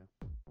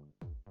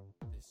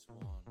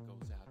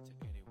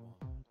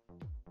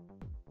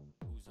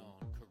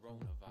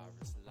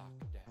coronavirus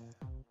lockdown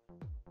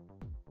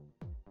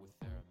with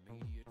their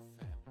immediate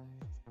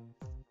family.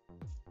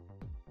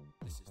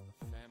 This is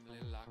the family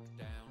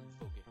lockdown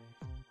boogie.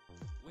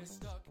 We're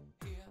stuck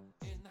here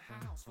in the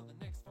house for the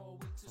next 4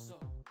 weeks or so,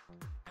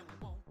 and we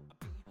won't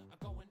be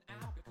going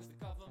out because the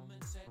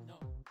government said no.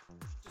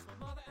 Just my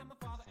mother and my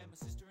father and my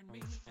sister and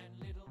me and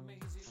little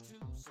Maisie too.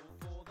 So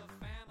for the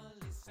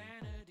family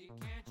sanity,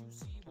 can't you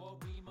see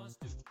what we must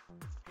do?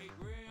 Hey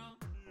Graham,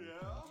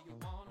 Yeah, do you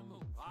wanna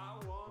move? I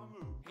wanna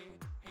move.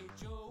 Hey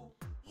Joe,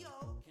 Yo,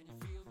 can you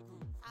feel the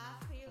groove?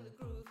 I feel the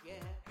groove,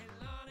 yeah. Hey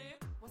Lonnie,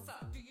 What's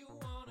up? do you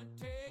wanna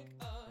take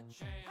a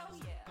chance? Hell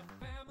yeah.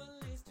 The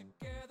family's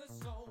together,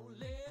 so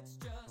let's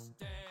just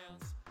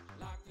dance.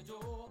 Lock the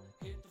door,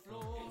 hit the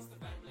floor. It's the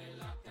family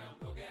lockdown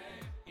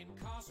boogie.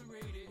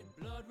 Incarcerated,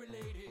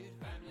 blood-related,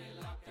 family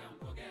lockdown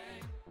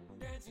boogie.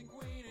 Dancing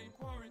queen in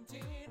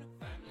quarantine,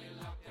 family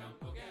lockdown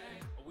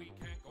boogie. We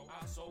can't go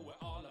out, so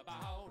we're all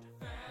about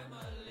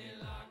family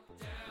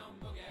lockdown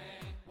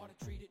boogie. What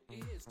a treat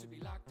it is to be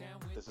locked down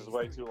with This is these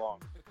way three. too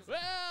long.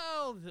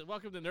 Well,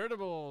 welcome to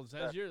Nerdables.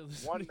 As you're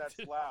listening One, that's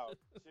to- loud.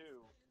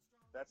 Two,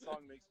 that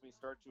song makes me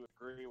start to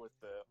agree with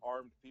the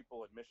armed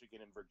people in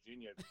Michigan and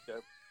Virginia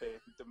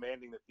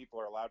demanding that people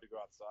are allowed to go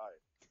outside.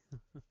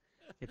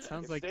 It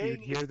sounds If like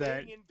staying, you'd hear if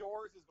that. staying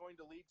indoors is going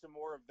to lead to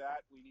more of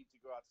that, we need to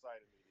go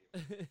outside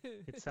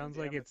immediately. It sounds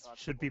Damn like it, it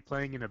should be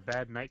playing in a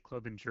bad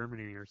nightclub in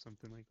Germany or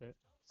something like that.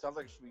 Sounds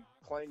like it should be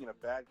playing in a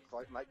bad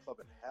nightclub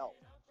in hell.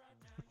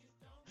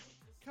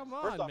 Come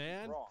First on, off,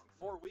 man. it's wrong.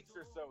 4 weeks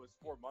or so is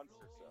 4 months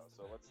or so.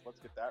 So let's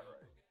get that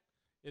right.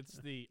 It's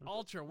the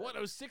Ultra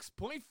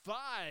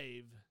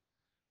 106.5.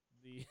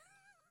 The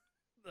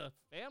the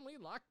family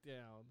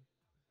lockdown.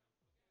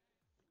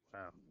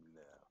 Wow.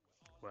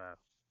 No. Wow.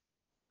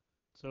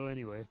 So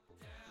anyway,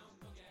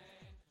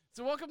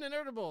 So welcome to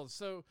Nerdables.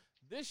 So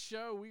this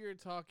show we are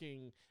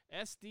talking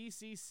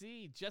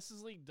SDCC,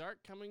 Justice League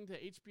Dark coming to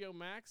HBO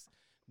Max,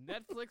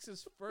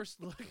 Netflix's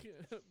first look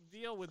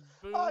deal with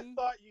Boom. I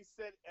thought you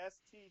said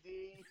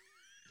STD.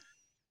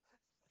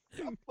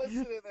 I'm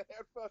listening to the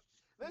headphones.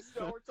 This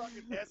show, we're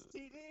talking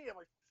STD. I'm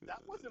like,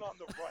 that wasn't on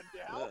the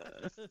rundown.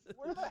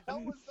 Where the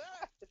hell was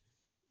that?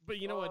 But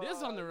you know what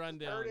is on the I just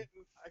rundown? heard it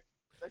and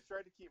I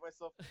tried to keep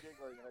myself from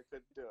giggling, and I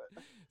couldn't do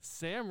it.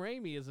 Sam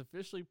Raimi is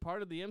officially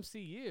part of the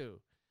MCU.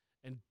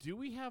 And do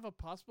we have a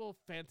possible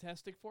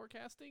Fantastic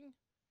Forecasting?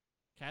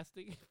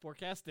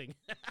 Forecasting.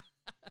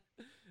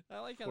 I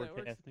like how that works.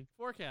 Forecasting.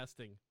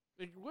 Forecasting.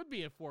 It would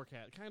be a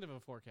forecast, kind of a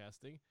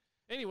forecasting.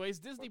 Anyways,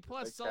 Disney What,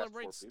 Plus they cast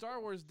celebrates 4 Star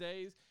people? Wars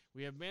Days.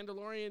 We have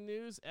Mandalorian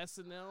news.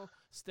 SNL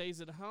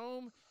stays at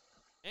home.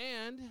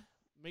 And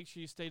make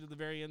sure you stay to the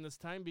very end this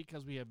time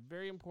because we have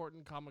very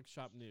important comic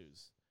shop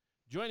news.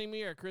 Joining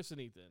me are Chris and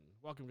Ethan.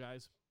 Welcome,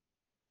 guys.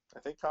 I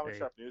think Comic Hey.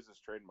 Shop News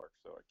is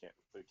trademarked, so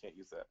we can't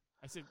use that.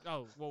 I said,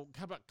 oh, well,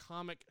 how about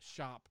comic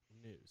shop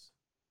news?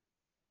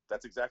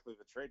 That's exactly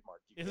the trademark.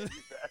 You Is can't it?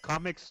 use that.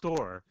 comic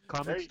store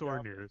There you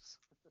go. news.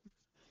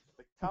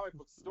 The comic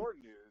book store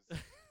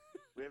news.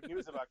 We have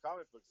news about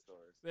comic book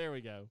stores. There we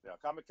go. No,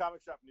 comic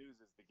shop news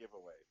is the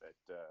giveaway that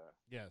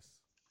Yes.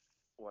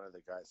 one of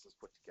the guys has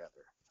put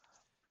together.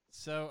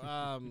 So,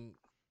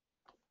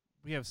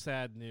 we have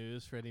sad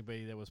news for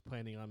anybody that was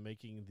planning on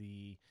making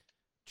the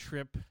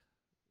trip,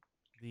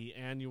 the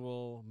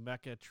annual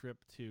Mecca trip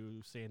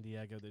to San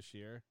Diego this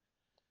year.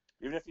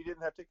 Even if you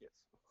didn't have tickets.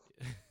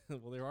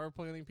 Well, there are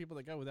plenty of people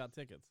that go without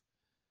tickets.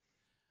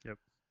 Yep.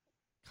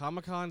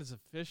 Comic-Con has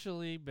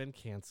officially been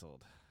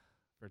canceled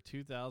for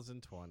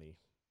 2020.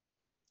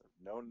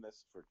 I've known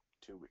this for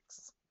 2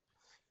 weeks.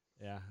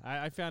 Yeah,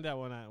 I found out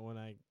when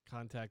I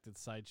contacted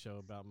Sideshow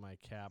about my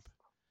cap,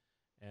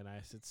 and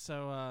I said,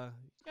 "So,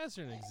 you guys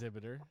are an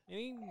exhibitor.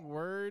 Any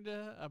word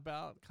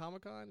about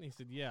Comic-Con?" He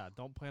said, "Yeah,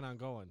 don't plan on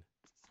going."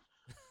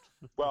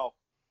 Well,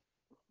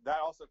 that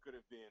also could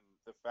have been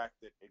the fact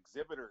that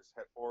exhibitors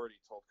had already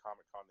told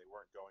Comic-Con they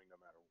weren't going no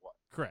matter what.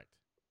 Correct.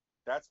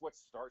 That's what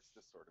starts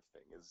this sort of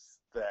thing, is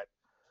that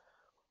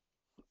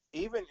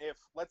even if,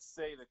 let's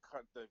say,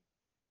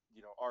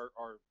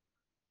 our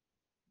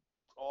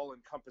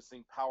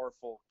all-encompassing,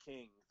 powerful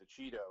king, the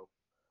Cheeto,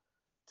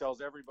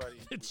 tells everybody we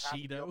have to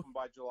be Cheeto. open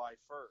by July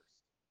 1st.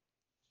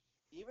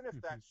 Even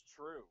if that's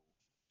true,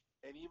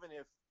 and even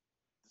if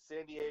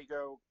San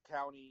Diego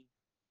County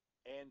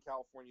and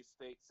California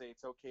State say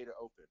it's okay to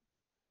open,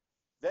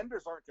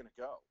 vendors aren't going to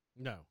go.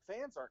 No.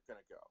 Fans aren't going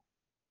to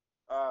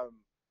go.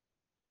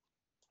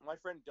 My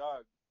friend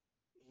Doug,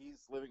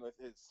 he's living with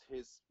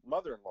his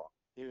mother-in-law.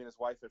 He and his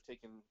wife have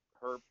taken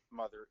her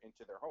mother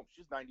into their home.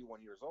 She's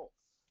 91 years old.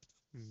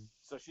 Mhm.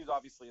 So she's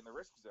obviously in the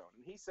risk zone.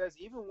 And he says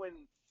even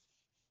when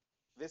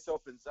this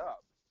opens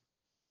up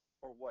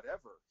or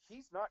whatever,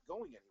 he's not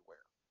going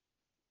anywhere.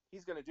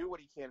 He's going to do what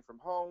he can from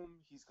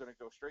home. He's going to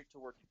go straight to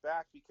work and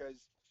back,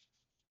 because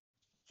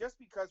just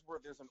because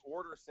there's an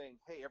order saying,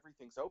 hey,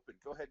 everything's open,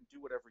 go ahead and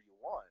do whatever you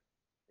want,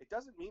 it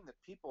doesn't mean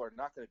that people are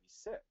not going to be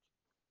sick.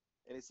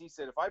 And as he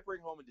said, if I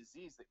bring home a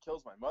disease that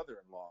kills my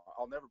mother-in-law,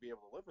 I'll never be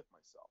able to live with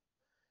myself.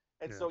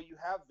 And Yeah. so you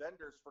have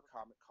vendors for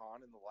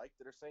Comic-Con and the like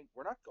that are saying,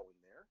 we're not going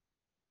there.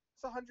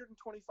 It's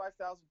 125,000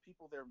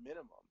 people there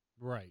minimum.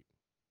 Right.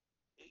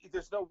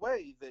 There's no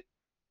way that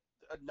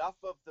enough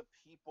of the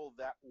people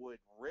that would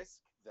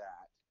risk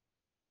that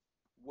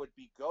would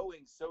be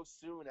going so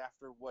soon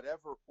after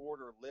whatever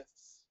order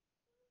lifts,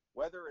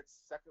 whether it's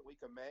second week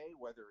of May,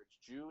 whether it's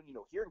June.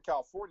 Here in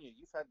California,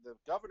 you've had the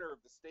governor of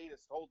the state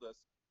has told us,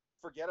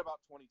 forget about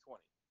 2020.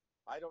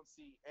 I don't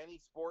see any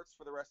sports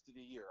for the rest of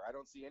the year. I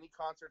don't see any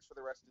concerts for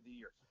the rest of the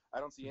year. I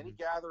don't see any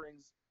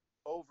gatherings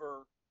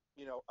over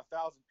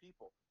 1,000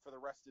 people for the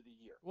rest of the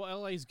year. Well,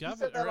 LA's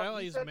governor or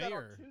LA's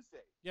mayor.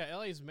 Tuesday. Yeah,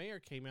 LA's mayor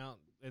came out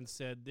and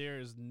said there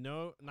is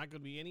not going to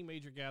be any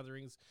major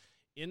gatherings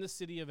in the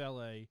city of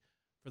LA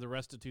for the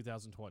rest of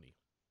 2020.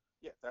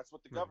 Yeah, that's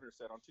what the governor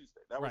said on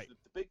Tuesday. That was Right. the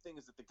big thing,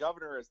 is that the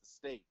governor, as the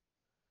state,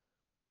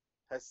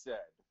 has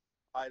said,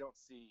 I don't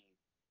see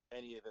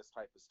any of this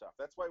type of stuff.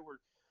 That's why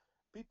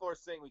people are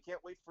saying we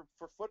can't wait for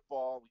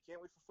football. We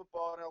can't wait for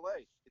football in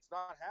LA. It's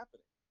not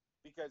happening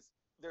because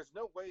there's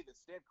no way that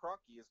Stan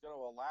Kroenke is going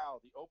to allow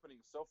the opening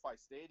of SoFi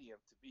Stadium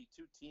to be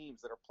two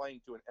teams that are playing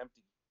to an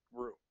empty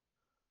room.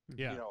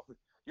 Yeah.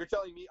 You're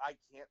telling me I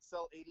can't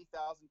sell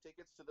 80,000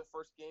 tickets to the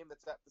first game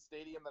that's at the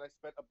stadium that I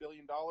spent $1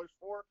 billion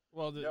for?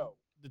 Well, No.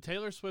 the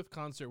Taylor Swift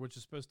concert, which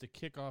is supposed to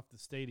kick off the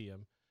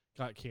stadium,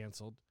 got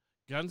canceled.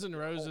 Guns N'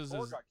 Roses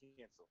Tour is got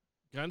canceled.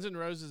 Guns N'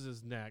 Roses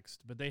is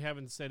next, but they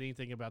haven't said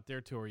anything about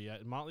their tour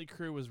yet. And Motley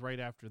Crue was right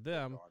after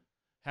them. Gone.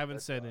 Haven't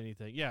They're said gone.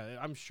 anything. Yeah,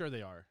 I'm sure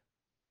they are.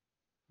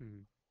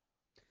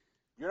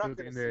 You're not So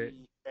going to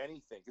then see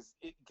anything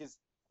because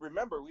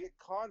remember, we had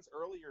cons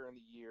earlier in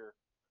the year,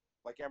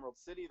 like Emerald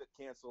City, that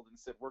canceled and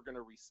said we're going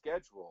to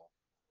reschedule.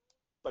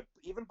 But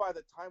even by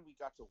the time we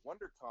got to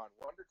WonderCon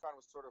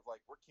was sort of like,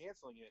 we're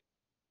canceling it.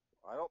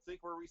 I don't think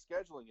we're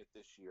rescheduling it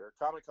this year.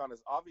 Comic-Con has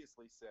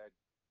obviously said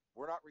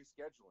we're not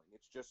rescheduling.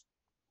 It's just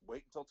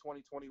wait until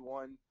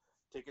 2021.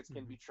 Tickets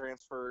can be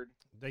transferred.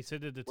 They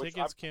said that the Which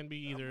tickets I'm- can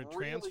be either I'm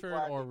really transferred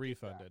glad or they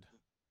did that. refunded.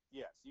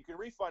 Yes, you can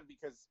refund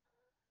because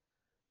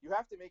you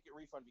have to make it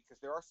refund because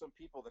there are some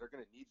people that are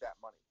going to need that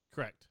money.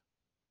 Correct.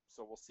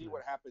 So we'll see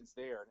what happens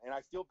there. And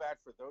I feel bad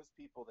for those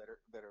people that are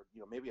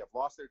maybe have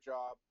lost their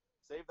job,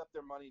 saved up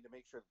their money to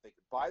make sure that they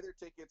could buy their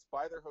tickets,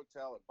 buy their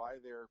hotel, and buy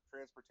their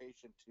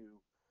transportation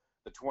to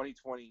the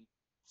 2020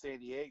 San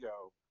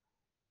Diego,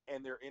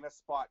 and they're in a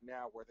spot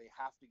now where they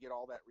have to get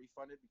all that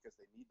refunded because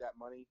they need that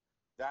money.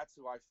 That's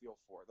who I feel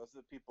for. Those are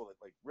the people that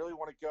really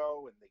want to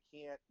go and they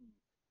can't. And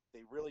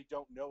they really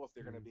don't know if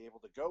they're going to be able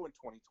to go in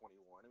 2021.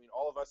 I mean,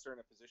 all of us are in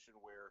a position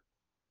where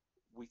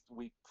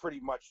we pretty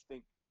much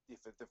think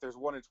if there's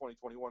one in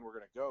 2021, we're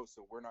going to go,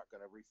 so we're not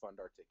going to refund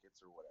our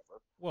tickets or whatever.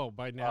 Well,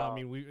 by now, I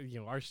mean,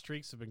 our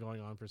streaks have been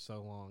going on for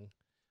so long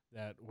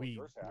that we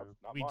yours have,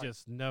 not we mine.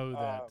 just know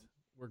that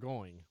we're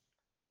going.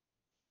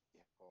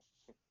 Yeah, well,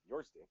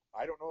 yours did.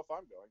 I don't know if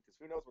I'm going because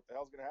who knows what the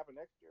hell's going to happen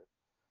next year.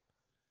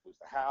 Lose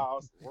the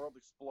house, the world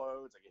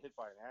explodes, I get hit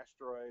by an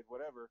asteroid,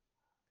 whatever.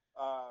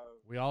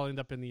 We all end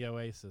up in the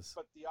Oasis.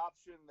 But the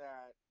option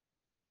that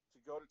to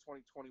go to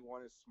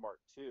 2021 is smart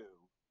too,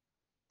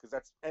 because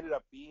that's ended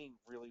up being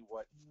really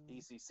what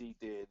ACC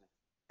did,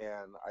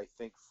 and I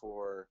think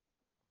for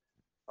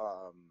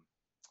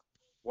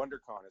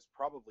WonderCon is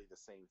probably the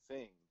same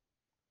thing.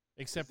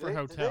 Except Did for they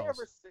hotels.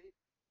 ever say,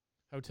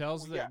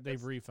 Hotels Well, yeah, that they've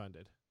that's-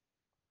 refunded.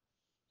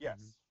 yes,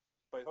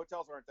 but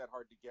hotels aren't that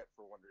hard to get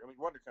for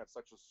WonderCon is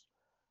such a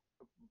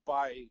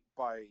by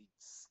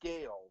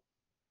scale.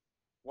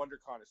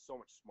 WonderCon is so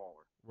much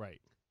smaller.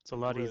 Right. It's a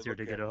lot really easier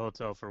to look get at a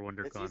hotel for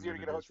WonderCon. It's easier to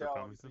than get a it is for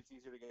hotel. Comic-Con. Obviously, it's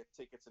easier to get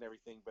tickets and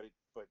everything.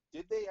 But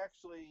did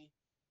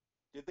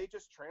they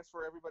just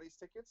transfer everybody's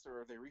tickets,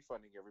 or are they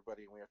refunding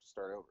everybody and we have to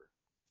start over?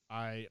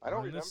 I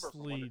don't remember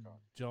from honestly WonderCon.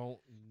 don't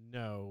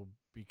know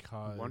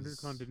because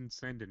WonderCon didn't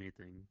send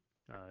anything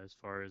as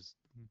far as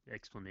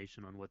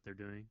explanation on what they're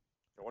doing.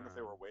 I wonder if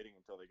they were waiting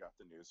until they got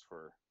the news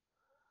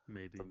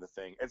Maybe. from the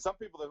thing. And some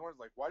people that wonder,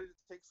 like, why did it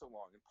take so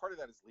long? And part of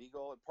that is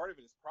legal, and part of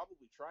it is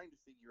probably trying to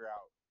figure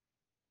out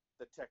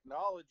the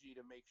technology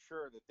to make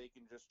sure that they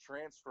can just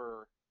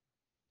transfer,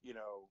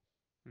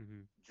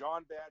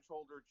 John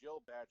Badgeholder, Jill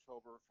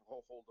Badgeholder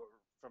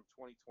from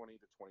 2020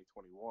 to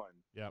 2021.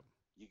 Yep.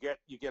 You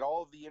get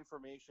all of the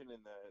information in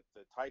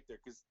the type there,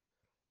 because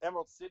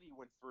Emerald City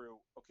went through,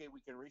 okay, we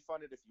can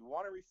refund it if you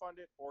want to refund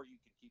it, or you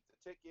can keep the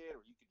ticket,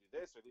 or you can do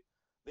this, or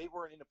they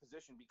weren't in a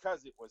position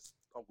because it was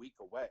a week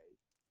away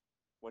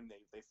when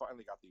they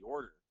finally got the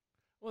order.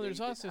 Well, They there's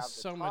didn't also have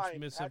the so time, much had to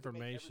make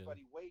misinformation.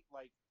 everybody wait,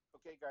 like,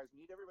 okay, guys, we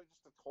need everybody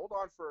just to hold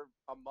on for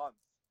a month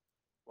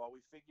while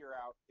we figure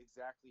out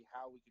exactly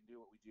how we can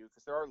do what we do,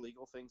 because there are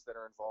legal things that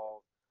are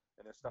involved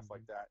and there's stuff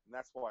like that, and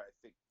that's why I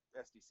think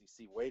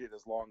SDCC waited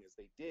as long as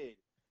they did,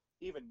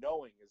 even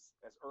knowing as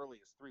early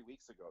as 3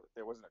 weeks ago that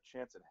there wasn't a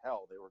chance in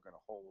hell they were going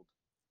to hold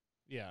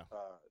Yeah.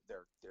 their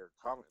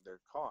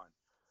con.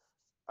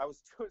 I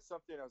was doing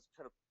something. I was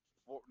kind of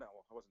bored. No,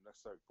 I wasn't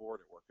necessarily bored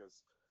at work. I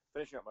was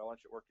finishing up my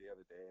lunch at work the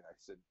other day, and I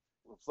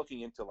was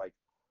looking into like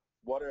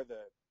what are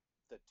the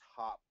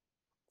top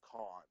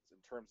cons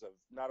in terms of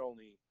not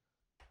only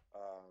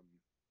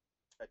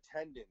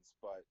attendance,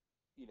 but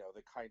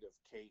the kind of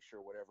cash or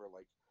whatever.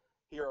 Like,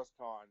 Heroes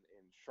Con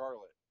in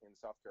Charlotte in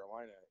South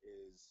Carolina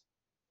is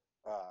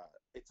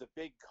it's a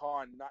big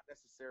con, not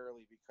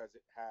necessarily because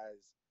it has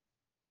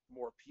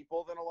more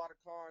people than a lot of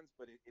cons,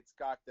 but it's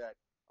got that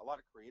a lot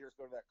of creators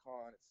go to that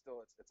con.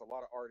 It's a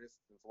lot of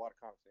artists and it's a lot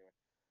of comics anyway.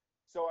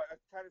 So I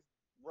kind of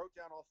wrote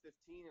down all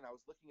 15 and I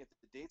was looking at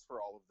the dates for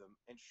all of them,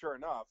 and sure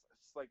enough,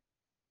 it's like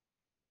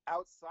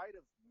outside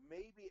of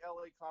maybe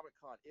LA Comic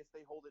Con, if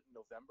they hold it in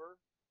November,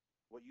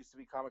 what used to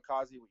be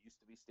Kamikaze, what used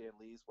to be Stan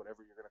Lee's,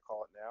 whatever you're going to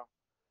call it now,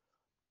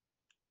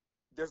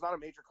 there's not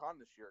a major con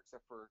this year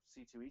except for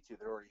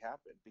C2E2 that already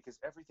happened, because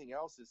everything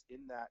else is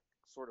in that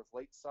sort of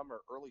late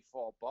summer, early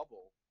fall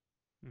bubble.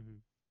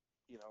 Mm-hmm.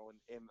 You know,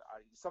 and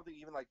something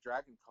even like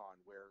Dragon Con,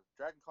 where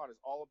Dragon Con is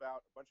all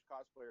about a bunch of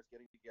cosplayers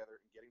getting together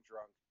and getting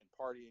drunk and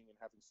partying and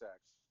having sex.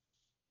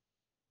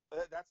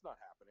 That's not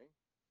happening.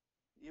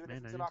 Even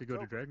Man, if it's I in need to go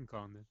to October. Dragon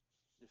Con then.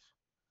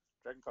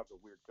 Dragon Con's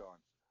a weird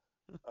con.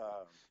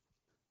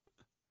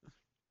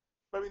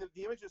 But I mean,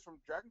 the images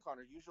from Dragon Con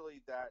are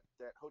usually that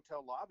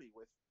hotel lobby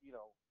with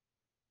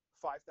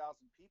 5,000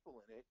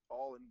 people in it,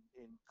 all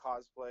in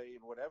cosplay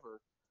and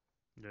whatever.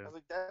 Yeah. I was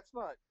like, that's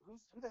not who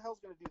the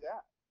hell's going to do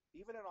that?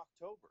 Even in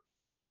October,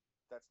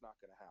 that's not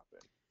going to happen.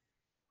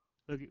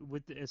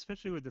 Look,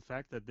 especially with the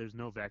fact that there's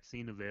no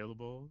vaccine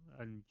available,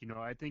 and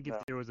I think if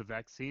No. there was a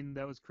vaccine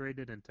that was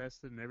created and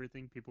tested and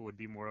everything, people would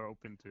be more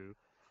open to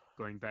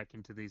going back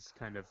into these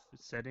kind of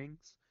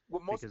settings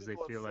Well, most because they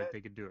people have feel like said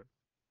they could do it.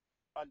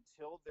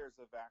 until there's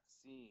a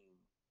vaccine,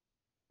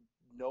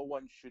 no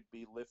one should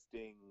be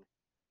lifting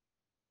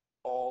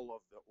all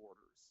of the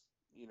orders.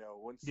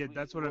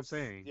 That's what I'm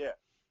saying. Yeah,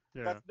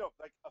 Yeah. that's no,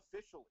 like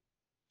officially,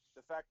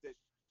 the fact that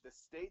the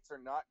states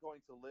are not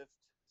going to lift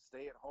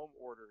stay-at-home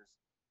orders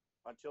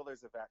until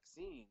there's a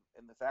vaccine,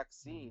 and the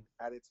vaccine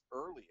at its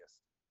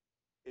earliest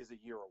is a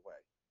year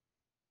away.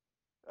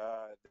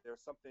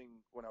 There's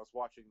something when I was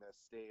watching the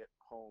Stay at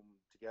Home,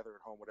 Together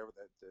at Home, whatever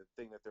the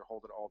thing that they're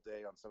holding all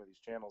day on some of these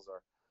channels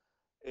are,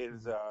 it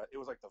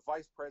was like the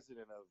vice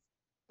president of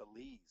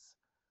Belize,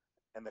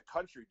 and the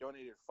country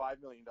donated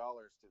 $5 million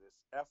to this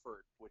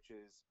effort, which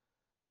is,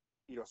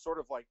 sort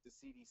of like the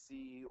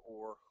CDC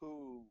or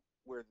WHO,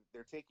 where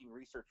they're taking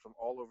research from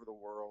all over the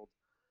world,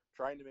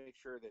 trying to make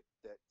sure that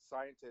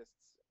scientists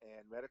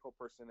and medical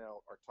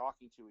personnel are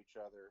talking to each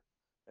other,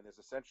 and there's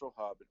a central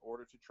hub in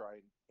order to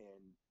try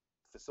and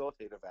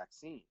facilitate a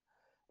vaccine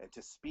and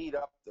to speed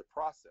up the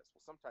process.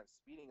 Well, sometimes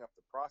speeding up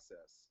the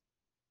process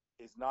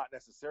is not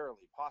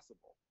necessarily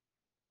possible.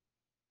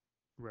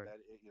 Right. That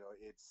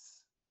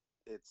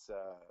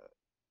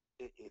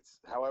it's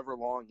however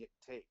long it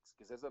takes,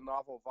 because there's a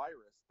novel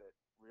virus that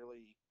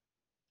really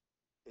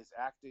is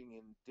acting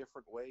in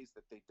different ways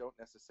that they don't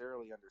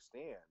necessarily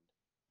understand.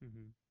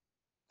 Mm-hmm.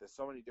 There's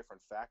so many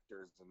different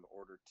factors in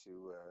order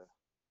to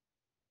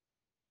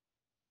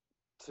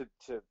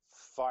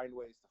find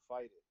ways to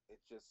fight it. It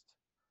just,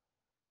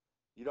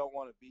 you don't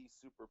want to be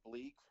super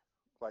bleak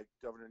like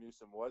Governor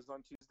Newsom was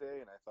on Tuesday,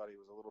 and I thought he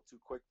was a little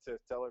too quick to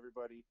tell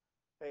everybody,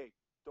 hey,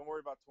 don't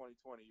worry about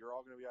 2020. You're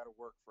all going to be out of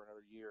work for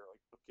another year.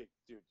 Like, okay,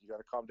 dude, you got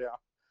to calm down.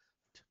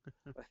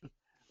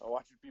 I'm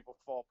watching people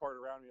fall apart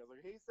around me. I was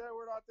like, he said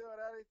we're not doing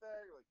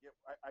anything. Like, yeah,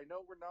 I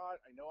know we're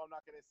not. I know I'm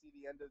not going to see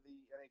the end of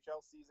the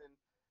NHL season.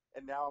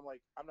 And now I'm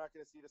like, I'm not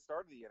going to see the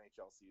start of the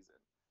NHL season.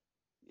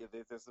 Yeah,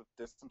 there's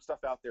some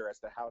stuff out there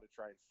as to how to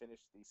try and finish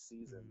these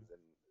seasons,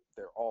 and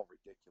they're all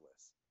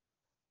ridiculous.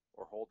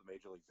 Or hold the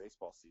Major League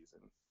Baseball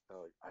season.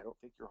 Like, I don't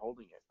think you're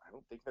holding it. I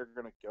don't think they're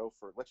going to go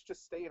for, let's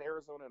just stay in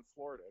Arizona and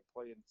Florida and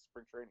play in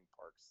spring training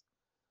parks.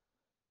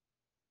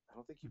 I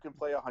don't think you can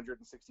play 162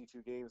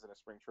 games in a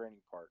spring training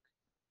park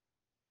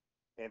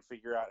and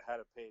figure out how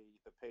to pay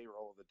the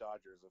payroll of the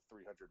Dodgers of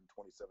 $327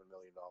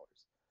 million.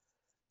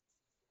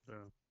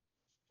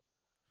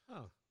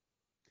 Oh.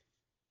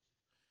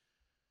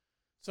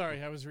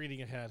 Sorry, I was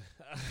reading ahead.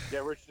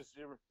 Yeah, Rich just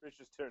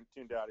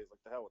tuned out. He's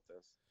like, the hell with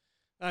this.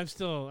 I'm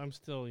still,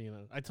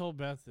 I told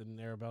Beth and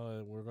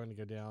Arabella we're going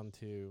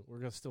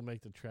to still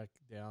make the trek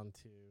down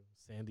to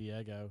San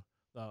Diego,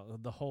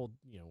 the whole,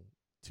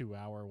 2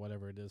 hour,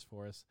 whatever it is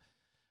for us,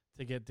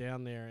 to get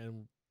down there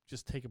and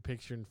just take a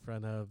picture in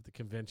front of the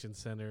convention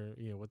center,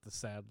 with the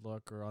sad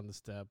look or on the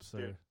steps.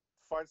 Dude,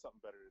 find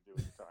something better to do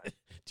with your time.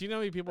 Do you know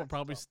how many people are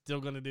probably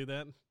still going to do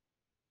that?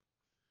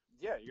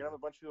 Yeah, you're going to have a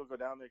bunch of people go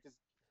down there because,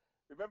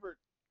 remember,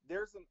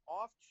 there's an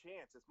off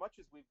chance, as much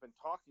as we've been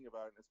talking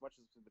about it, and as much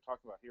as we've been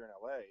talking about here in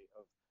LA,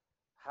 of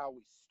how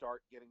we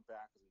start getting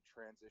back as we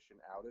transition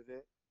out of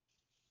it.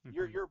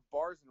 Your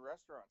bars and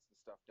restaurants and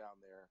stuff down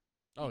there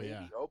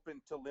may be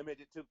open to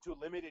limited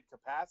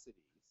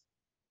capacities.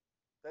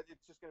 That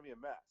it's just going to be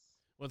a mess.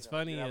 What's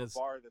funny is a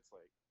bar that's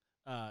like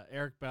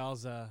Eric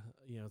Balza,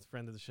 a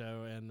friend of the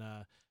show, and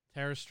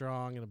Tara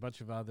Strong and a bunch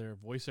of other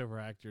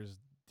voiceover actors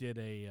did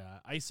a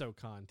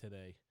ISOCon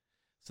today.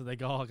 So they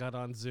all got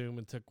on Zoom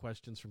and took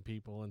questions from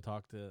people and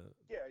talked to.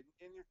 Yeah,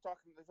 and you're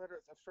talking. I've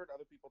heard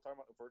other people talking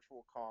about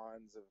virtual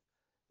cons of,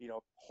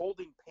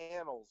 holding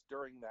panels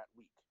during that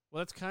week. Well,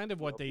 that's kind of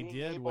what they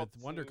did with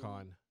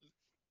WonderCon.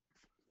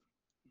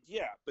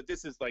 Yeah, but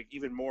this is like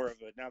even more of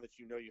a, now that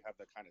you know you have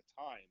that kind of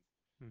time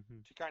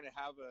Mm-hmm. to kind of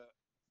have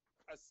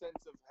a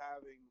sense of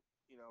having,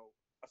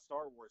 a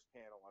Star Wars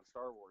panel on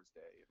Star Wars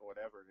Day or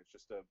whatever, and it's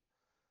just a,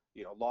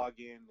 log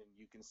in and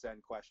you can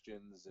send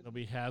questions. And It'll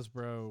be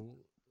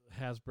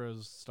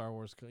Hasbro's Star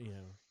Wars,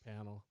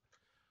 panel,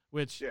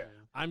 which yeah,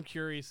 I'm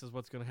curious is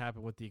what's going to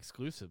happen with the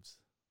exclusives.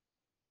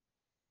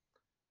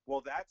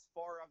 well, that's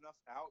far enough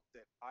out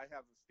that I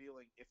have a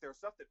feeling if there's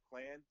stuff that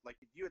planned, like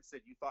if you had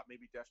said you thought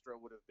maybe Destro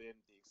would have been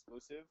the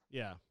exclusive,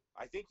 Yeah,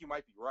 I think you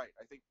might be right.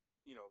 I think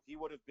he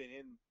would have been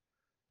in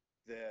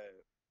the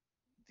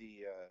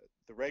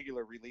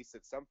regular release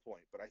at some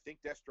point, but I think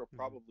Destro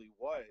probably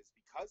was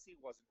because he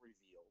wasn't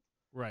revealed.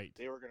 right.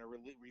 They were going to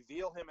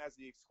reveal him as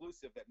the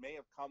exclusive that may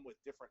have come with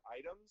different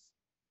items,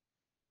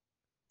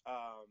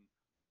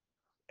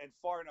 and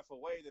far enough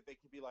away that they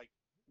could be like,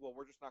 well,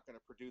 we're just not going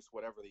to produce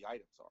whatever the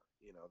items are.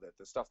 That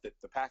the stuff that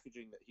the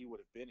packaging that he would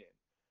have been in.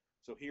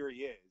 So here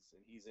he is,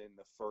 and he's in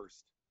the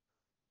first.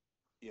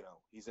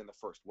 He's in the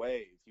first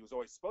wave. He was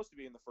always supposed to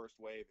be in the first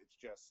wave. It's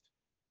just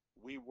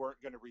we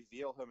weren't going to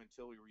reveal him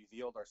until we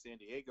revealed our San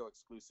Diego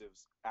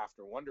exclusives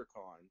after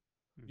WonderCon.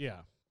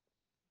 Yeah.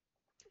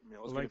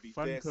 It was going to be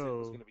this. It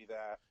was going to be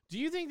that. Do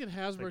you think that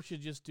Hasbro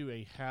should just do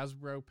a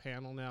Hasbro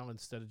panel now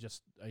instead of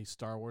just a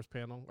Star Wars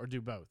panel, or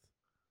do both?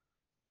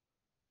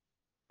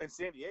 In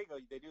San Diego,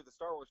 they do the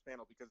Star Wars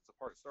panel because it's a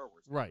part of Star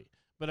Wars. Right.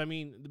 But I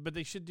mean,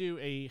 they should do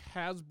a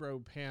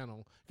Hasbro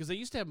panel because they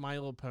used to have My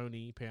Little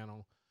Pony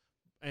panel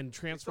and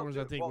Transformers.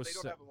 I think well, was they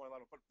don't have them.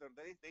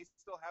 They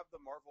still have the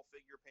Marvel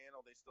figure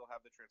panel. They still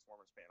have the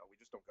Transformers panel. We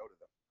just don't go to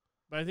them.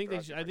 But I think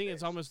They're on I think different it's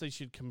days. almost they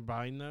should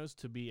combine those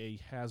to be a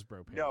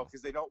Hasbro panel. No,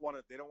 because they don't want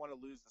to. They don't want to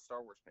lose the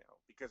Star Wars panel.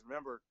 Because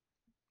remember,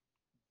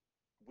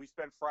 we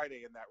spent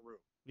Friday in that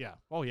room. Yeah.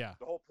 Oh yeah.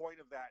 The whole point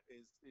of that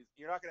is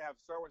you're not going to have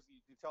Star Wars.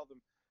 You tell them,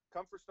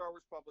 come for Star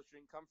Wars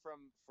Publishing, come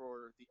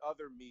for the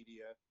other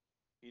media,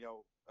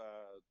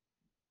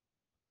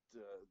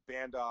 the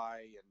Bandai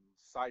and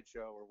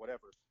Sideshow or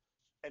whatever,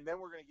 and then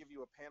we're going to give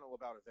you a panel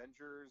about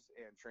Avengers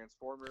and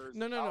Transformers.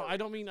 No. Power I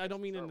don't mean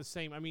Rangers, in the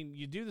same. I mean,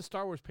 you do the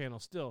Star Wars panel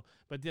still,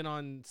 but then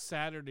on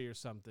Saturday or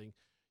something,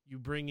 you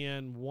bring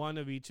in one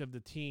of each of the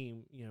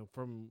team.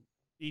 From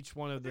each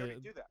one of They the.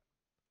 already do that.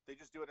 They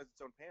just do it as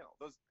its own panel.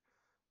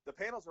 The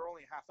panels are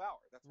only a half hour.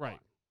 That's Right. fine.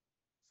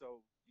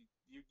 So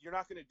you're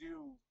not going to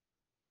do.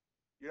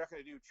 You're not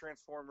going to do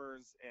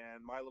Transformers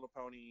and My Little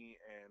Pony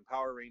and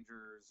Power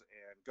Rangers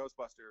and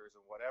Ghostbusters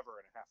and whatever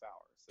in a half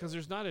hour. Because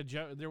there's not a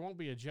Joe. There won't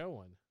be a Joe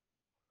one,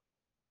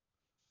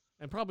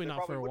 and probably There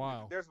not for a wouldn't be.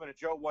 while. There's been a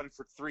Joe one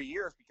for 3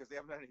 years because they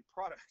haven't had any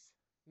products.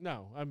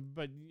 No,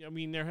 but I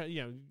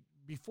mean,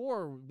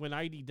 before when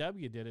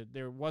IDW did it,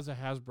 there was a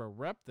Hasbro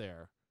rep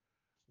there,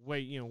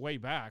 way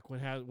back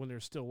when there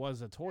still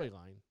was a toy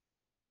line.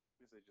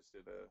 Because they just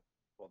did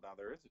well, now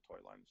there is a toy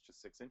line. It's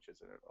just 6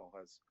 inches and it all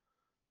has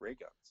ray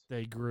guns.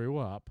 They grew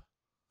up.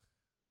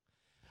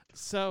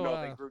 So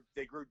No,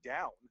 they grew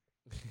down.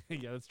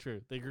 yeah, that's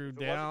true. They grew If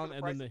it wasn't down, for the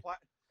and price then of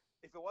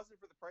if it wasn't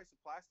for the price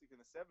of plastic in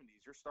the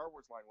 70s, your Star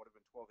Wars line would have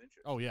been 12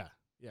 inches. oh yeah,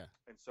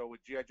 And so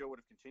with G.I. Joe would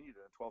have continued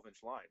in a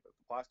 12-inch line, but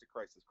the plastic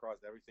crisis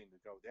caused everything to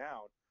go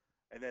down.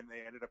 And then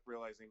they ended up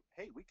realizing,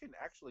 hey, we can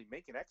actually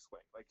make an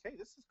X-Wing. Like, hey,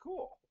 this is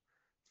cool.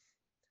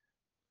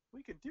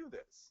 We can do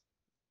this.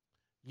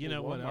 you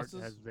know what Walmart else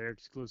has is? their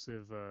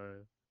exclusive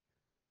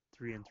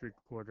 3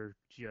 3/4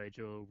 GI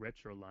Joe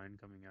retro line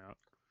coming out.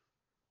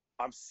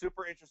 I'm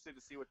super interested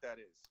to see what that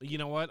is. You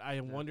know what? I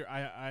wonder.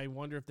 I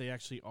wonder if they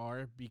actually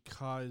are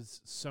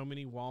because so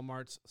many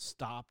WalMarts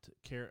stopped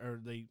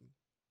or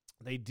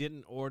they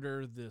didn't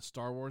order the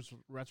Star Wars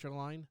retro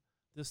line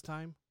this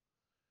time,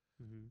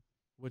 Mm-hmm.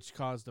 which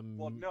caused them.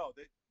 Well, no,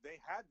 they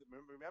had them.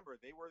 Remember,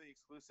 they were the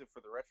exclusive for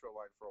the retro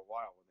line for a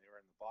while when they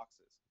were in the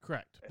boxes.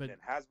 Correct, And but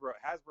then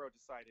Hasbro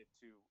decided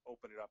to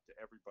open it up to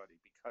everybody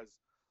because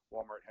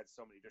Walmart had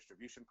so many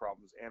distribution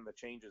problems and the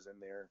changes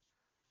in their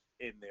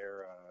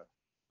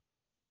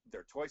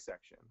toy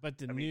section. but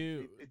the I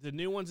mean, the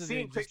new ones that they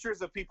Seeing just,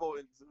 pictures of people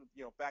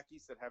back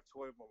east that have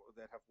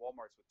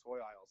Walmarts with toy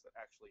aisles that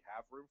actually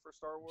have room for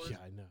Star Wars.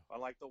 yeah, I know.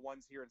 Unlike the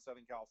ones here in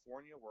Southern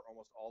California, where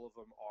almost all of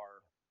them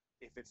are,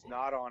 if it's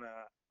not on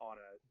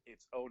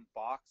its own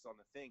box on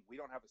the thing, we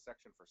don't have a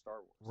section for Star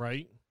Wars.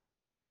 Right?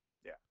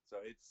 Yeah, so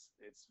it's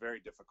very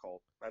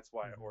difficult. That's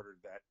why Mhm. I ordered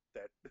that.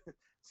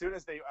 As soon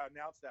as they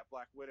announced that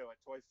Black Widow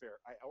at Toy Fair,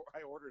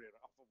 I ordered it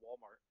off of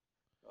Walmart.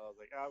 I was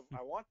like,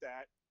 I want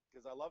that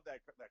because I love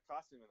that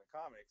costume in the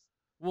comics.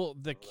 Well, I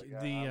was like,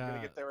 I'm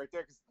gonna get that right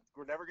there because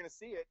we're never gonna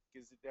see it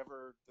because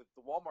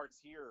the Walmart's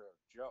here are a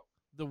joke.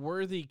 the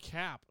worthy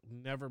Cap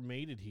never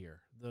made it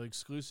here. The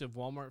exclusive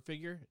Walmart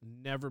figure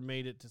never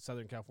made it to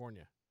Southern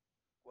California.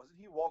 Wasn't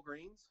he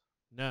Walgreens?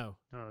 No,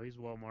 Oh, he's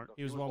Walmart. No,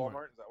 He was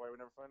Walmart. Is that why we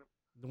never find him?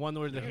 the one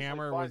where the We usually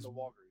hammer find was the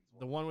Walgreens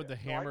the one with yeah.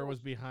 the No, I hammer know was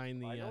what-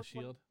 behind I know the which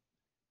one. shield.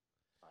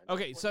 I know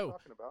Okay, what so- you're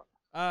talking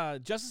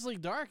about. Justice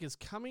League Dark is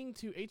coming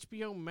to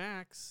HBO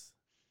Max,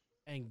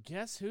 and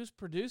guess who's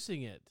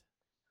producing it?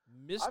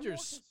 I'm Mr. more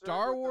concerned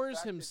Star with the Wars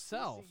fact that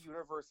himself. DC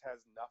Universe has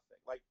nothing.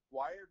 Like,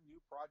 why are new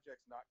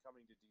projects not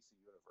coming to DC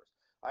Universe?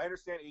 I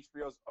understand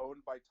HBO's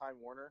owned by Time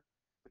Warner,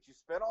 but you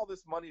spent all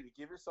this money to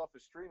give yourself a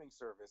streaming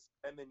service,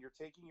 and then you're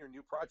taking your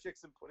new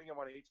projects and putting them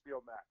on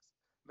HBO Max.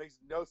 Makes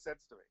no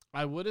sense to me.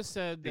 I would have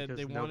said that Because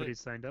they nobody wanted.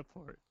 signed up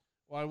for it.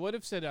 Well, I would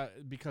have said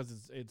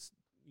because it's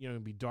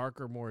be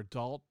darker, more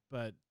adult,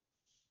 but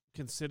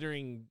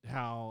considering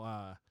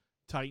how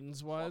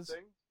Titans was, Swamp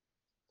Thing?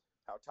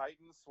 How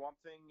Titans, Swamp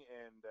Thing,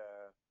 and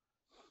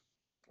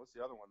what's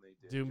the other one they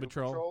did? Doom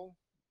Patrol.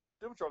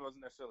 Doom Patrol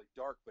wasn't necessarily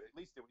dark, but at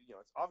least it's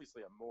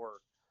obviously a more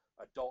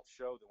adult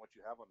show than what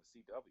you have on the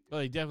CW. well,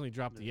 they definitely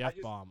dropped the I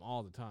F bomb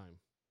all the time.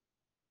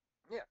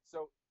 Yeah.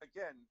 So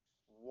again,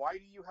 why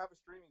do you have a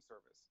streaming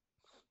service?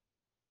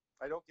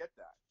 I don't get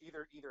that.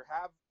 Either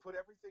put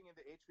everything into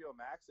HBO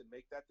Max and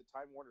make that the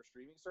Time Warner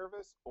streaming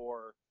service,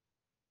 or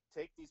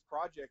take these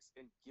projects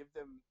and give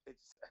them. It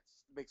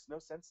makes no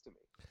sense to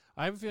me.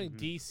 I have a feeling Mhm.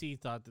 DC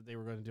thought that they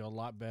were going to do a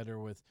lot better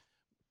with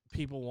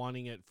people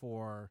wanting it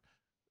for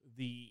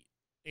the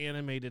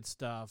animated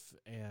stuff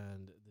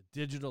and the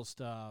digital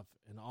stuff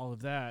and all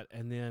of that,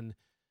 and then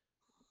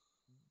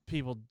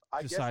people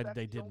I guess decided that's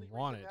they the only didn't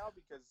want reason it. now,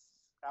 because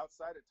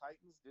outside of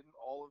Titans, didn't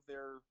all of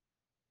their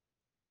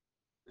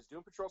is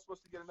Doom Patrol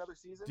supposed to get another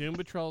season? Doom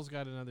Patrol's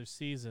got another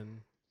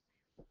season,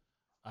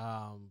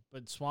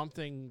 but Swamp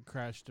Thing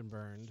crashed and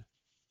burned.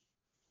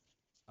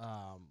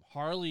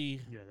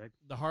 Harley, Yeah, that,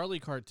 the Harley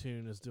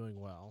cartoon is doing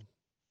well.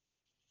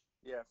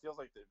 Yeah, it feels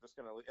like they're just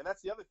gonna. And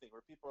that's the other thing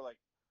where people are like,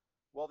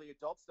 "Well, the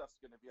adult stuff's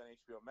gonna be on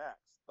HBO Max.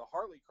 The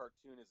Harley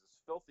cartoon is as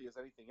filthy as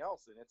anything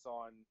else, and it's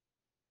on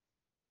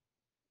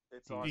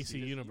DC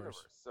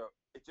Universe. So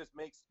it just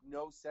makes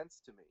no sense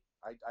to me.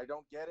 I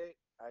don't get it.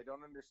 I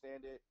don't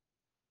understand it.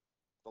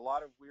 A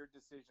lot of weird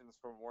decisions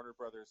from Warner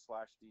Brothers /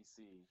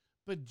 DC.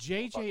 But talk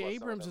J.J. about some of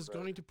Abrams them, is but-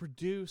 going to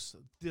produce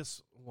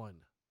this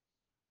one.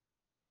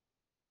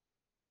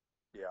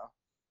 Yeah.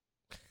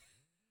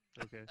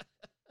 okay.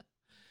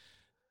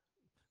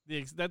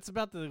 That's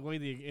about the way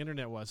the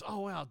internet was.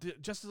 Oh wow,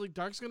 Justice League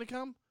Dark's going to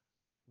come?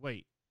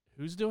 Wait,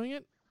 who's doing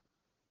it?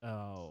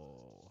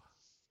 Oh,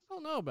 I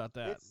don't know about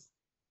that.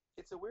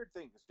 It's a weird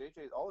thing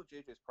because all of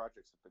JJ's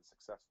projects have been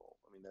successful.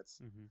 I mean, that's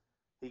Hmm.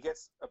 he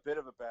gets a bit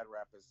of a bad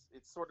rap as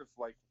it's sort of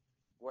like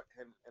what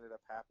ended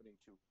up happening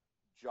to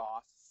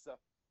Joss,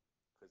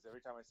 because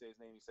every time I say his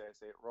name, I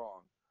say it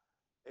wrong.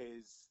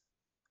 Is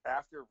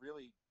after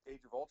really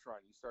Age of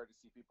Ultron, you started to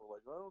see people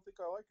like, I don't think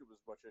I like him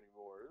as much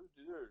anymore.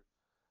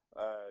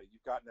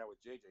 You've gotten that with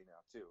JJ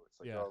now too. It's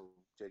like, Yeah. oh,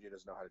 JJ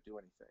doesn't know how to do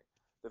anything.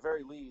 The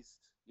very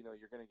least, you're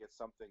going to get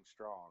something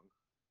strong.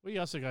 We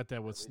also got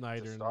that with At least to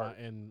Snyder start.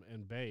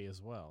 and Bay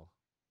as well.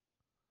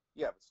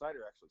 Yeah, but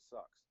Snyder actually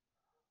sucks.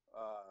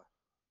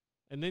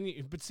 And then,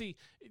 but see,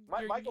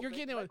 Michael you're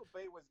Bay, getting Michael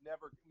Bay was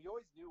never. You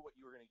always knew what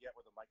you were going to get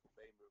with a Michael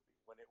Bay movie.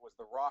 When it was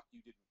The Rock,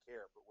 you didn't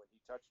care, but when he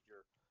touched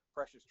your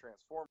precious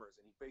Transformers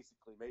and he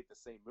basically made the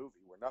same movie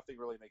where nothing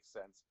really makes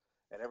sense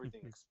and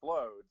everything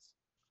explodes,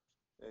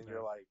 and you're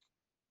like,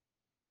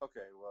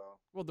 okay,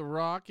 well, The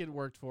Rock it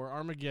worked for,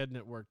 Armageddon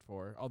it worked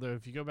for. Although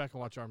if you go back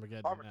and watch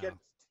Armageddon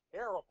Armageddon's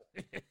terrible.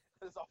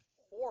 It's a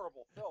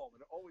horrible film,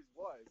 and it always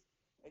was.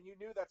 And you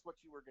knew that's what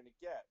you were going to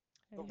get.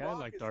 The Yeah, I Rock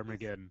liked is-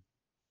 Armageddon.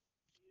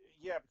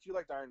 Yeah, but you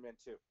liked Iron Man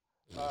too.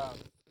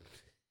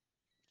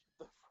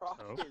 The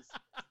Rock Oh. is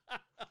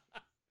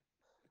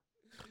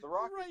The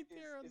Rock Right is,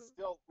 there on is the-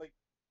 still like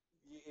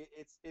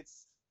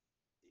it's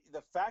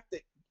the fact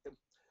that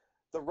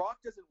The Rock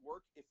doesn't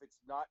work if it's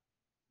not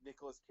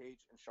Nicolas Cage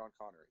and Sean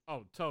Connery.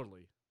 Oh,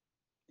 totally.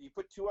 You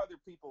put two other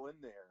people in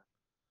there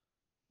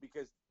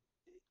because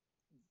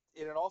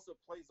it also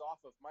plays off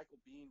of Michael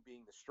Biehn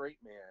being the straight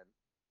man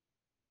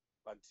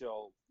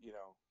until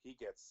he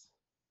gets.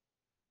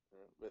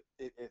 But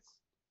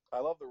it's. I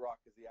love The Rock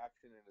because the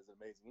action in it is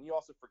amazing, and you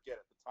also forget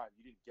at the time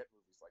you didn't get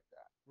movies like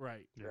that.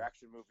 Right. Your Yeah.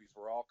 action movies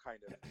were all kind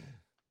of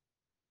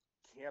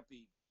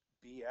campy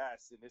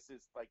BS, and this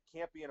is like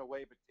campy in a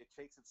way, but it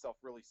takes itself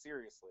really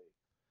seriously,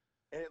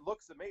 and it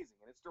looks amazing,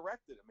 and it's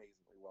directed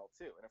amazingly well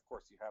too. And of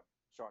course, you have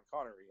Sean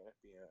Connery in it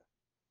being a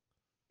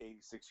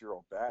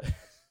 86-year-old badass.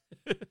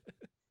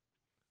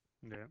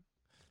 Yeah.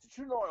 Did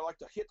you know I like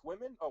to hit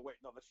women? Oh wait,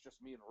 no, that's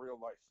just me in real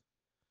life.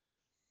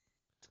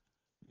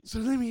 So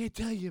let me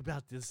tell you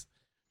about this,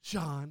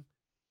 Sean.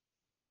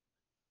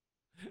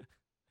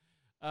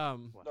 Wow.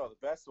 No, the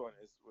best one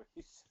is when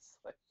he's just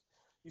like,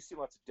 "You see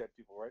lots of dead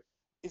people, right?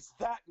 Is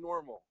that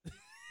normal?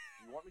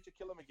 You want me to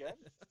kill him again?"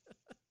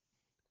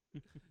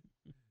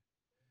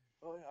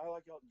 Oh yeah, I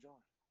like Elton John.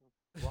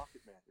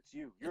 Rocket Man, it's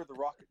you. You're the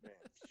Rocket Man.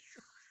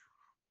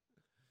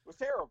 It was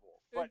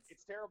terrible, but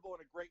it's terrible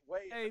in a great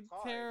way. At A the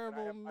time,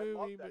 terrible and I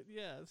love movie, that. but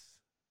yes.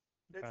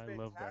 It's I fantastic.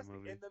 love that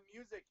movie. And the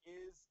music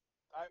is.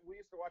 We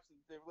used to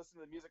listen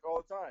to the music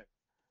all the time.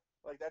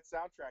 Like that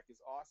soundtrack is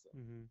awesome.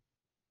 Hmm.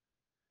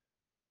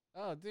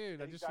 Oh,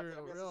 dude, I And just that's the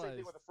same realized.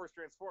 thing with the first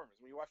Transformers.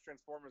 When you watch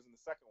Transformers in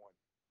the second one,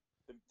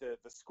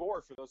 the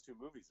score for those two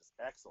movies is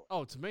excellent.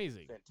 Oh, it's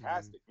amazing.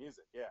 Fantastic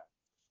music, yeah.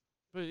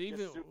 But even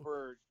Just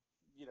super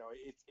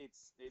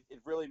it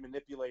really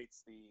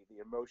manipulates the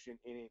emotion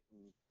in it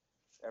and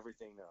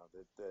everything. No,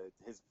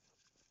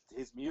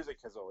 his music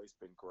has always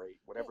been great.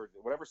 Whatever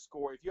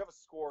score, if you have a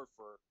score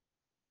for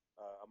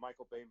a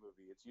Michael Bay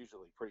movie, it's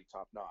usually pretty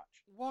top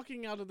notch.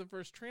 Walking out of the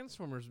first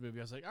Transformers movie,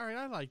 I was like, all right,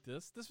 I like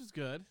this. This was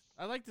good.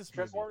 I like this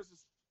movie.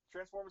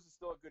 Transformers is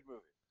still a good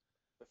movie.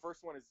 The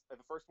first one is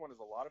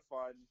a lot of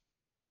fun.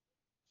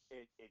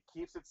 It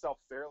keeps itself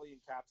fairly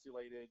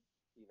encapsulated.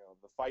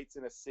 The fights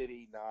in a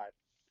city, not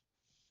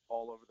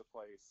all over the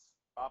place.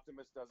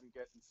 Optimus doesn't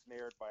get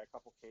ensnared by a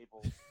couple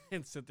cables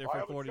And sit there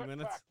for 40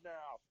 minutes.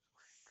 Now.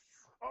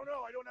 Oh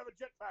no, I don't have a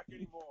jetpack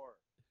anymore.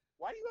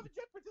 Why do you have a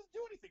jetpack? It doesn't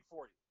do anything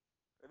for you.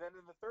 And then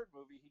in the fourth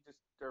movie, he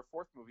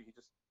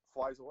just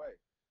flies away.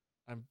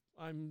 I'm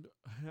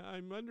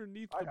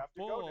underneath I the have to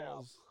go now.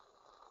 balls.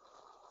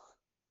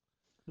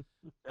 And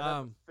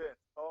then the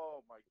fifth.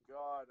 Oh my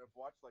God! I've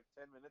watched like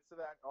 10 minutes of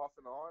that off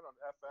and on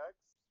FX.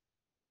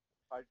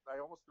 I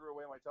almost threw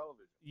away my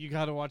television. You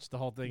got to watch the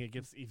whole thing. It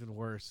gets even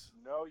worse.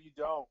 No, you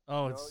don't.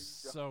 Oh, No,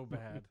 it's you so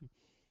bad.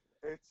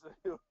 It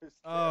was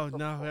Oh terrible.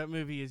 no, that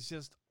movie is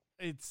just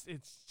it's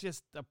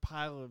just a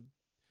pile of.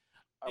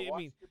 I watched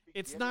mean, the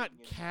it's not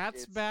beginning and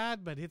Cats it's-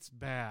 bad, but it's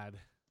bad.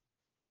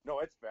 No,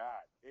 it's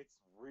bad. It's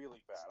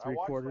really bad. Three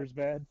quarters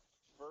bad.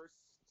 First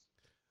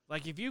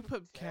Like if you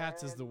put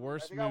Cats as the 10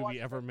 worst I think I watched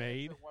movie ever 10 minutes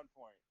made, At one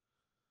point,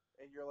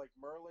 and you're like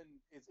Merlin.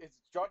 It's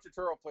John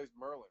Turturro plays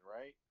Merlin,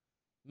 right?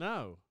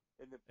 no,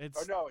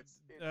 it's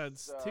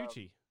It's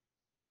Tucci.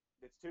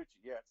 It's Tucci.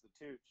 Yeah, it's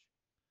the Tucci.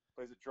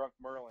 Plays a drunk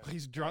Merlin.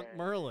 He's drunk and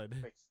Merlin.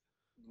 Makes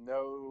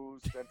no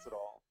sense at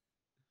all.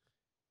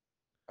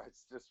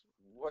 It's just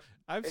what.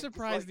 I'm it's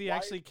surprised like, he why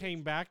actually is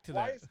came back to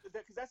Why that.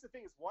 because that's the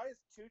thing is why does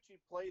Tucci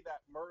play that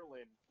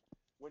Merlin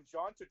when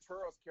John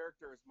Turturro's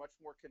character is much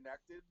more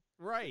connected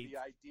Right. to the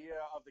idea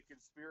of the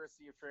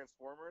conspiracy of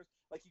Transformers?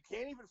 Like you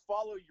can't even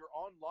follow your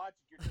own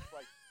logic. You're just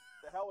like,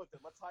 the hell with it.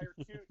 Let's hire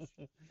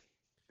Tucci.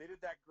 They did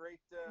that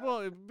great.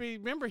 Well,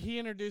 remember he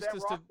introduced Sam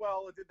us to.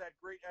 Rockwell did that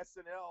great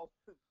SNL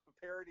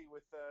parody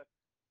with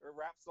or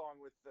rap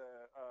song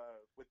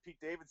with Pete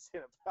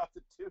Davidson about the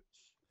Tucci.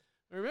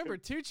 Remember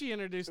Tucci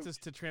introduced us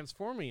to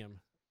Transformium.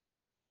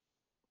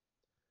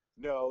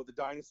 No, the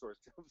dinosaurs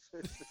to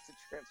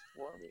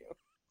Transformium.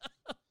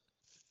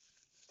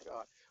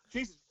 God,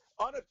 Jesus,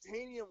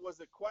 unobtainium was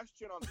a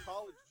question on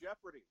College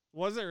Jeopardy.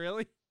 Was it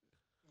really?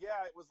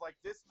 Yeah, it was like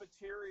this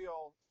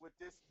material with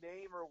this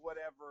name or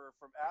whatever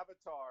from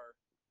Avatar,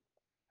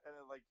 and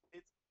then like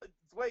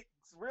wait,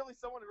 really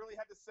someone really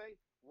had to say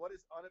what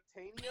is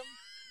unobtainium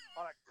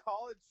on a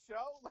college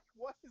show? Like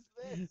what is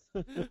this?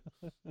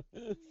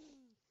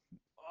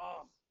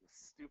 Oh,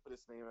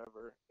 stupidest name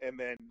ever. And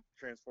then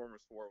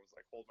Transformers 4 was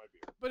like, hold my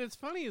beer. But it's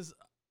funny is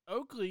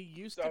Oakley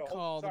used So, to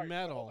call the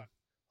metal.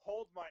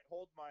 Hold my.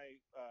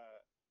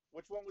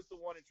 Which one was the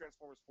one in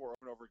Transformers 4 over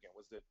and over again?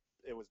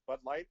 It was Bud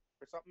Light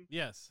or something?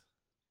 Yes.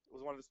 It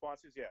was one of the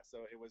sponsors? Yeah,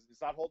 so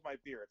it's not hold my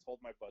beer, it's hold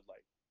my Bud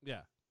Light.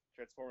 Yeah.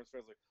 Transformers 4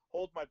 is like,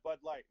 hold my Bud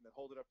Light, and then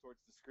hold it up towards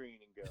the screen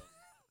and go.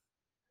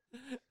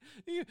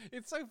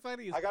 It's so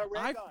funny. I got a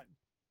ray gun.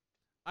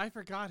 I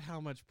forgot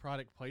how much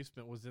product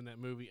placement was in that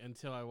movie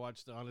until I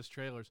watched the Honest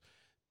trailers.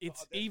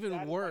 It's That even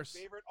is worse.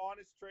 my favorite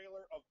Honest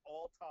trailer of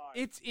all time.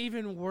 It's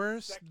even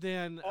worse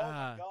than oh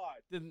my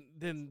God.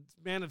 than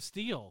Man of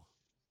Steel.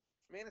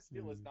 Man of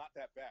Steel is not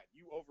that bad.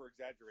 You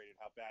over-exaggerated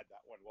how bad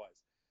that one was.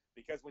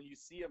 Because when you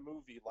see a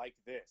movie like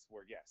this,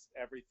 where, yes,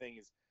 everything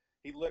is...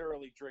 He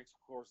literally drinks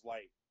Coors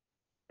Light,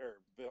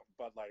 or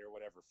Bud Light or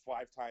whatever,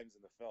 5 times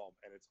in the film,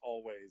 and it's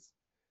always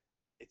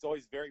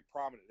very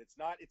prominent. It's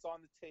not, it's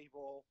on the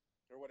table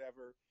or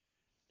whatever.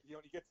 You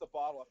know, he gets the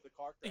bottle off the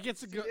car. He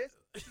gets a good...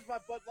 This is my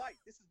Bud Light.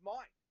 This is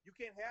mine. You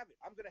can't have it.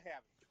 I'm going to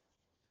have it.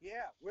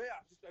 Yeah,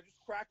 I just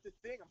cracked the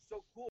thing. I'm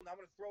so cool. Now I'm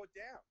going to throw it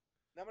down.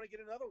 Now I'm going to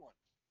get another one.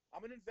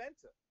 I'm an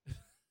inventor.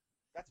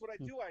 That's what I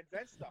do. I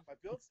invent stuff. I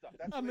build stuff.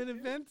 I'm an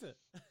inventor.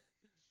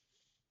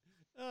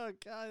 Oh,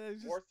 God.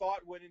 More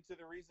thought went into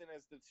the reason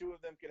as the two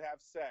of them could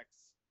have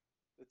sex.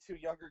 The two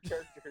younger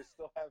characters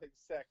still having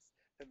sex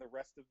than the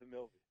rest of the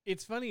movie.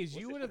 It's funny is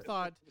you would have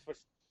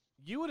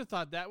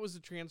thought that was a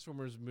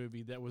Transformers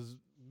movie that was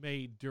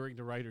made during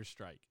the writer's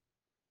strike.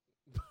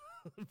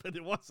 But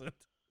it wasn't.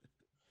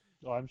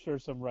 Oh, I'm sure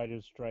some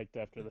writers striked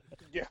after that.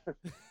 Yeah.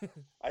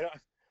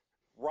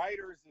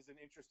 Writers is an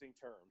interesting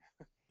term.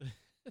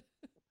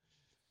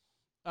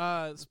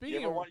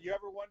 Speaking you of...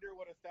 ever wonder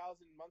what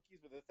 1,000 monkeys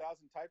with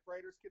 1,000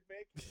 typewriters could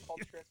make? It's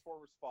called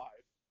Transformers 5.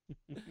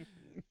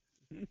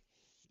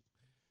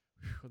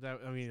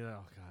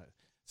 Oh, God.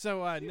 So,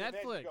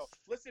 Netflix... Go,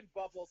 listen,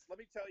 Bubbles, let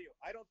me tell you,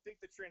 I don't think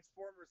the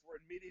Transformers were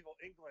in medieval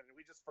England, and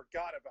we just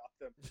forgot about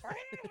them.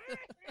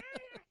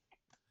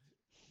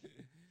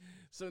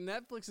 So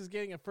Netflix is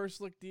getting a first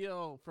look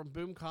deal from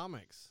Boom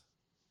Comics.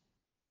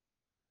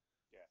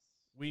 Yes.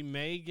 We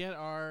may get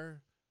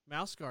our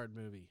Mouse Guard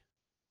movie.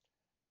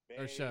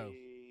 Or show.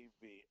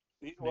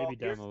 Maybe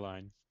down the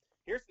line.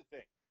 Here's the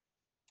thing.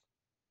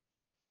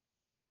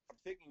 I'm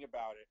thinking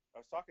about it. I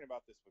was talking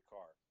about this with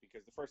Carr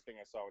because the first thing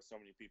I saw was so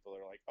many people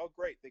are like, "Oh,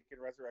 great, they can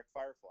resurrect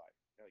Firefly."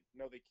 They're like,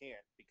 no, they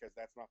can't because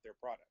that's not their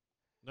product.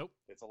 Nope.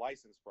 It's a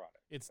licensed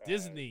product. It's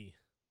Disney.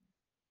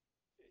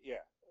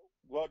 Yeah.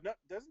 Well, no,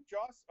 doesn't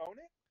Joss own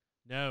it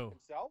No.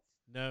 himself?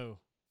 No.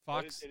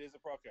 Fox. It is a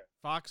pro. Okay.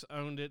 Fox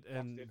owned it,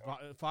 and did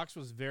own Fox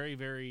was very,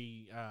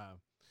 very.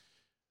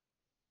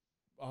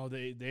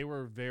 They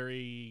were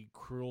very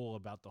cruel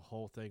about the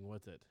whole thing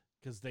with it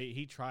because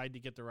he tried to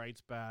get the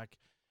rights back,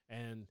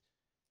 and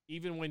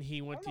even when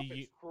he went I don't know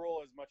to if it's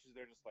cruel as much as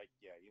they're just like,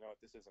 yeah, you know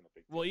what, this isn't a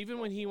big deal. well, even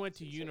when he went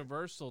to It's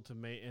Universal to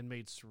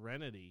made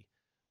Serenity,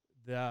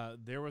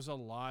 there was a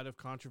lot of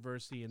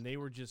controversy, and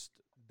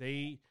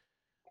they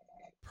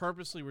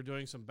purposely were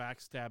doing some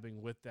backstabbing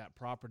with that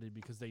property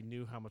because they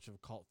knew how much of a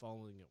cult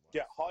following it was.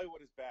 Yeah,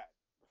 Hollywood is bad.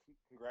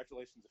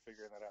 Congratulations on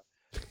figuring that out.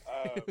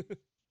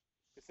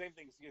 The same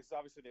thing is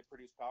obviously they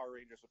produce Power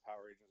Rangers, but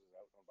Power Rangers is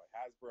owned by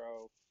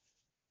Hasbro.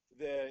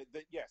 The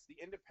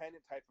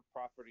independent type of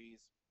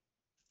properties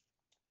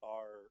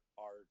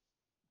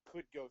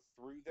could go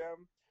through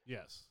them.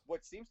 Yes.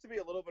 What seems to be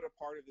a little bit a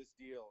part of this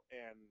deal,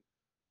 and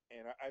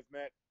I've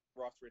met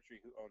Ross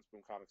Ritchie, who owns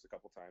Boom Comics, a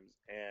couple times,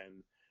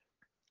 and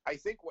I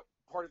think what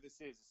part of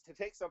this is to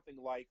take something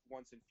like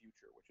Once and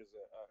Future, which is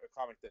a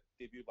comic that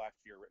debuted last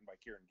year, written by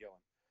Kieran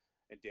Gillen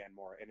and Dan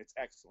Mora, and it's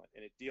excellent,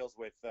 and it deals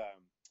with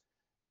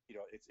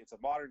it's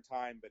a modern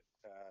time, but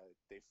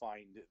they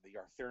find the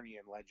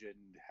Arthurian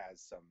legend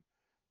has some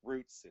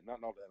roots and not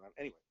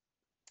anyway.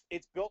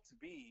 It's built to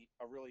be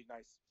a really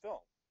nice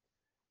film.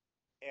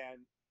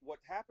 And what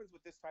happens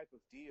with this type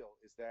of deal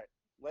is that,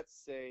 let's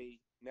say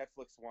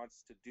Netflix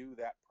wants to do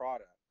that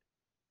product.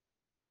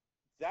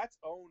 That's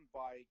owned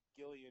by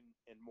Gillian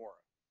and Mora,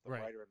 the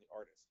Right. writer and the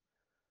artist.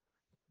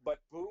 But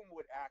Boom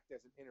would act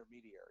as an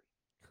intermediary.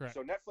 Correct.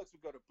 So Netflix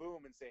would go to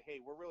Boom and say,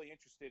 hey, we're really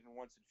interested in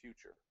Once and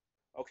Future.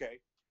 Okay,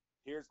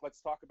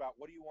 let's talk about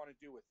what do you want to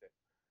do with it.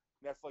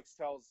 Netflix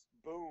tells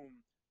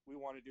Boom, we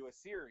want to do a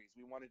series.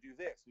 We want to do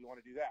this. We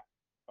want to do that.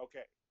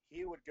 Okay,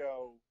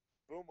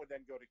 Boom would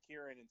then go to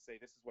Kieran and say,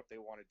 this is what they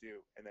want to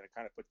do. And then it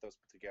kind of puts those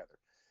together.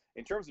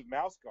 In terms of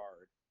Mouse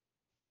Guard,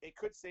 it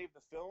could save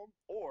the film,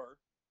 or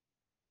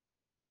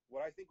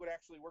what I think would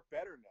actually work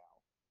better now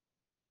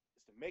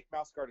is to make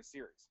Mouse Guard a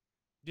series.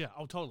 Yeah.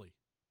 Oh, totally.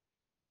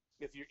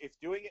 If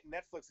doing it,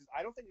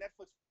 I don't think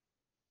Netflix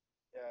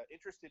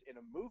interested in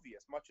a movie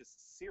as much as a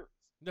series.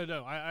 No.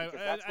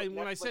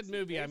 When I said Netflix is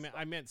movie, I based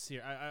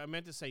meant I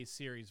meant to say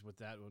series with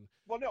that one.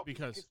 Well, no,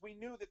 because we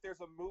knew that there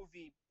was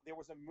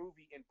a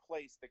movie in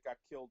place that got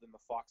killed in the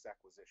Fox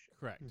acquisition.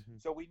 Correct.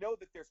 So we know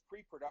that there's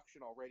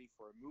pre-production already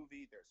for a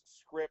movie. There's a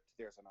script.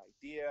 There's an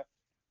idea.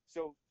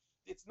 So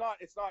it's not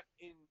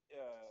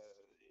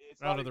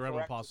Out of the realm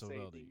of incorrect to say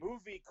possibility. The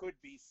movie could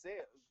be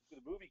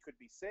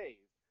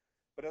saved.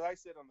 But as I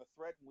said on the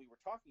thread when we were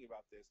talking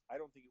about this,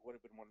 I don't think it would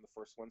have been one of the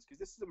first ones because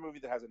this is a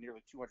movie that has a nearly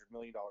 $200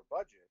 million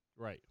budget.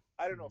 Right.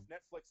 I don't know if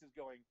Netflix is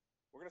going,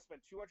 we're going to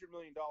spend $200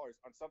 million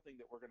on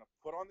something that we're going to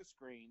put on the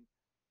screen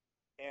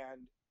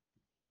and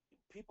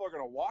people are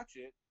going to watch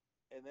it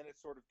and then it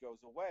sort of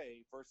goes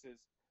away versus,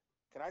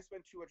 can I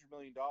spend $200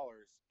 million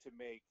to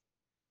make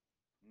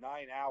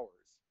 9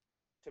 hours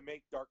to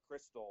make Dark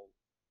Crystal,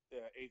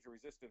 Age of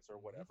Resistance or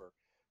whatever,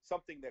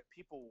 something that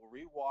people will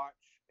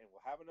rewatch and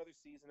will have another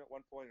season at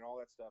one point and all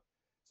that stuff.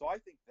 So I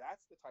think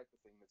that's the type of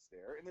thing that's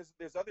there. And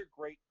there's other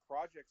great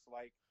projects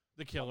like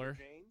The Killer.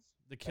 Janes.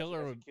 The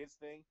Killer That's would. a kids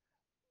thing.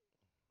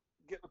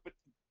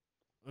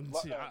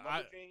 See,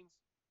 Lumber Janes,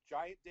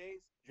 Giant Days.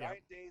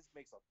 Giant Days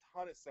makes a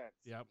ton of sense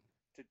Yep.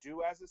 to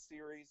do as a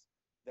series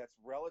that's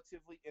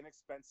relatively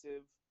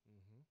inexpensive.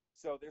 Mm-hmm.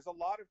 So there's a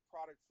lot of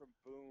product from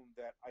Boom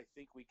that I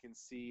think we can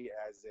see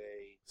as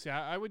a. See,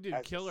 I would do as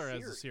a Killer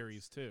as a series.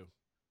 series too.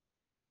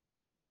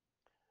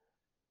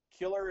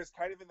 Killer is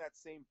kind of in that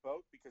same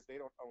boat because they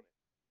don't own it.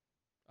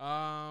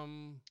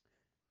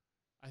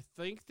 I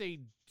think they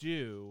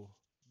do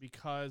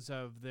because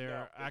of their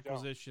No, they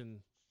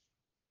acquisition.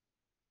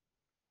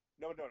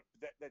 No.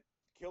 That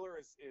Killer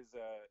is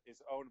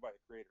owned by the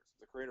creators.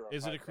 It's a creator.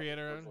 Is it a title that was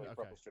creator owned? originally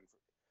Okay. published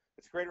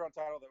It's a creator on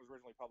title that was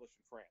originally published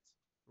in France.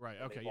 Right.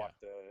 And Okay. They Yeah.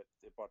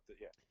 bought the.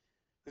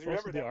 Because Also,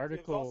 remember the that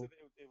article-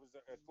 it was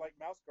like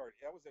Mouse Guard.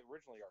 That was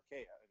originally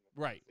Archaea. And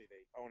Right. obviously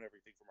they own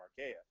everything from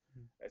Archaea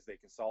as they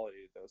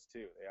consolidated those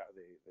two.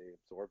 They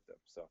absorbed them.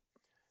 So,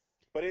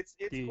 but it's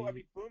cool. I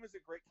mean, Boom is a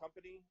great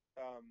company.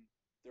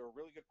 They're a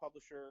really good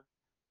publisher.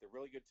 They're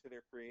really good to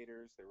their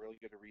creators. They're really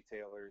good to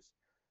retailers.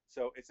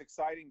 So it's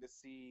exciting to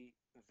see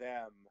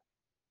them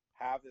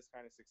have this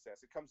kind of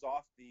success. It comes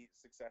off the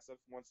success of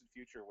Once and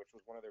Future, which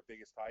was one of their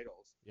biggest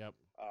titles. Yep.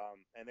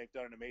 And they've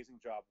done an amazing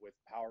job with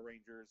Power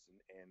Rangers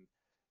and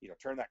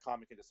turn that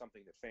comic into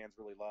something that fans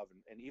really love.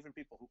 And even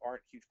people who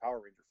aren't huge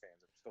Power Ranger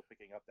fans are still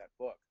picking up that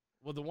book.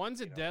 Well, the ones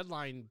that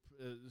Deadline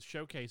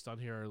showcased on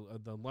here are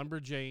the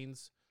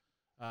Lumberjanes,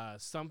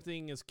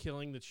 Something is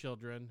Killing the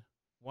Children,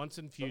 Once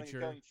in Something Future,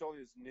 Killing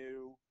Children is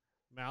new.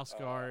 Mouse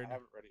Guard, I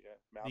haven't read it yet.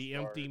 Mouse The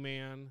Guard. Empty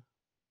Man.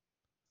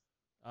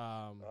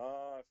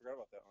 I forgot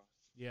about that one.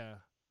 Yeah.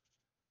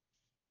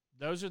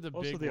 Those are the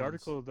Also, big the ones.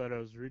 article that I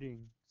was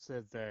reading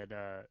said that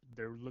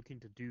they're looking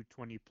to do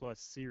 20+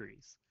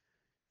 series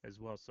as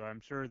well. So I'm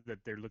sure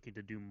that they're looking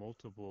to do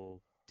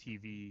multiple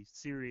TV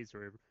series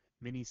or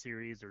mini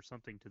series or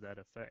something to that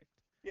effect.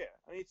 Yeah,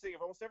 I mean, think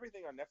of almost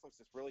everything on Netflix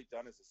is really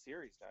done as a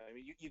series now. I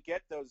mean, you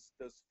get those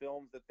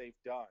films that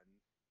they've done.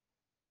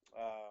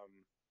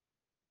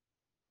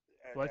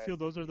 Well, I feel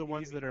those are the you-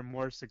 ones that are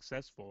more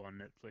successful on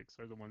Netflix,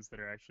 are the ones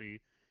that are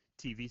actually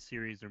TV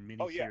series or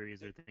mini Oh, yeah.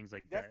 series or things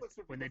like that. Netflix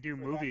would be When they looking do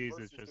for that movies,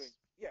 versus it's just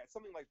doing, it's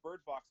something like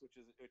Bird Box, which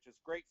is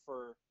great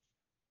for.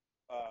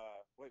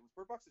 Wait, was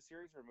Bird Box a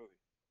series or a movie?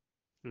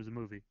 it was a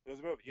movie. It was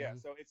a movie, yeah.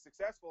 Mhm. So it's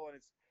successful and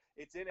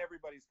it's in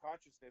everybody's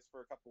consciousness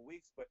for a couple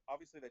weeks, but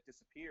obviously that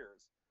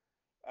disappears.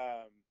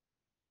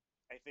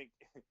 I think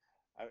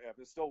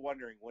I'm still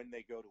wondering when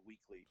they go to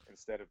weekly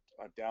instead of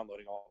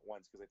downloading all at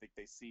once, because I think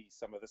they see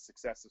some of the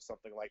success of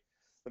something like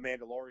The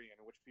Mandalorian,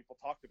 in which people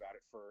talked about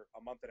it for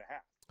a month and a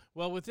half.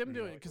 Well, with them Yeah,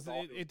 doing, it because was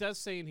all- it does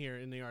say in here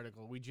in the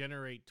article, we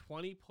generate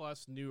 20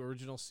 plus new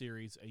original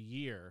series a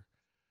year,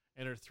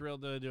 and are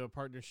thrilled to do a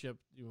partnership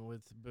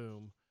with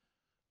Boom.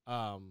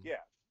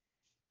 Yeah,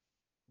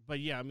 But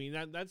yeah, I mean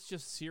that's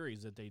just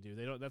series that they do.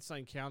 They don't. That's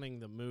not counting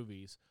the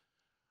movies.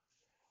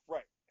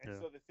 right. And Yeah.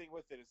 so the thing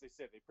with it is, they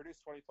said they produce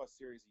 20 plus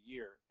series a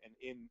year, and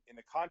in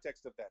the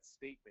context of that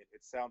statement,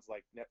 it sounds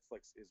like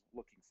Netflix is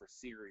looking for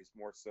series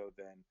more so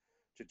than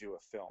to do a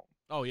film.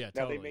 Oh yeah,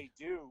 Now totally. they may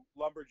do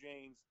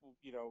Lumberjanes,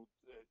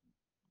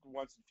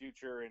 Once in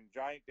Future and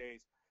Giant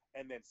Days,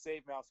 and then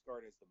save Mouse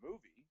Guard as the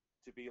movie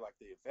to be like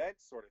the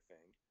event sort of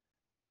thing.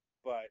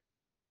 But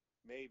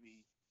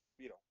maybe,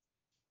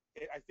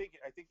 I think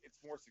it's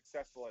more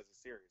successful as a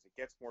series. It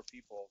gets more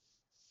people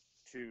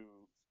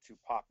to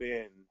pop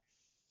in.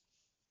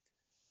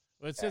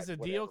 Well, it says the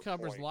at deal whatever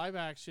covers point. live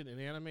action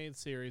and animated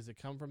series that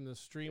come from the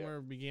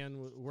streamer.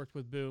 Worked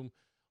with Boom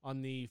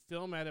on the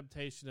film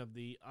adaptation of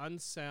The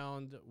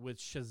Unsound with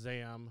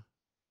Shazam.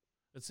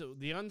 It's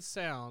The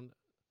Unsound.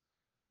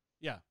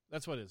 Yeah,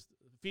 that's what it is.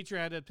 Feature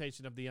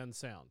adaptation of The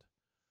Unsound,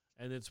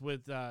 and it's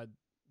with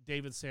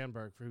David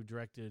Sandberg, who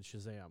directed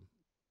Shazam.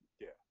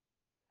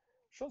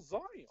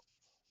 Shazam!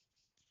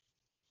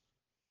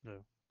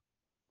 No.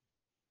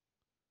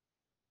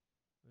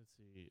 Let's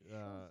see.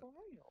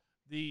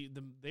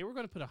 Shazam! They were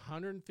going to put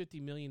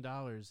 $150 million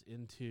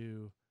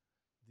into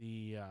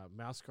the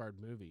Mouse Guard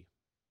movie.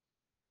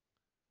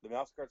 The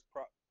Mouse Guard's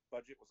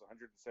budget was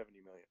 170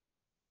 million.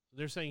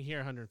 They're saying here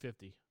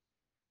 150.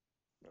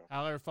 No.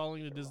 However,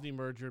 following the They're Disney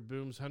merger,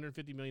 Boom's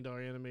 $150 million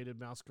animated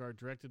Mouse Guard,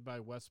 directed by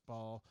Wes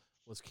Ball,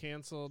 was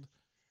canceled,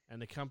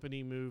 and the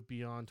company moved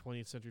beyond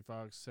 20th Century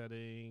Fox,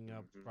 setting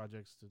up Mhm.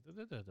 projects to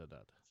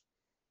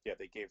Yeah,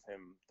 they gave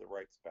him the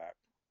rights back.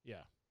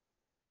 Yeah.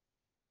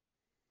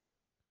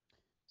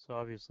 So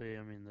obviously,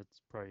 I mean,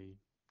 that's probably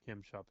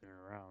him shopping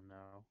around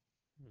now,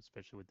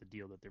 especially with the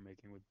deal that they're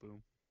making with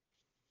Boom.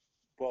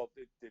 Well,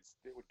 it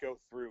would go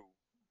through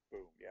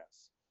Boom,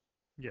 yes.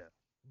 Yeah.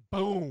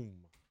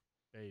 Boom,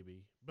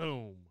 baby.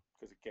 Boom.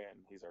 Because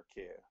again, he's our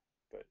kid,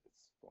 but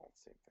it's all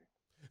the same thing.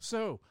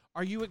 So,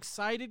 are you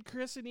excited,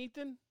 Chris and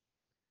Ethan?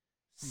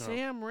 No.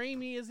 Sam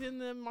Raimi is in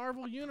the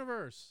Marvel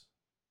Universe.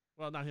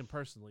 Well, not him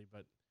personally,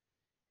 but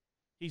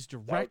he's That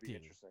would be directing.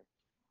 interesting.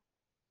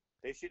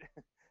 They should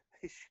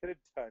they should have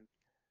done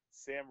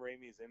Sam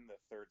Raimi's in the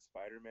third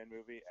Spider-Man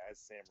movie as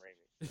Sam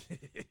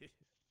Raimi.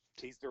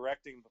 He's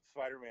directing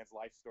Spider-Man's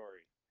life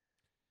story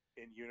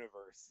in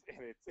universe,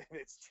 and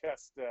it's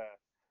just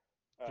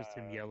Just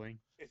him yelling.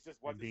 It's just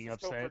and being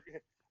upset.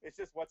 It's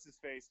just what's his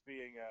face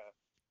being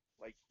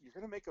like, you're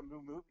gonna make a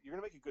movie. You're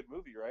gonna make a good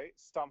movie, right?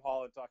 It's Tom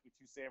Holland talking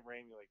to Sam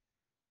Raimi, like,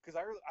 because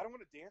I don't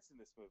want to dance in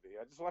this movie.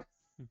 I just want.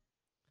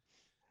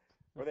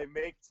 Or they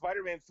make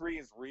Spider-Man 3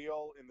 is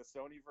real in the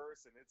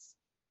Sonyverse, and it's.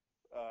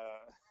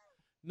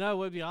 No,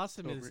 what would be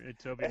awesome is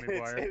Tobey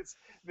Maguire.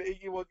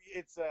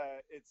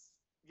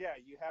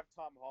 You have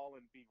Tom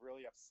Holland be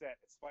really upset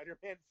at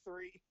Spider-Man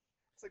 3.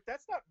 It's like,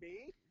 that's not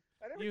me.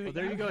 I never You- Well,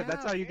 there you go.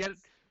 That's how you get.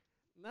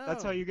 no.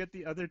 That's how you get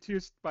the other two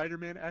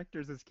Spider-Man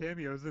actors as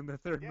cameos in the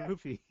third Yeah.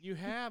 movie. You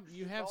have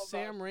all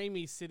Sam about-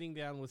 Raimi sitting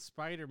down with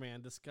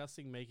Spider-Man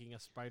discussing making a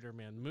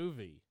Spider-Man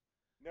movie.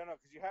 No,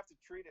 because you have to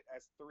treat it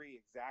as 3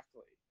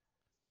 exactly.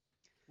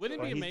 Wouldn't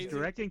But it be he's amazing?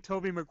 directing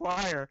Tobey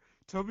Maguire.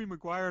 Tobey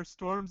Maguire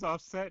storms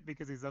off set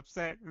because he's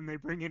upset, and they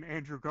bring in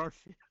Andrew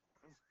Garfield.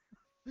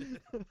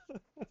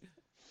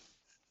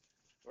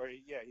 Or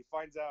he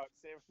finds out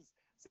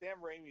Sam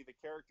Raimi, the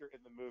character in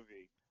the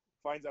movie,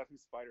 finds out who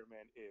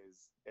Spider-Man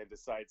is and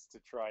decides to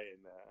try and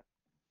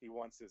he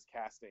wants his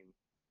casting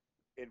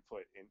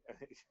input. And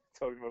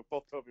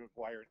both Tobey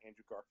Maguire and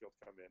Andrew Garfield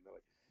come in. They're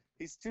like,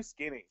 he's too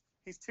skinny.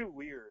 He's too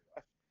weird.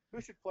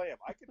 Who should play him?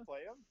 I could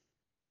play him.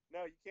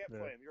 No, you can't Yeah.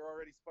 play him. You're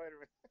already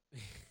Spider-Man.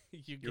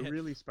 You're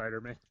really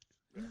Spider-Man.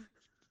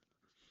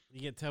 You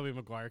get Tobey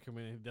Maguire come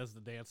in and he does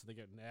the dance and they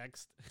go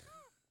next.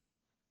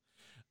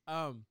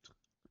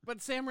 But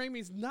Sam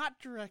Raimi's not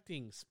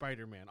directing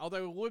Spider-Man.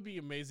 Although it would be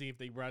amazing if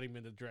they brought him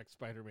in to direct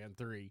Spider-Man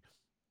 3,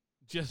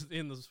 just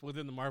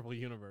within the Marvel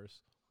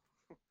universe.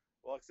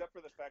 Well, Well, except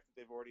for the fact that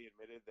they've already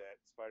admitted that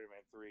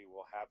Spider-Man 3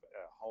 will have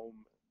a home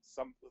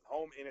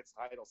in its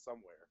title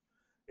somewhere.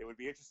 It would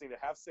be interesting to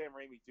have Sam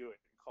Raimi do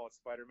it and call it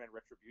Spider-Man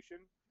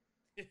Retribution.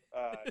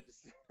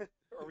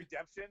 Or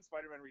Redemption,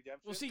 Spider-Man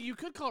Redemption. Well, see, you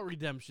could call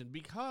it Redemption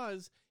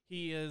because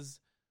he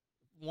is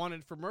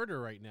wanted for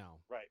murder right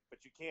now. Right,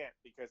 but you can't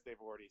because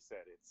they've already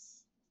said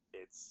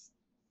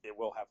it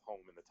will have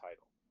home in the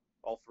title.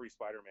 All 3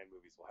 Spider-Man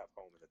movies will have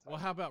home in the title.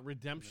 Well, how about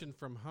Redemption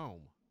from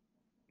Home?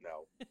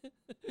 No.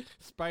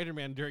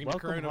 Spider-Man during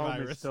Welcome the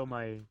Home coronavirus. is still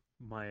my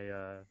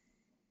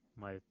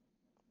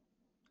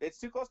It's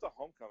too close to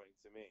Homecoming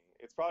to me.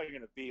 It's probably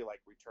going to be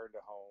like Return to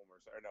Home or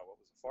no, what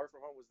was it? Far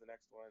From Home was the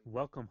next one.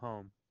 Welcome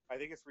Home. I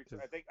think it's Return.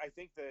 I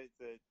think the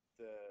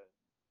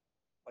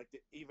like the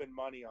even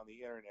money on the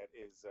internet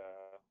is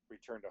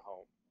Return to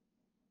Home.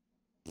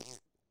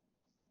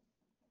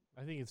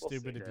 I think it's We'll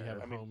stupid see. if you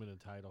have I mean, home in a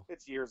title.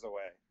 It's years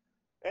away.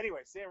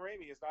 Anyway, Sam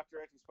Raimi is not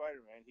directing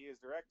Spider-Man. He is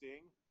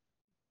directing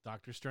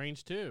Doctor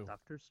Strange too.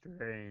 Doctor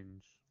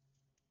Strange.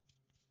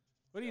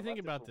 What do you I think left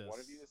it about for this? One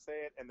of you to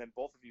say it, and then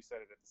both of you said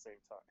it at the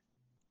same time.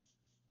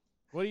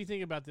 What do you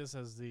think about this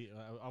as the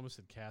I almost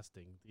said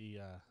casting?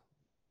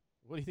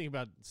 What do you think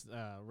about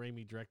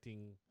Raimi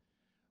directing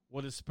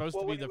what is supposed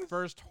to be the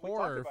first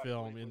horror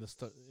film in the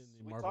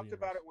We Marvel talked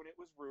about universe? it when it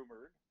was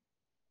rumored,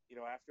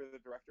 after the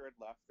director had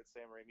left, that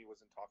Sam Raimi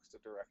was in talks to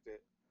direct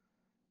it.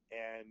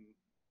 And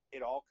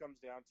it all comes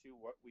down to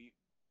what we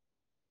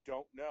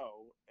don't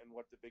know, and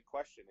what the big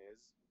question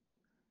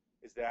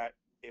is that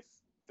if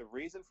the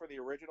reason for the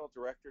original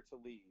director to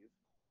leave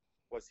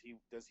was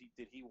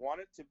did he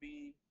want it to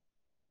be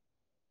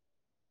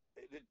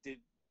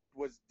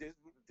was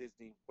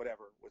Disney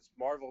whatever, was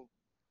Marvel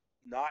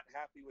not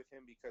happy with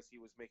him because he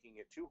was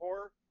making it too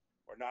horror,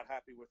 or not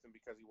happy with him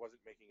because he wasn't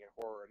making it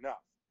horror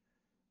enough?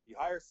 You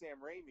hire Sam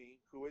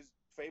Raimi, who is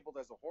fabled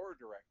as a horror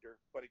director,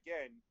 but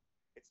again,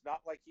 it's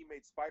not like he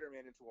made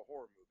Spider-Man into a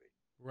horror movie.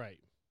 Right.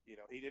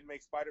 He didn't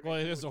make Spider-Man. Well,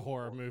 it 2 is into a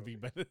horror movie,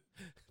 but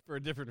for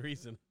a different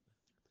reason.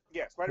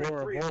 Yeah, Spider-Man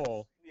 3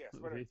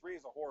 movie. 3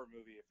 is a horror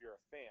movie if you're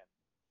a fan.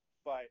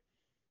 But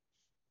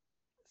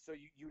so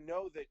you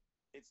know that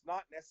it's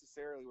not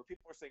necessarily where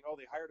people are saying, oh,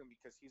 they hired him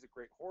because he's a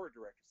great horror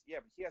director. Yeah,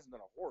 but he hasn't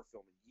done a horror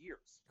film in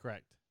years.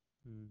 Correct.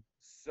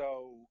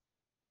 So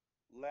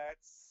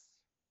let's,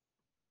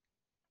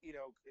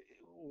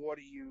 what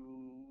do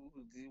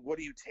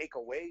you take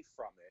away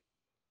from it?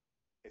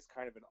 Is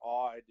kind of an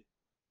odd.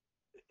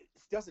 It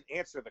doesn't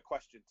answer the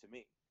question to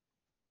me.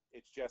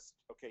 It's just,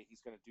 okay,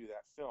 he's going to do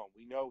that film.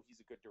 We know he's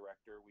a good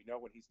director. We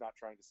know when he's not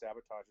trying to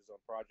sabotage his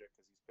own project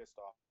because he's pissed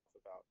off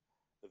about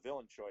the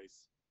villain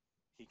choice,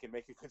 he can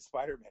make a good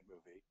Spider-Man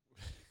movie.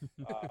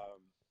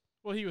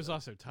 Well, he was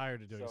also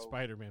tired of doing so-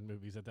 Spider-Man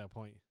movies at that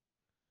point.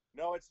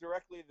 No, it's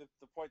directly the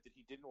point that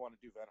he didn't want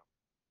to do Venom.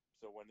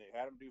 So when they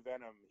had him do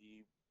Venom,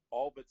 he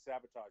all but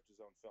sabotaged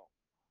his own film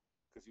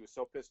because he was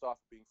so pissed off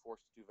at being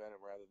forced to do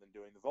Venom rather than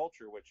doing the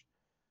Vulture, which,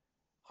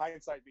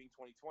 hindsight being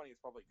 2020, it's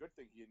probably a good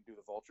thing he didn't do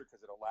the Vulture because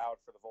it allowed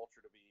for the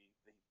Vulture to be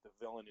the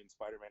villain in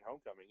Spider-Man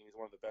Homecoming, and he's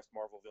one of the best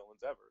Marvel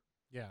villains ever.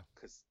 Yeah.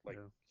 Because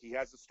he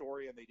has a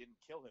story and they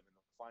didn't kill him in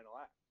the final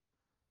act.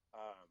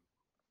 I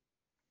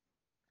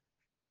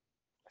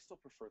still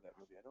prefer that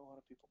movie. I know a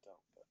lot of people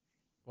don't, but I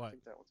What?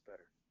 think that one's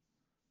better.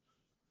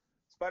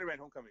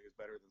 Spider-Man Homecoming is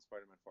better than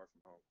Spider-Man Far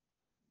From Home.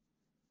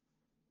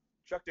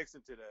 Chuck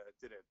Dixon did a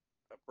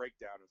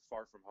breakdown of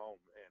Far From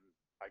Home, and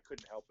I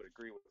couldn't help but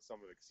agree with some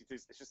of it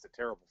because it's just a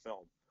terrible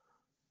film.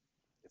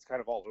 It's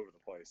kind of all over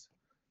the place.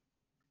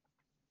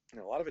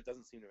 A lot of it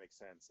doesn't seem to make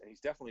sense, and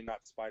he's definitely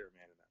not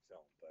Spider-Man in that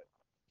film, but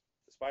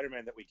the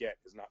Spider-Man that we get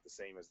is not the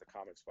same as the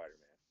comic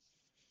Spider-Man.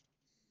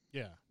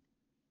 Yeah.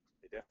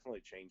 They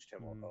definitely changed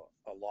him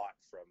a lot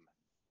from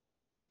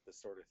the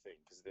sort of thing,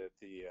 because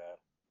the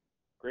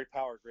great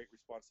power, great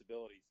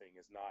responsibility thing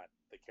is not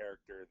the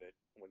character that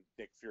when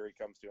Nick Fury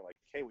comes to him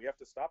like, hey, we have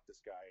to stop this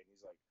guy, and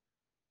he's like,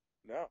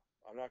 no,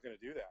 I'm not going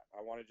to do that.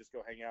 I want to just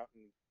go hang out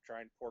and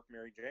try and pork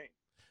Mary Jane.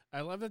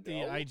 I love that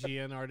the No.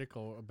 IGN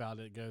article about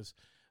it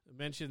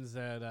mentions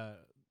that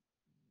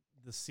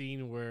the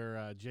scene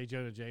where J.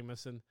 Jonah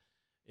Jameson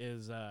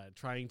is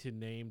trying to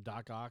name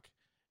Doc Ock,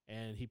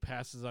 and he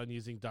passes on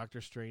using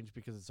Doctor Strange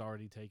because it's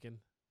already taken.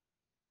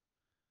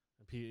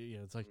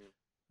 It's like,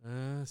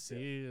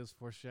 see, it's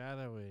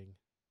foreshadowing.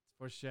 It's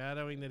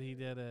foreshadowing that he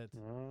did it.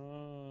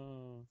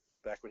 Oh.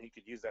 Back when he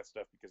could use that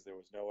stuff because there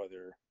was no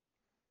other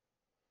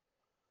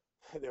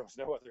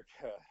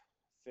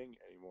thing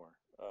anymore.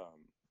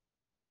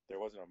 There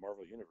wasn't a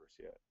Marvel Universe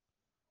yet.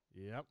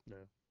 Yep.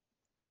 No.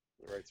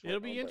 The rights It'll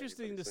weren't be owned by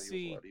interesting anybody, to so he was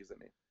see. allowed to use the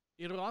name.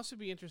 It'll also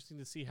be interesting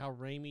to see how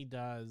Raimi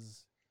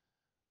does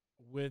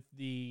with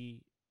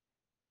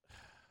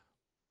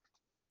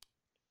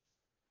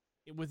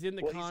within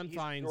the Well, he's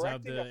confines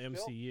of directing the a film-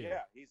 MCU.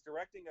 Yeah, he's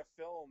directing a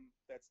film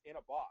that's in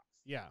a box.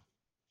 Yeah.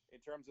 In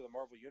terms of the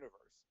Marvel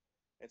Universe.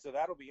 And so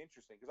that'll be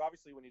interesting, because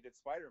obviously when he did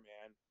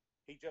Spider-Man,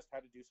 he just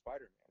had to do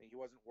Spider-Man. He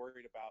wasn't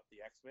worried about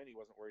the X-Men. He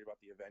wasn't worried about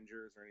the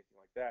Avengers or anything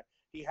like that.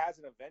 He has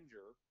an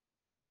Avenger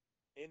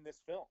in this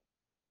film.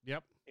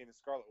 Yep. in the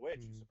Scarlet Witch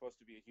is Mhm. supposed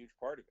to be a huge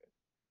part of it.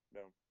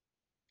 No,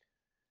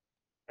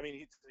 I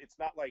mean it's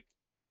not like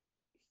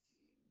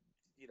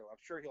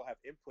I'm sure he'll have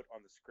input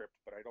on the script,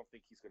 but I don't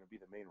think he's going to be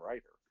the main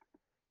writer.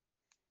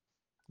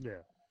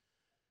 Yeah,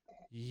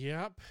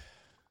 Yep.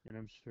 and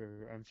I'm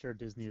sure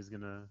Disney is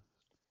gonna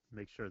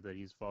make sure that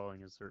he's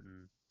following a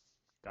certain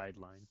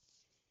guideline.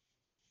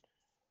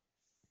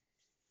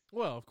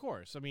 Well, of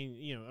course. I mean,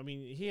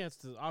 he has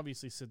to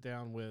obviously sit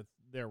down with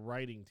their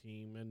writing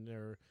team and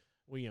their,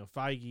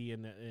 Feige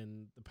and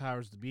the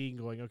powers to be, and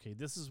going, okay,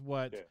 this is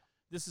what, Yeah.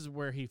 this is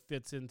where he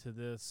fits into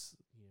this.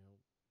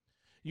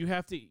 You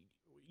have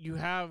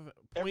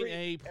point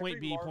A, point every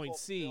B, Marvel point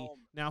C.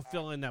 film Now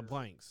fill in that after-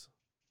 blanks.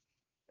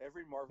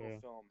 Every Marvel Yeah.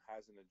 film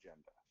has an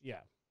agenda,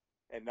 Yeah.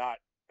 and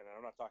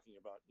I'm not talking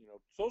about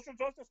social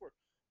justice work,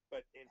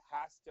 but it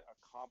has to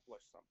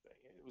accomplish something.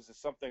 It was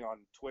something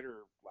on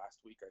Twitter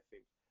last week, I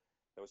think,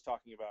 that was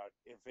talking about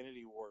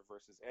Infinity War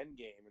versus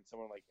Endgame, and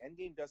someone like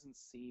Endgame doesn't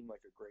seem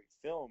like a great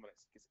film, and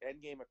it's because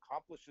Endgame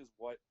accomplishes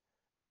what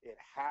it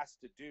has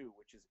to do,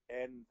 which is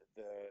end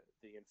the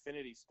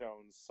Infinity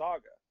Stones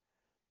saga.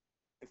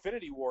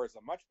 Infinity War is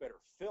a much better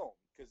film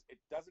because it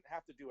doesn't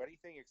have to do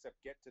anything except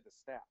get to the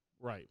snap.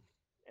 Right.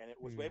 And it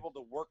was Mhm. able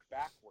to work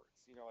backwards.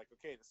 Like,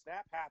 okay, the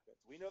snap happens.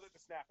 We know that the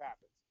snap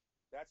happens.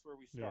 That's where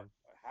we start.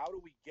 How do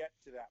we get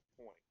to that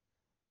point?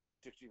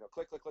 Just,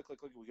 click.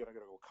 We gotta go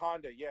to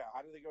Wakanda. Yeah.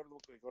 How do they go to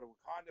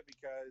Wakanda?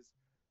 Because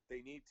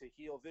they need to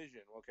heal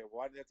Vision. Okay.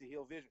 Why do they have to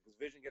heal Vision? Because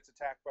Vision gets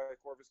attacked by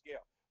Corvus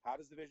Gale. How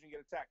does the Vision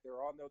get attacked?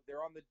 They're on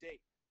the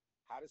date.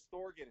 How does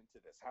Thor get into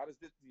this? How does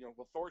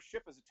Thor's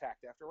ship is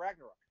attacked after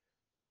Ragnarok.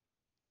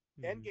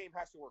 Mhm. Endgame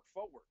has to work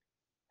forward.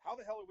 How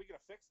the hell are we going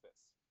to fix this?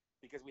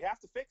 Because we have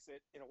to fix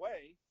it in a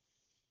way.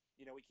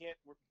 We can't.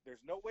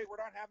 There's no way we're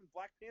not having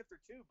Black Panther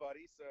 2,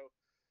 buddy. So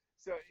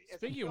as a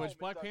Speaking of film, which, it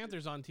Black doesn't-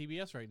 Panther's on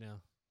TBS right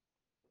now.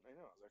 I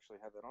know. I actually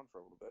had that on for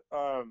a little bit.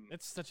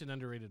 It's such an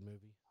underrated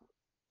movie.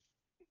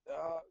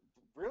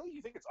 Really?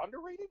 You think it's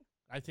underrated?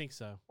 I think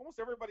so. Almost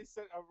everybody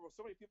said.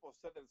 So many people have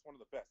said that it's one of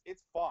the best.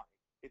 It's fine.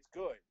 It's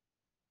good.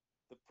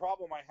 The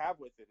problem I have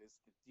with it is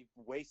the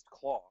waste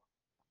Claw.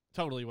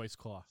 Totally waste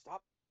claw.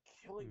 Stop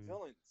killing Mm.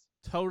 villains.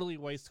 Totally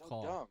waste So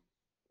claw. dumb.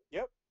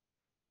 Yep.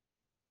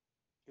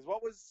 Because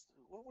what was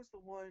the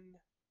one?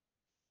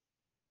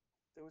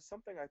 There was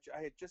something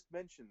I had just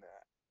mentioned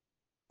that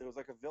there was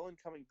like a villain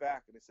coming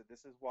back, and it said,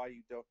 "This is why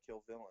you don't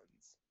kill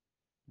villains."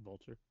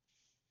 Vulture.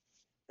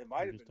 It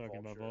might You're have just been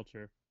talking Vulture. about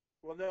Vulture.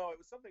 Well, no, it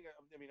was something.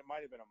 I mean, it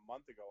might have been a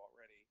month ago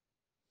already,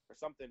 or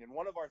something. In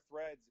one of our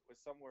threads, it was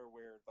somewhere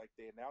where like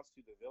they announced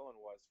who the villain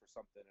was for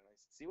something, and I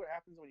said, "See what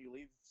happens when you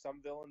leave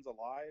some villains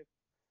alive."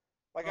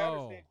 Like I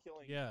understand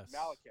killing yes.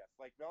 Malekith.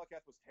 Like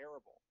Malekith was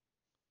terrible,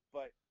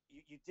 but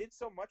you did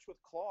so much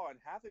with Claw and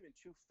have him in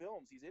 2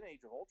 films. He's in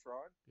Age of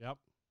Ultron. Yep.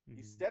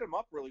 You Mhm. set him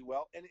up really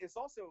well, and it's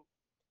also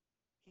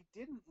he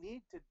didn't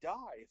need to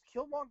die. If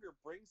Killmonger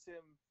brings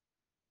him,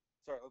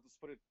 sorry, let's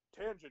put it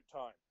tangent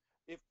time.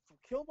 If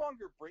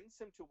Killmonger brings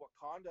him to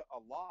Wakanda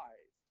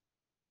alive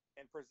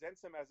and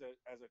presents him as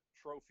a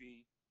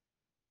trophy,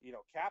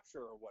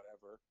 capture or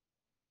whatever,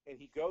 and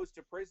he goes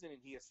to prison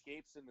and he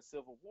escapes in the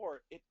Civil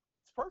War, it's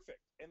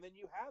perfect. And then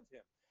you have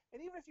him.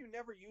 And even if you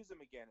never use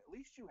him again, at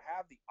least you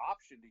have the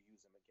option to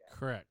use him again.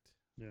 Correct.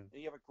 And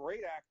you have a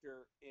great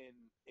actor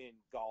in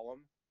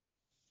Gollum.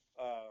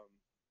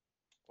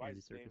 Why Andy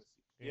is his name? Serkis.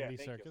 Yeah, Andy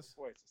thank you. Serkis.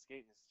 Boy, it's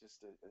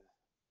just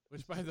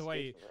Which, it by just the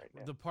way, escapes me right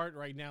now. the part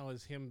right now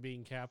is him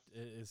being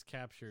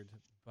captured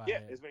by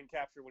has been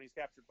captured when he's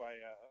captured by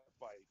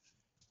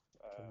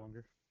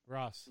Killmonger.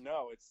 Ross.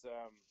 no, it's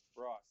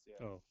Ross.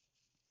 Yeah. Oh.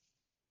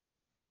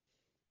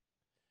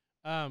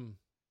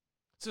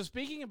 So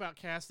speaking about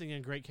casting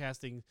and great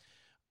casting,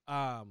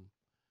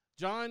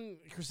 John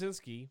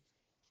Krasinski,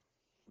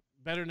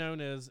 better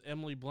known as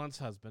Emily Blunt's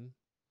husband,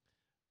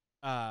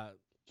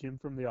 Jim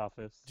from The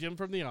Office. Jim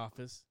from The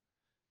Office,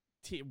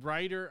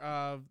 writer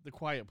of The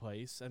Quiet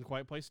Place and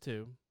Quiet Place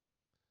 2.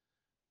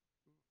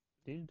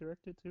 Did he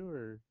direct it too,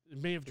 or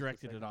May have Just the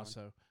directed it second one.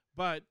 also,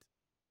 but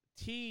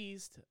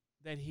teased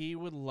that he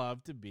would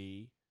love to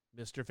be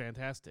Mr.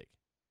 Fantastic.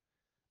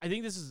 I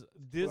think this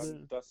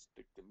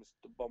Fantastic,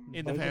 Mr. Bum.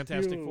 In the There's a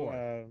Fantastic few,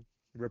 Four.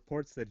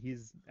 Reports that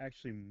he's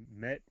actually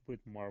met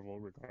with Marvel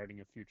regarding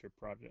a future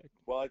project,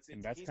 Well, it's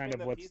and that's he's kind been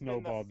of the- what he's been the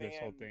snowballed this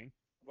whole fan- thing.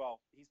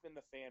 Well, he's been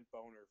the fan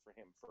boner for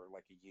him for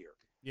like a year.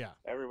 yeah.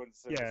 Everyone's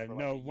said this Yeah, for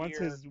no. like a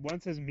year.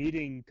 Once his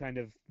meeting kind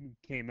of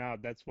came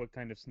out, that's what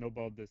kind of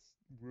snowballed this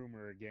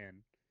rumor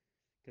again.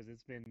 Because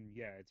it's been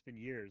years.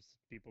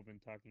 People have been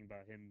talking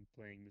about him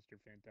playing Mr.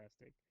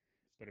 Fantastic,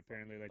 but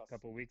apparently, like a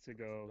couple weeks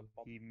ago,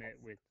 he met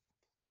with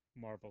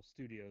Marvel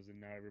Studios, and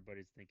now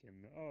everybody's thinking,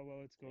 oh well,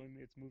 it's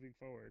moving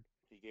forward.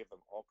 He gave them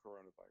all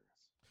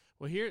coronavirus.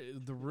 Well, here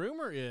the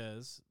rumor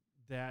is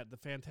that the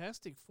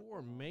Fantastic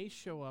Four may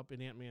show up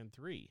in Ant-Man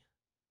 3.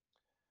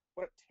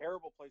 What a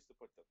terrible place to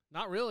put them.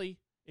 Not really.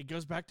 It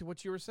goes back to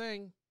what you were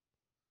saying.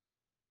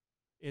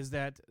 Is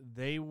that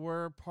they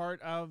were part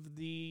of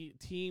the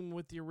team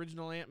with the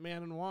original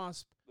Ant-Man and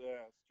Wasp, Yeah,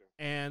 that's true.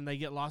 and they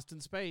get lost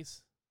in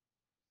space.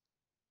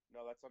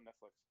 No, that's on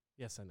Netflix.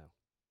 Yes, I know. I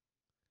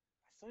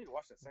still need to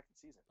watch that second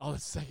season. Oh, the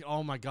second.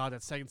 Oh my God,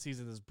 that second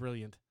season is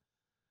brilliant.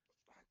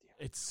 God damn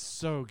it. It's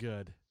so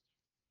good.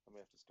 I'm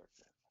gonna have to start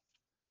that.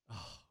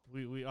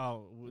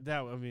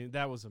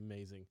 That was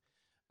amazing.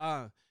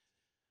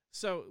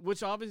 So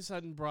which all of a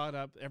sudden brought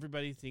up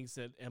everybody thinks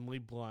that Emily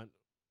Blunt,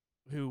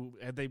 who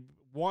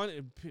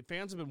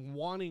fans have been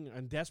wanting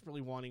and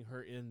desperately wanting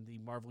her in the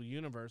Marvel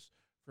universe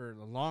for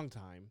a long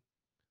time,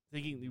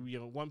 thinking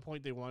at one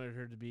point they wanted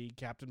her to be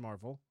Captain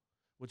Marvel,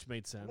 which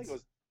made sense. I think it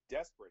was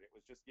desperate. It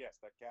was just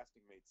that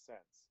casting made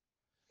sense.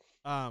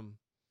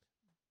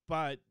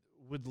 But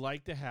would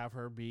like to have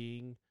her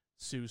being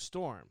Sue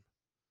Storm.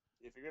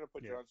 If you're gonna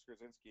put John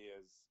Krasinski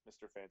as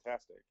Mr.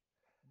 Fantastic,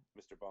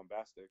 Mr.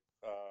 Bombastic,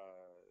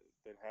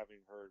 then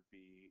having her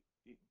be.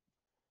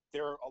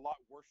 There are a lot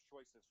worse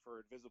choices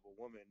for Invisible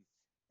Woman,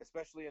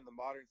 especially in the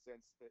modern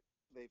sense that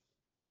the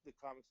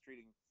comics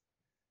treating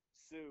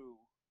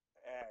Sue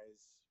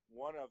as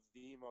one of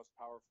the most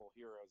powerful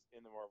heroes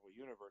in the Marvel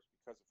universe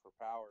because of her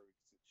power.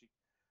 Because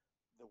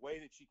the way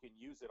that she can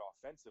use it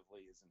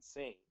offensively is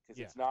insane. Because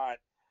it's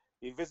not.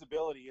 The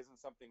invisibility isn't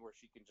something where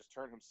she can just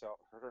turn herself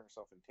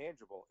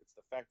intangible. It's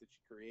the fact that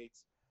she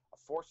creates a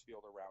force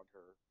field around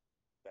her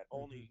that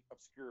only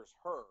obscures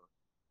her,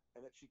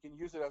 and that she can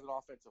use it as an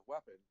offensive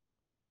weapon.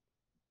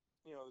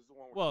 There's the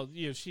one where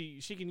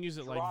she can use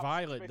it like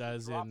Violet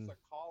does in.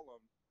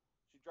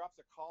 She drops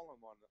a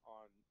column on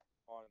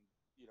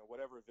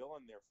whatever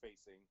villain they're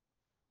facing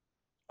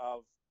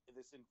of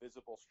this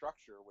invisible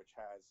structure, which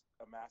has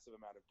a massive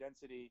amount of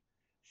density.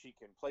 She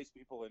can place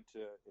people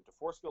into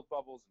force field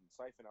bubbles and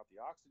siphon out the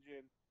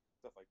oxygen,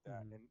 stuff like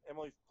that. And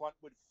Emily Blunt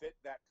would fit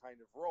that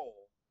kind of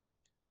role.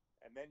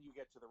 And then you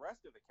get to the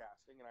rest of the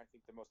casting, and I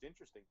think the most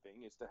interesting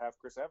thing is to have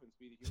Chris Evans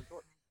be the Human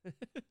Torch.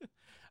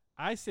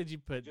 I said you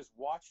put just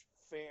watch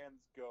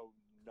fans go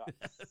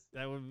nuts.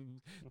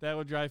 that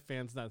would drive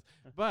fans nuts.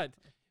 But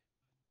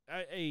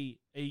a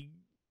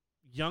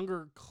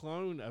younger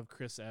clone of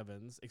Chris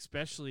Evans,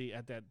 especially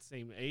at that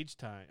same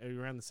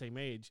around the same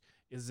age,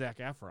 is Zac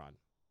Efron.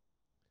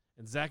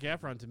 And Zac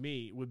Efron, to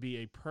me, would be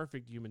a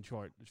perfect Human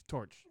Torch.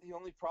 The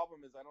only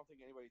problem is I don't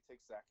think anybody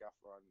takes Zac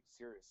Efron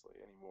seriously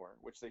anymore,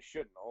 which they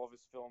shouldn't. All of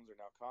his films are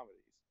now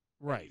comedies.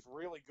 Right. He's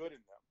really good in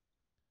them.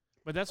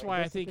 But that's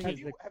why I think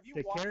the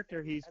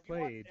character he's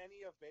played. Have you watched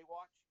any of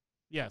Baywatch?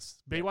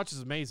 Yes, Baywatch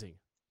is amazing.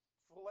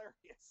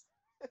 Hilarious.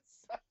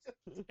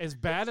 As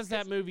bad as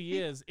that movie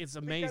is, it's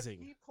amazing.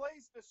 Because he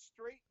plays the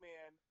straight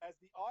man as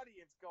the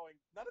audience going,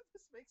 none of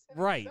this makes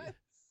any sense.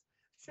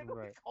 Shouldn't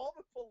we call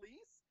the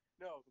police?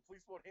 No, the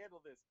police won't handle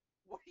this.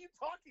 What are you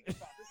talking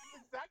about? This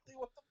is exactly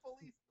what the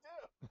police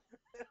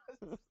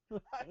do.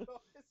 I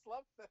always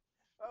love that.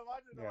 I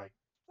imagine like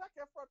Zac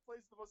Efron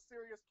plays the most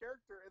serious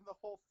character in the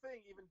whole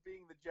thing, even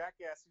being the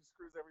jackass who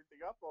screws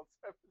everything up all the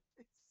time.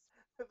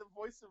 The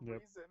voice of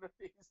reason.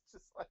 He's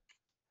just like.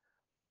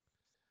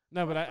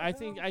 No, but I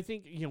think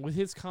with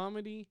his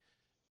comedy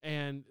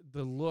and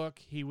the look,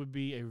 he would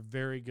be a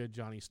very good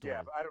Johnny Storm.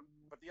 Yeah,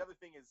 but the other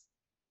thing is,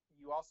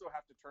 you also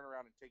have to turn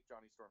around and take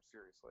Johnny Storm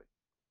seriously.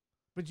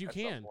 But you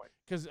can,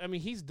 because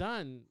he's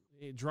done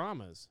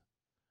dramas.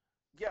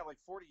 Yeah,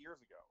 like 40 years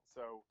ago.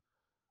 So,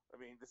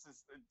 this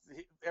is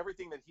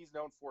everything that he's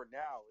known for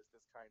now is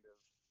this kind of,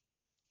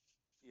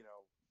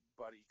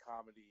 buddy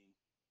comedy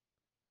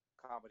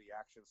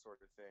action sort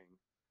of thing.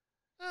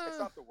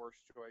 It's not the worst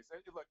choice.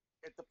 Look,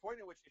 at the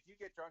point at which if you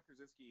get John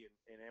Krasinski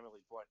and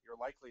Emily Blunt, you're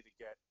likely to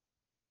get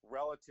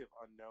relative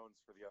unknowns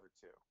for the other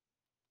two.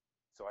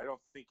 So I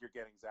don't think you're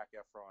getting Zac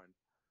Efron.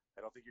 I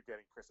don't think you're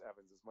getting Chris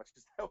Evans as much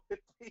as that would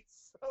be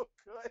so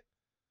good.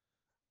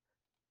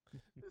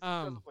 This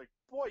is like,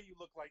 boy, you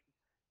look like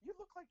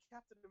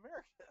Captain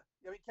America.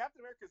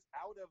 Captain America's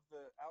out of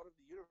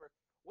the universe.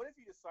 What if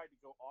you decide to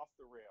go off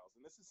the rails?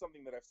 And this is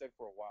something that I've said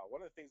for a while.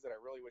 One of the things that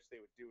I really wish they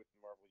would do with the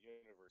Marvel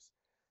Universe,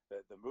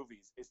 the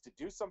movies, is to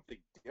do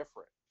something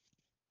different.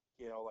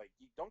 You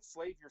don't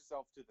slave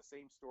yourself to the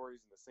same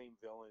stories and the same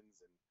villains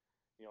and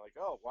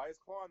why is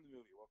Claw in the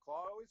movie? Well,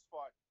 Claw always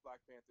fought Black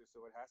Panther,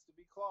 so it has to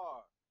be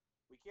Claw.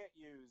 We can't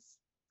use,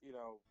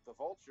 the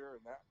Vulture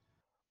and that.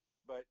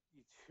 But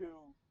you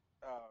do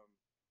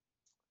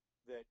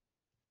that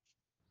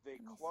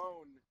they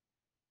clone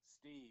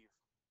Steve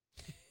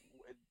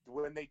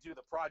when they do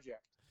the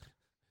project.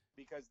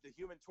 Because the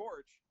Human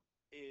Torch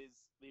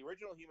the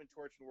original Human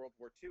Torch in World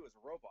War II is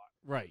a robot.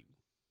 Right.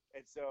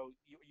 And so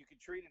you can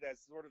treat it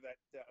as sort of a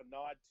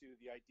nod to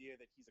the idea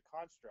that he's a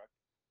construct,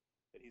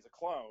 that he's a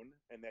clone,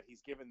 and that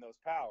he's given those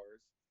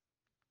powers,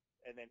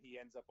 and then he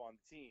ends up on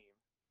the team.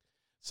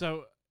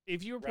 So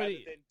if you were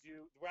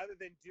rather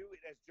than do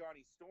it as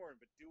Johnny Storm,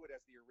 but do it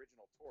as the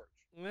original Torch.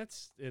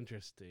 That's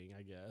interesting,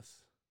 I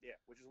guess. Yeah,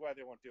 which is why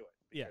they won't do it,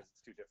 because it's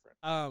too different.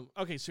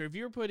 Okay, so if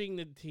you were putting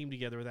the team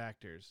together with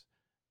actors,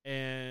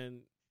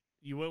 and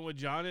you went with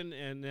John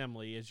and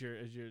Emily as your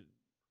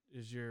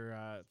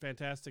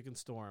Fantastic and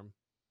Storm,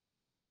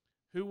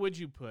 who would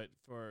you put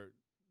for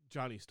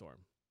Johnny Storm?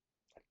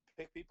 I'd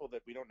pick people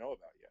that we don't know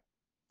about yet.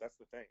 That's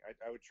the thing.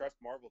 I would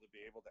trust Marvel to be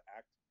able to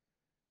act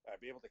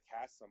be able to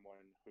cast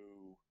someone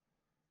who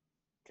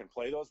can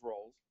play those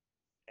roles,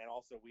 and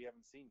also we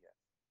haven't seen yet.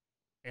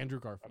 Andrew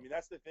I Garfield. mean,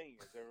 that's the thing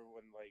is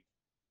everyone like,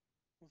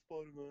 I'm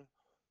Spider-Man.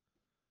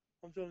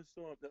 I'm Johnny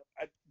Storm.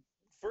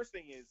 First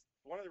thing is,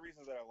 one of the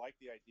reasons that I like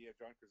the idea of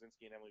John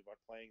Krasinski and Emily Blunt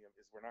playing him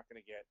is we're not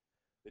going to get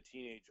the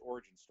teenage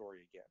origin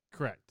story again.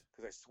 Correct.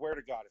 Because I swear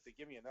to God, if they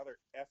give me another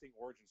effing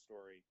origin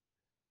story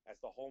as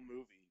the whole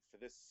movie for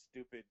this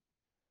stupid,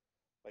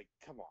 like,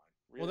 come on.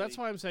 Really? Well, that's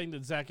why I'm saying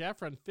that Zac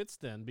Efron fits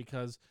then,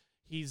 because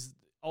he's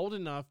old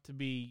enough to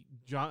be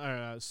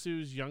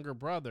Sue's younger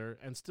brother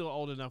and still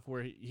old enough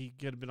where he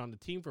could have been on the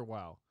team for a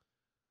while.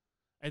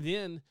 And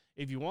then,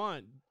 if you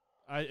want,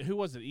 who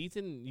was it?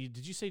 Ethan?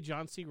 Did you say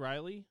John C.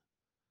 Reilly?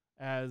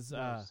 As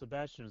No,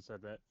 Sebastian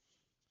said that.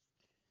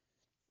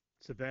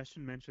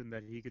 Sebastian mentioned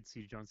that he could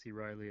see John C.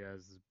 Reilly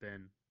as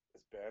Ben.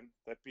 As Ben?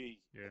 That'd be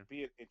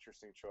an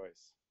interesting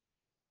choice.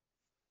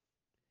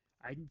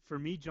 For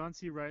me, John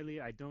C. Reilly,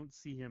 I don't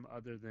see him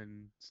other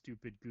than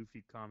stupid,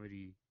 goofy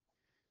comedy.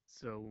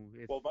 So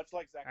much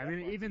like Zac Efron, I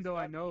mean, even though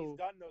I know he's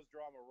done those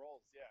drama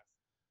roles, yes.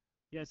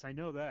 Yes, I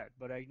know that,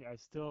 but I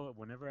still,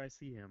 whenever I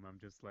see him, I'm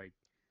just like,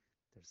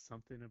 there's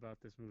something about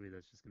this movie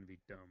that's just gonna be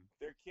dumb.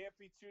 There can't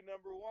be two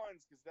number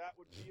ones because that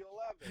would be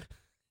 11.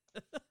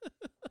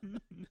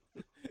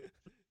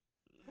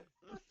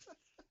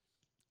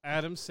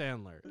 Adam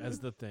Sandler as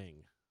the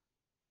Thing.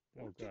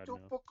 Oh God, no.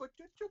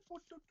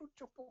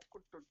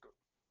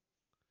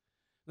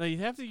 Now you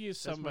have to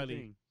use That's my somebody.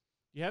 thing.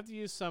 You have to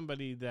use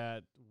somebody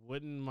that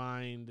wouldn't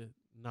mind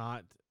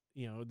not,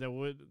 that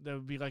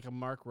would be like a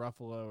Mark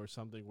Ruffalo or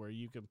something where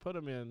you can put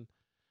him in.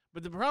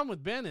 But the problem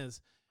with Ben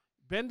is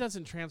Ben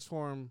doesn't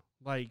transform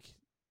like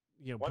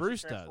Once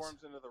Bruce he does.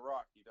 transforms into the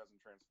Rock, he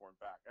doesn't transform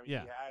back. I mean,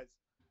 Yeah.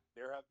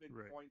 there have been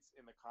Right. points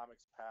in the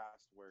comics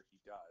past where he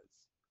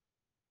does.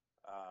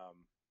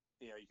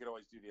 You could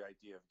always do the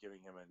idea of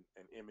giving him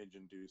an image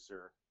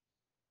inducer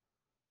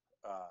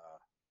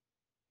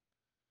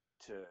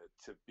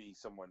to be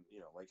someone,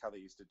 like how they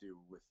used to do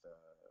with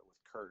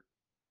Kurt,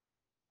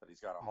 that he's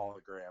got a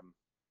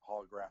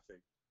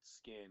holographic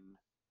skin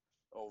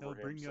over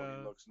him so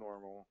he looks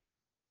normal.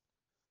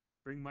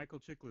 Bring Michael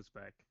Chiklis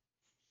back.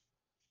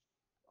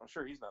 I'm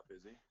sure he's not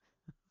busy.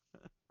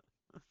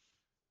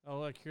 Oh,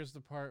 look, here's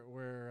the part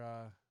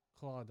where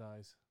Claw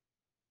dies.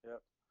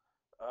 Yep.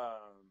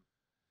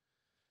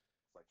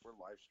 It's like we're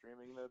live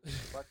streaming the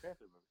Black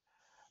Panther movie.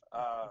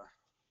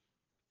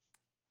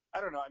 I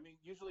don't know. I mean,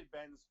 usually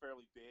Ben's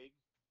fairly big,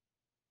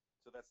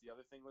 so that's the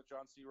other thing with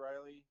John C.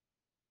 Reilly,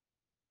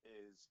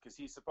 is because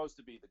he's supposed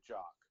to be the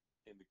jock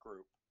in the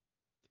group.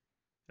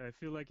 I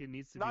feel like it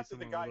needs to Not be that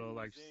the someone guy a little who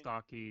like was in-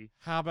 stocky.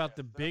 How about Yes,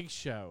 the that- Big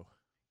Show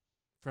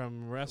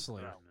from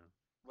wrestling? I No. don't know.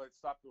 Let's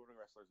stop doing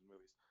wrestlers in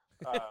movies.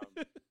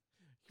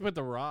 You put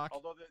The Rock.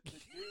 Although the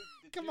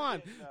dude, Come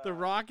on, in, The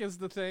Rock is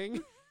the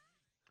Thing.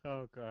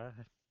 Oh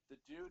God, the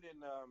dude in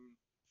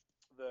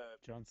the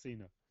John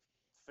Cena.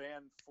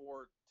 Fan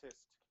Fortist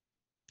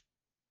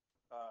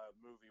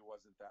movie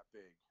wasn't that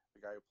big.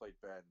 The guy who played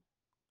Ben.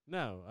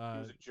 No,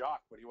 He was a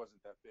jock, but he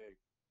wasn't that big.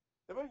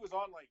 That movie was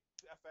on like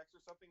FX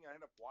or something. I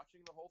ended up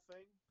watching the whole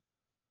thing.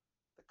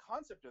 The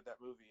concept of that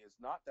movie is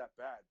not that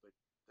bad, but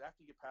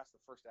after you get past the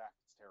first act,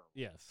 it's terrible.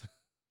 yes.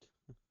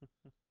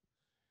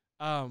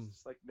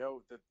 It's like,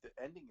 no, the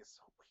ending is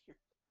so weird.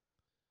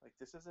 Like,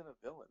 this isn't a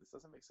villain. This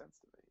doesn't make sense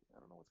to me. I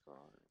don't know what's going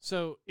on.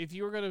 So if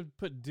you were going to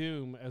put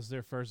Doom as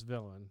their first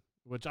villain,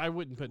 which I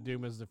wouldn't put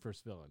Doom as the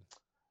first villain.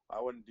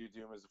 I wouldn't do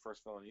Doom as the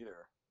first villain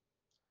either.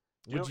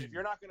 Would If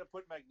you're not going to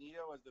put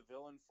Magneto as the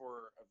villain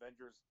for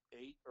Avengers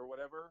 8 or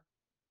whatever,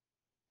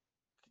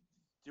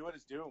 do it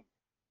as Doom.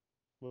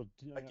 Well,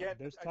 Again,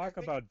 there's I talk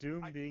think- about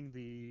Doom being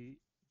the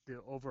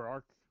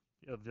overarch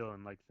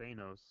villain like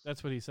Thanos.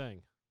 That's what he's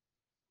saying.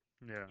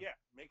 Yeah. Yeah,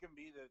 make him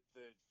be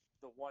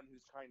the one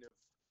who's kind of,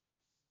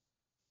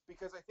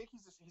 because I think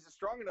he's a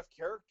strong enough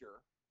character.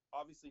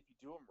 Obviously, if you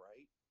do him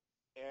right,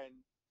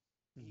 and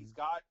he's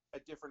got a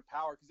different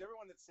power. Because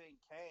everyone that's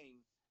saying Kang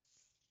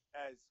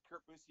as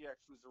Kurt Busiek,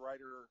 who's the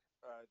writer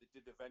that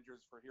did the Avengers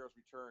for Heroes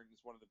Return,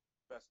 is one of the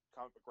best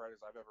comic book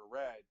writers I've ever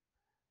read.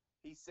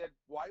 He said,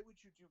 "Why would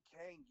you do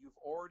Kang? You've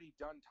already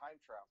done time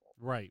travel.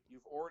 Right.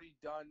 You've already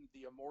done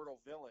the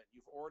immortal villain.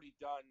 You've already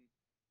done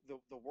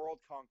the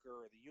world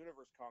conqueror, the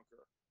universe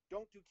conqueror.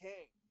 Don't do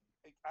Kang.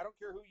 I don't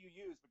care who you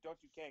use, but don't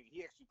do Kang."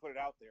 He actually put it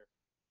out there.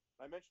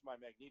 I mentioned my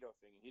Magneto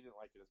thing, and he didn't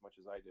like it as much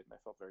as I did, and I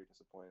felt very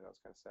disappointed. I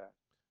was kind of sad.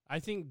 I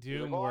think He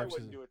was Doom like, I works.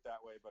 wouldn't do it that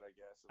way, but I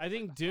guess. I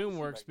think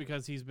Doom works Magneto.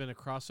 because he's been a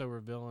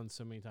crossover villain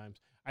so many times.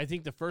 I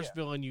think the first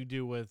Yeah. villain you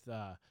do with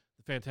the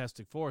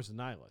Fantastic Four is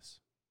Annihilus.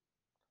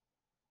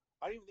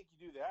 I don't even think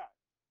you do that.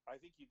 I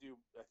think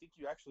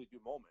you actually do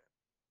Moment.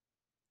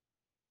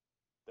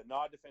 The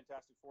nod to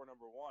Fantastic Four #1,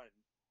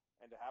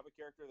 and to have a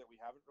character that we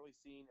haven't really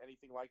seen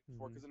anything like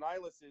before. Because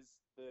Annihilus is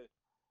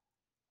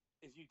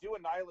if you do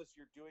Annihilus,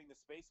 you're doing the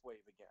Space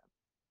Wave again,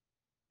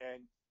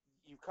 and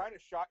you kind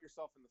of shot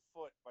yourself in the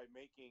foot by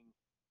making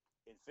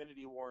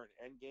Infinity War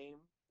and Endgame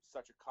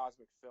such a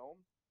cosmic film,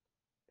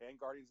 and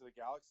Guardians of the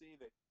Galaxy,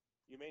 that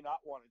you may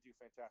not want to do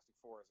Fantastic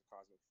Four as a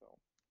cosmic film.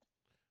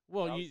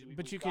 Well, Obviously,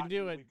 but you we've can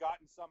do gotten- it. We've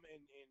gotten some in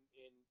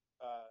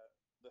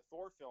the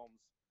Thor films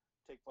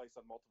take place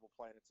on multiple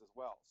planets as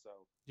well. So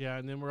Yeah,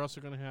 and then we're also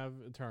going to have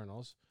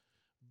Eternals,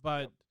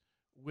 but Yep.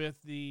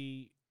 with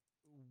the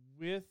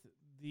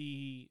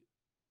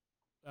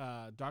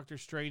Doctor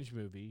Strange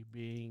movie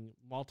being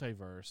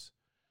multiverse,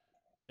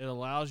 it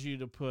allows you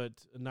to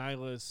put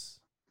Annihilus.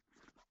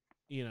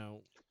 You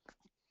know,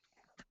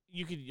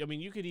 you could. I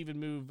mean, you could even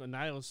move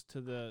Annihilus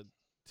to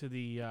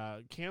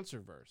the Cancer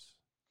verse.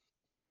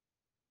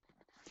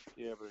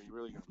 yeah, but are you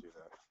really going to do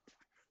that?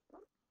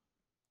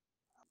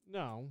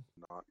 No,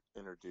 Not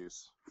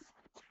introduce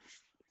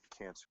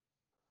cancer?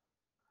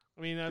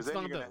 I mean Because that's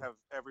then not you're the. going to have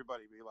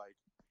everybody be like,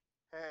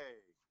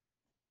 "Hey,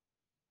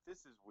 this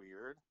is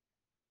weird.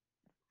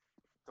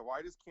 So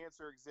why does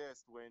cancer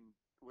exist when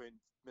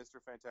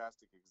Mr.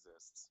 Fantastic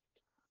exists?"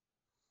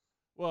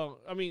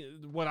 Well, I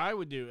mean, what I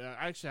would do,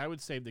 actually, I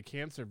would save the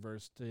Cancer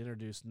verse to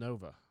introduce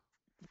Nova.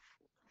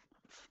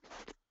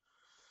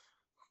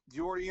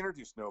 You already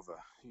introduced Nova.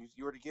 You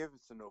already gave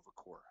us the Nova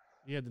Corps.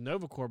 You had the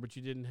Nova Corps, but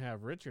you didn't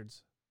have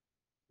Richards.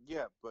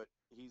 Yeah, but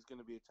he's going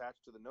to be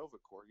attached to the Nova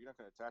Corps. You're not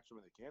going to attach him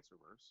in the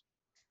Cancerverse.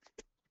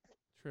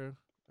 True,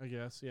 I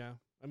guess, yeah.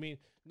 I mean,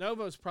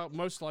 Nova's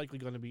most likely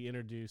going to be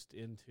introduced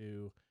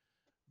into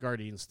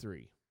Guardians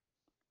 3.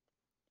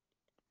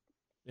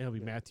 It'll be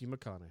Yeah. Matthew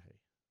McConaughey.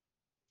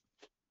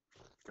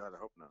 God, I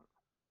hope not.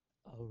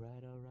 All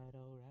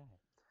right.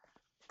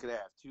 Could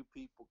have two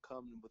people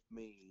coming with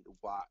me to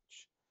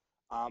watch.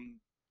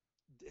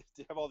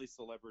 To have all these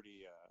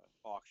celebrity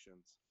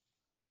auctions,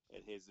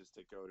 and his is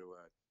to go to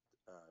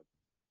a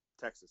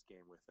Texas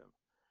game with him.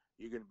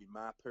 You're going to be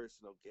my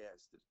personal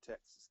guest at the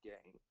Texas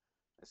game.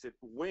 I said,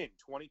 when?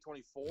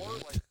 2024?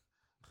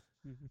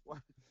 Like,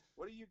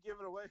 what are you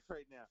giving away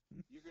right now?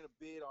 You're going to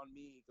bid on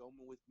me, going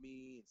with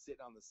me, and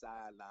sitting on the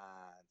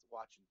sidelines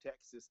watching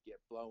Texas get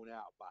blown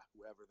out by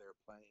whoever they're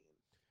playing.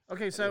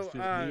 Okay, It's so just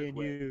me and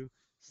wait. you,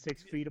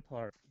 6 feet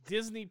apart.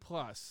 Disney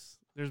Plus.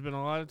 There's been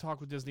a lot of talk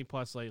with Disney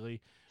Plus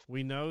lately.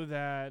 We know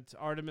that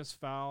Artemis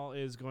Fowl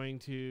is going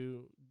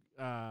to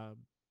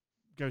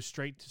go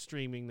straight to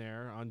streaming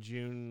there on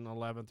June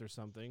 11th or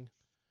something,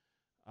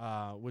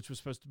 which was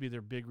supposed to be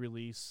their big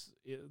release,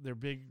 their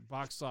big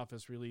box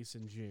office release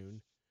in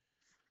June.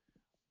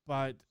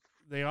 But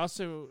they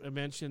also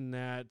mentioned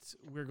that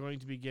we're going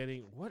to be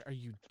getting. What are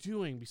you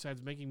doing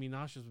besides making me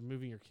nauseous with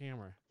moving your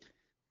camera?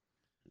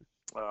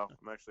 Oh,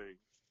 I'm actually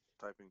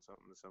typing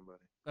something to somebody.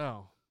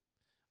 Oh.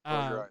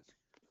 Close your eyes.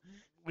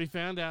 We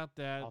found out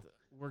that Oh.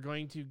 we're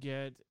going to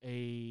get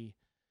a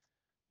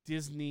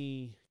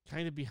Disney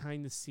kind of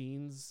behind the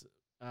scenes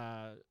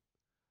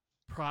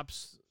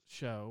props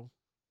show.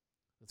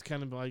 It's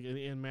kind of like an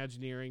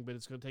Imagineering, but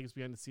it's going to take us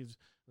behind the scenes.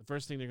 The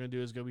first thing they're going to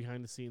do is go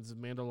behind the scenes of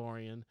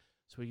Mandalorian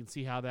so we can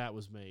see how that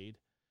was made.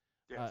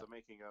 Yeah, it's a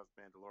making of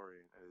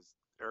Mandalorian, as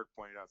Eric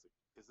pointed out.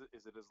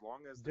 Is it as long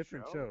as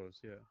Different the show? shows,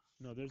 yeah.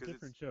 No, there's 'Cause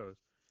different shows.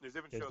 There's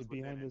different There's shows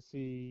the within behind it.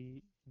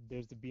 the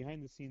there's the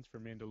behind the scenes for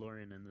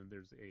Mandalorian, and then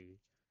there's a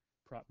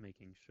prop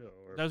making show.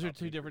 Or Those are prop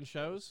two maker different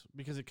shows?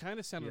 Because it kind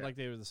of sounded Yeah. like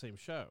they were the same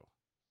show.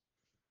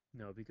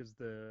 No, because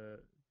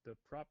the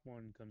prop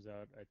one comes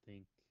out, I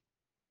think,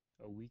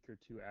 a week or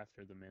two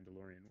after the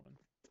Mandalorian one.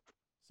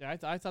 See,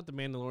 I thought the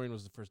Mandalorian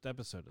was the first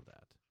episode of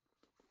that.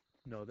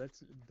 No, that's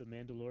the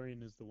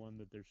Mandalorian is the one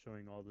that they're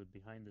showing all the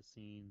behind the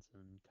scenes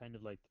and kind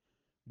of like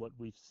what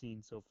we've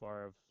seen so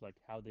far of like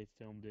how they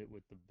filmed it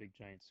with the big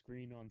giant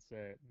screen on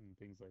set and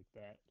things like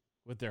that.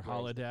 With their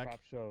Whereas the holodeck.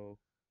 prop show,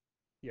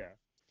 yeah,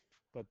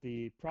 but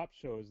the prop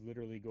show is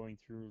literally going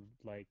through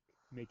like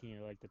making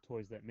it like the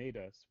Toys That Made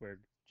Us, where it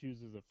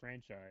chooses a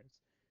franchise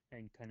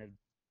and kind of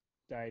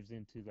dives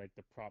into like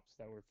the props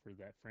that were for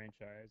that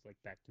franchise, like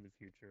Back to the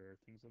Future or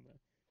things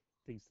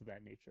to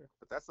that nature.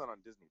 But that's not on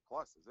Disney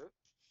Plus, is it?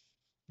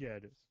 Yeah,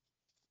 it is.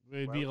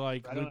 It'd Why be would-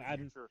 like I don't- Luke- I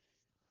don't-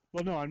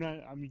 Well, no, I'm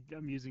not.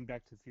 I'm using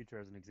Back to the Future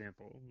as an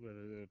example.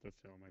 The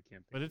film, I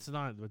can't. but think it's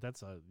not. But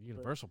that's a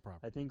Universal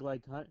property. I think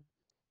like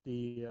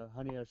the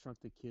Honey I Shrunk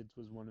the Kids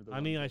was one of the.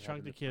 Honey, ones I they had Shrunk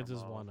in the Kids is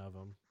promo. one of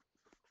them.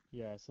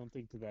 Yeah,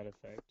 something to that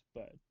effect.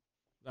 But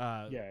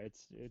Yeah.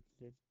 it's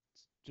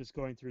just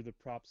going through the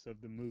props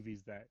of the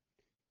movies that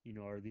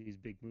are these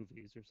big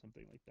movies or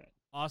something like that.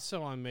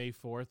 Also on May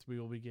 4th, we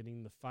will be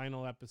getting the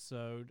final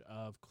episode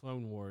of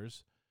Clone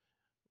Wars,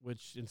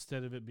 which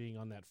instead of it being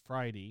on that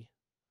Friday,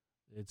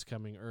 it's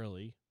coming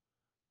early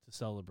to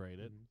celebrate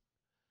it.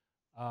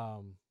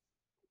 Mhm.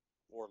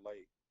 Or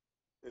late?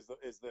 Is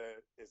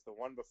the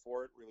one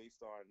before it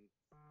released on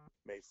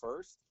May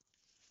 1st?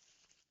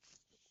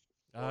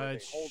 Or are It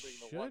they holding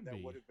the one should that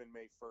be. would have been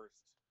May 1st?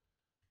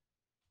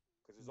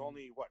 Because there's Mm.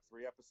 only,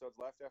 3 episodes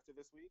left after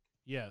this week?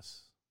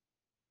 Yes.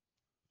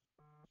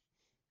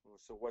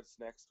 So what's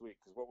next week?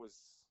 Because what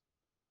was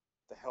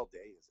the hell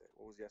day is it?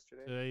 What was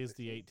yesterday? Today is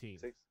the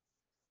 16th? 18th.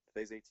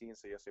 Today's 18th,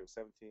 so yesterday was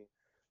 17.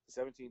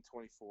 17,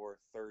 24,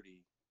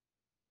 30.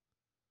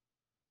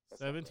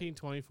 That's not right. 17,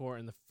 24,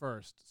 and the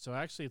 1st. So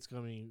actually, it's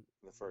going to be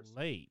The first.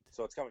 late.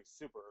 So it's coming it's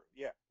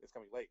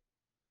coming late.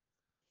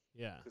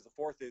 Yeah, Because the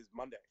 4th is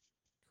Monday.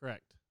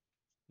 correct.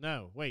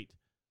 No, wait.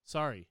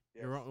 Sorry,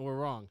 Yes. we're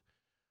wrong.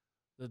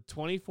 The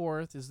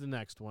 24th is the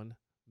next one.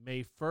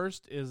 May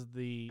 1st is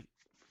the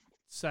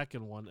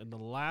second one, and the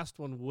last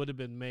one would have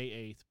been May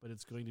 8th, but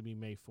it's going to be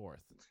May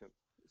 4th.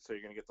 So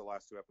you're gonna get the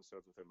last 2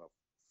 episodes within about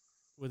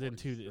Within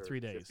 40 or 3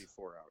 days.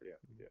 54 hours.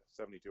 Yeah,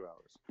 72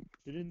 hours.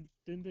 Didn't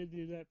they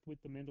do that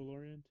with the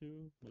Mandalorian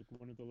too? Like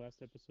one of the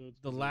last episodes.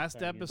 The 'Cause they were last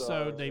tying in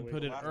episode, they the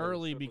put way it the last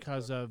early episode was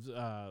because the-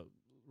 of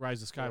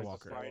Rise of The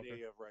Skywalker.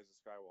 Friday of Rise of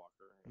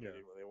Skywalker. And Yeah.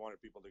 they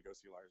wanted people to go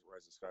see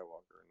Rise of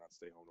Skywalker and not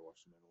stay home to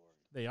watch The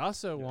Mandalorian. They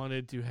also Yeah.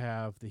 wanted to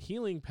have the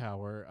healing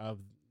power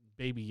of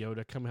Baby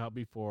Yoda come out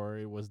before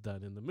it was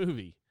done in the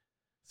movie.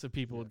 So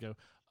people would go,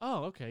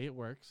 oh, okay, it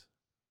works.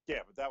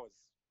 Yeah, but that was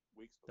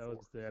weeks That before.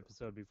 was the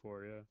episode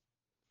before, yeah.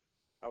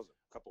 That was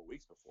a couple of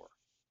weeks before.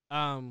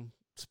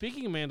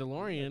 Speaking of I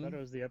Mandalorian, thought it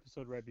was the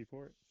episode right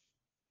before it.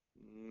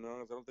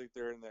 No, I don't think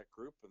they're in that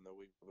group in the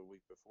week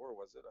before,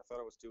 was it? I thought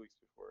it was 2 weeks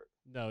before it.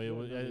 no, Yeah,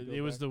 no, they go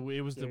it was back. the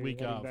They're week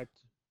heading of.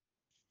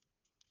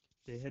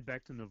 they head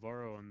back to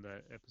Navarro on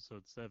that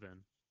episode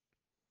 7,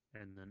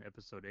 and then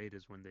episode 8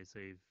 is when they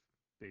save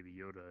Baby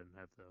Yoda and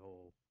have the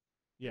whole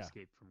Yeah.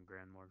 escape from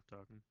Grand Moff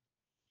talking,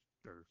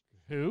 or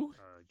Who?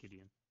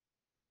 Gideon.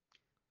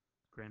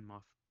 Grand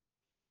Moff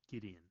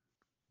Gideon,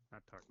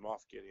 not Tarkin.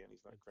 Moff Gideon,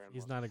 he's not Grand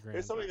He's Moff. not a grand.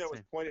 There's something that was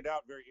Same. pointed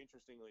out very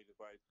interestingly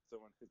by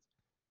someone.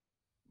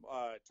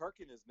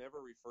 Tarkin is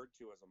never referred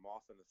to as a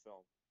Moff in the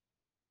film.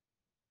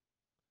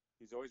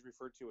 He's always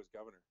referred to as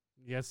Governor.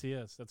 Yes, he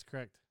is. That's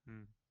correct.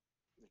 Hmm.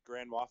 The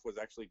Grand Moff was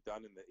actually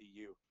done in the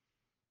EU.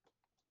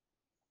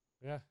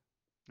 Yeah.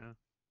 Yeah.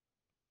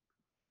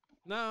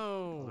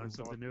 No. Learn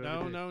something new No,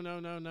 every day. no, no,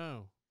 no,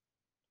 no.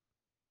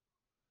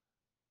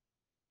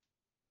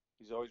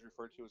 He's always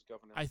referred to as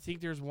Governor. I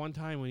think there's one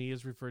time when he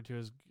is referred to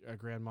as a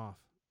Grand Moff.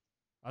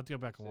 I'll have to go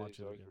back and watch he's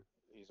it always, again.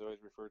 he's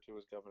always referred to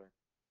as Governor.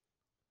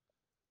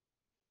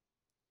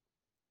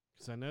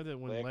 Because I know that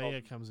when Leia calls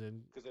Leia him- comes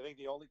in, Because I think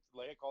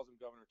Leia calls him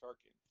Governor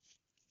Tarkin.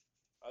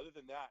 Other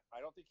than that,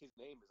 I don't think his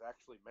name is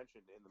actually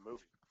mentioned in the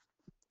movie.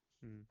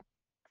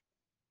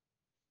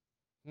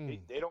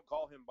 They don't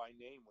call him by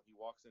name when he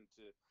walks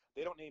into.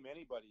 They don't name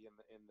anybody in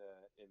the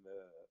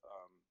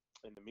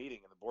meeting,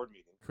 in the board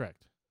meeting.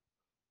 correct.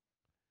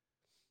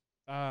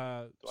 So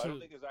I don't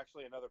think there's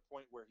actually another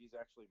point where he's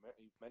actually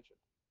mentioned.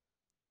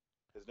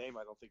 His name,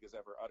 I don't think, is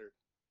ever uttered.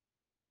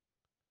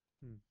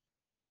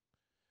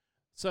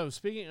 So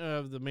speaking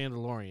of the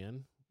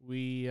Mandalorian,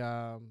 we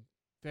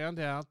found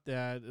out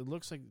that it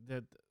looks like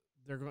that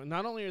they're going.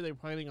 Not only are they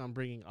planning on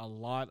bringing a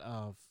lot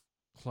of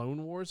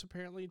Clone Wars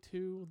apparently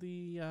to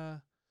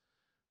the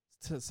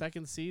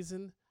second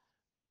season,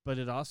 but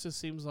it also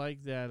seems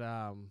like that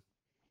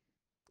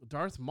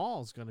Darth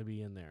Maul is going to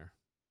be in there.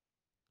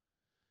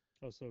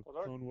 Also,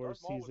 Well, Clone Wars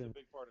Darth Maul was a season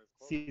big part of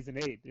Clone Wars. season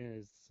 8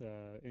 is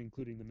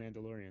including the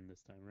Mandalorian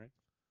this time, right?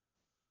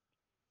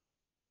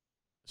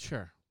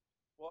 Sure.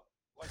 Well,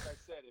 like I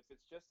said, if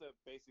it's just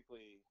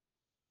basically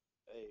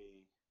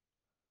a,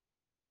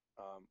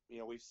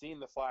 we've seen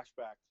the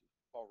flashback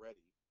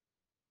already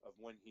of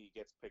when he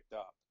gets picked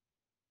up,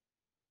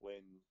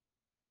 when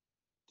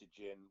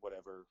Djinn,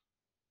 whatever,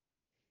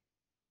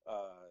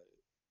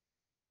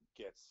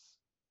 gets.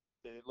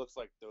 It looks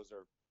like those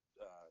are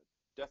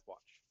Death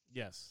Watch,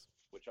 Yes.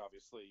 which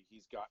obviously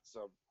he's got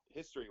some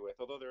history with,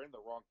 although they're in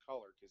the wrong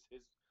color because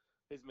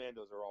his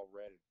Mandos are all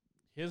red.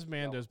 His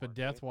Mandos, but aren't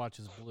Death they? Watch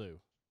is blue.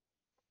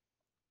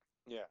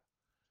 Yeah,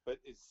 but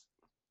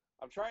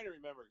I'm trying to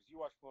remember because you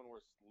watched Clone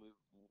Wars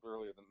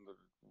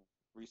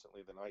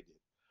recently than I did.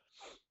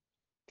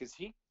 Because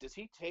does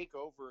he take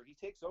over? He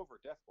takes over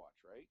Death Watch,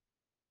 right?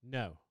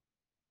 No.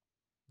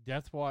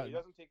 Death Watch. He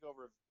doesn't take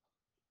over.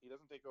 He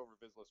doesn't take over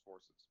Vizsla's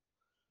forces.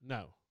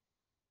 No.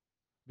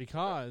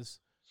 Because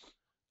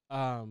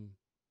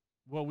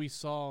what we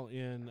saw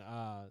in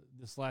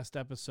this last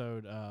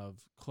episode of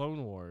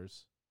Clone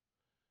Wars,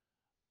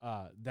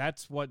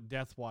 that's what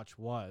Death Watch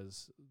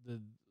was,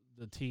 the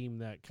team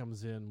that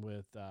comes in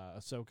with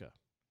Ahsoka.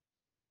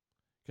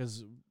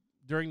 Because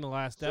during the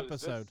last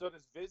episode, Does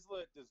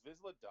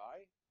Vizsla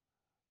die?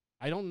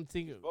 I don't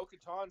think,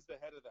 Bo-Katan's the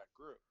head of that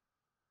group.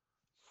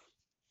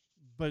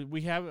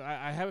 but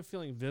I have a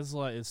feeling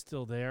Vizsla is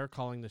still there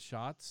calling the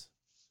shots,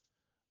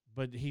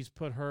 but he's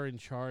put her in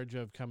charge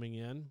of coming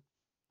in.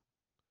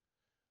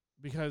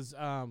 Because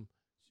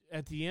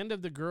at the end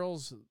of the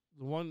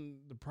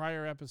the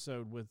prior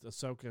episode with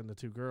Ahsoka and the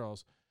two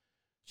girls,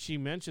 she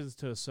mentions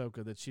to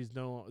Ahsoka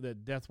that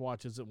that Death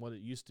Watch isn't what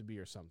it used to be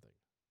or something.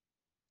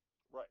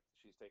 Right,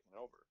 she's taken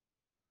over.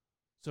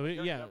 So I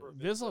can't yeah, remember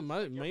Vizsla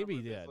I can't may be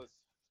remember dead. I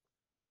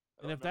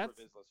And don't if remember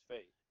that's- Vizsla's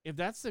fate. If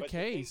that's the But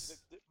thing-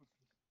 case,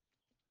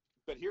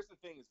 but here's the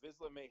thing: is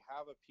Vizsla may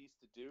have a piece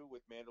to do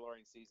with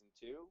Mandalorian season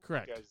 2.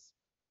 Correct. Because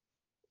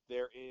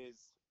there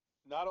is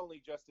not only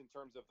just in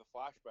terms of the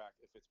flashback,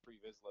 if it's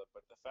pre-Vizsla,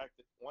 but the fact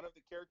that one of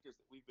the characters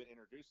that we've been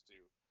introduced to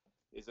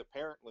is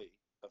apparently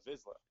a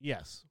Vizsla.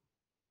 yes.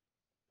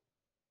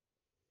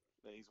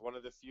 And he's one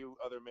of the few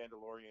other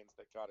Mandalorians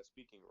that got a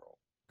speaking role.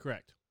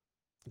 Correct.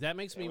 That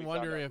makes And me we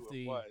wonder found out if who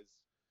the it was,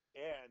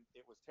 and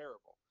it was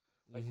terrible.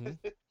 Like,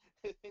 Mhm.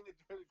 the thing that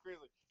drove me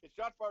crazy. It's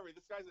John Farley.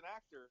 This guy's an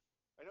actor.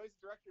 I know he's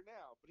a director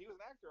now, but he was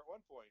an actor at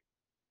one point.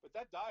 But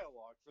that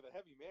dialogue for the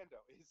heavy Mando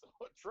is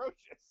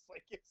atrocious.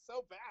 Like, it's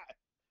so bad.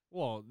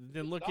 Well,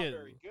 then It's look not at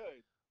very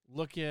good.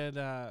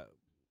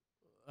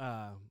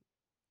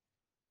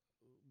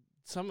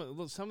 some of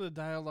the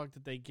dialogue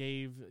that they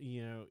gave.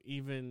 You know,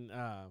 even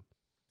oh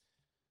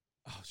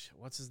shit,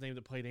 what's his name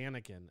that played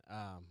Anakin?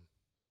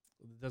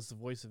 Does the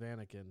voice of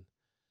Anakin?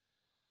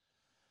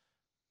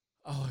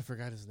 Oh, I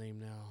forgot his name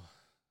now.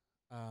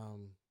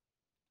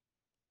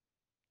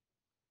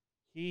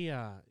 He you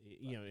know,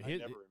 I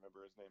never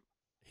remember his name.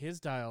 his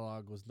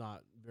dialogue was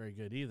not very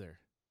good either.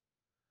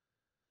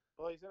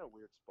 Well, he's in a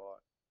weird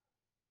spot.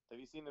 Have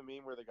you seen the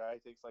meme where the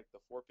guy takes like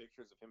the 4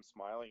 pictures of him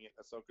smiling at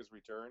Ahsoka's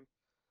return?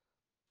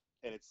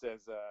 And it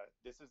says,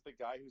 this is the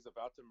guy who's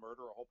about to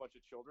murder a whole bunch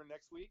of children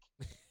next week.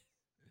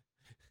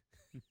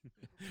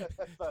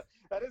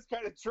 That is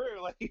kind of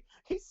true. Like,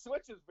 he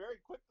switches very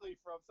quickly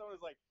from someone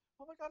who's like,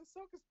 oh my God,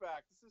 Ahsoka's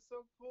back. This is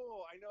so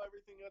cool. I know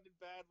everything ended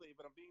badly,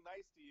 but I'm being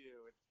nice to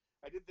you. And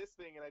I did this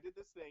thing and I did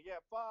this thing.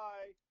 Yeah,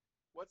 bye.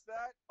 What's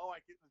that? Oh,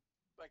 I can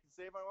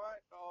save my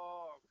wife?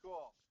 Oh,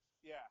 cool.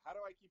 Yeah, how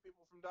do I keep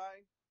people from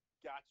dying?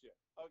 Gotcha.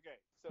 Okay,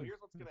 so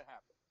here's what's going to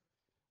happen.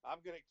 I'm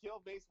going to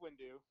kill Mace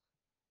Windu,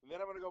 and then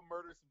I'm going to go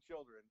murder some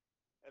children,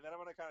 and then I'm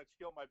going to kind of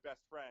kill my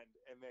best friend,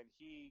 and then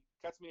he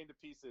cuts me into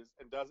pieces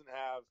and doesn't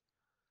have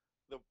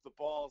the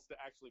balls to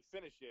actually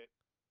finish it,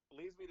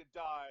 leaves me to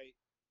die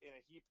in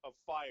a heap of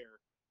fire,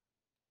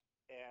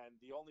 and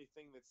the only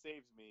thing that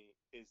saves me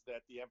is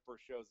that the Emperor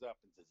shows up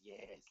and says,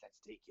 yes,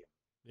 let's take him.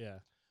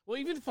 Yeah.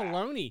 Well, even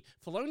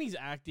Filoni's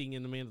acting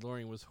in The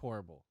Mandalorian was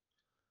horrible.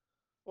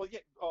 Well,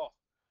 yeah. Oh,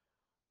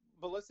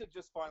 Melissa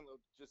just got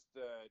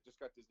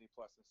Disney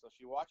Plus, and so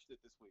she watched it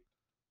this week.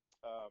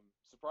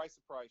 Surprise,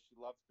 surprise, she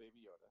loves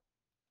Baby Yoda.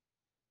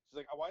 She's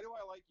like, why do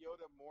I like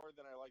Yoda more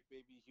than I like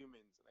baby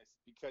humans? And I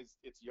said, because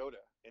it's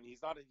Yoda, and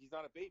he's not a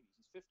baby.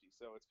 He's 50,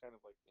 so it's kind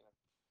of like, you know.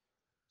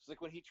 She's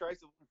like, when he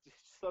tries to, she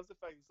loves the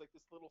fact he's like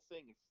this little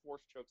thing, and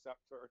force chokes out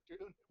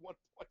Cartoon at one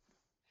point.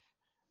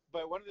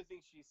 But one of the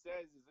things she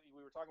says is that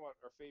we were talking about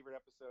our favorite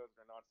episodes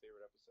and our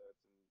non-favorite episodes,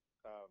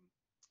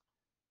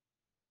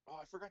 and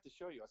I forgot to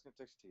show you. I was going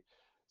to text it to you.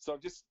 So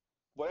just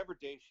whatever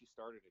day she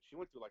started it, she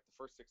went through like the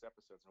first 6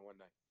 episodes in one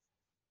night.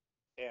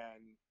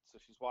 And so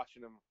she's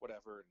watching them,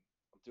 whatever,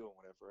 and I'm doing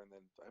whatever. And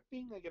then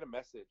I get a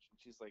message, and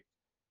she's like,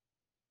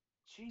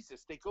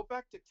 Jesus, they go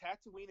back to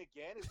Tatooine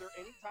again? Is there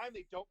any time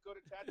they don't go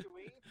to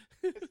Tatooine?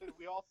 I said,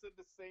 we all said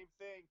the same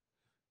thing.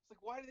 It's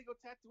like, why do they go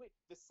Tatooine?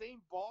 The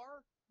same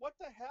bar? What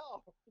the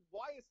hell?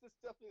 Why is this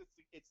stuff?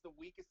 It's the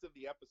weakest of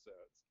the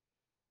episodes.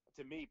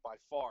 To me, by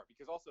far,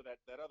 because also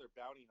that other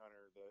bounty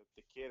hunter,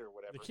 the kid or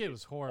whatever. The kid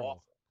was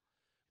horrible. Awful.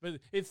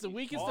 But it's the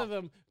weakest of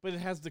them, but it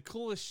has the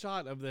coolest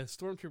shot of the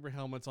Stormtrooper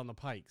helmets on the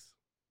pikes.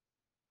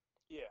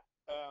 Yeah.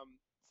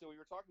 So we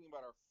were talking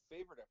about our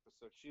favorite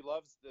episode. She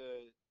loves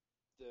the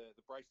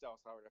Bryce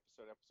Dallas Howard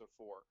episode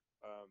 4,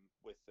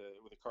 with the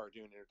Cara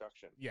Dune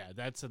introduction. Yeah,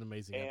 that's an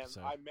amazing and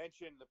episode. I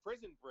mentioned the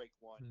Prison Break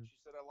one, and she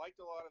said, I liked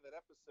a lot of that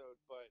episode,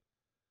 but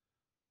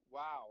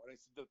wow. And I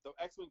said, the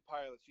X-Wing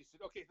pilots, she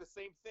said, okay, the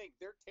same thing.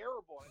 They're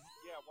terrible. And I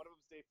said, yeah, one of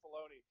them's Dave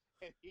Filoni,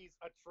 and he's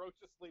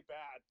atrociously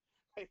bad.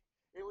 Like,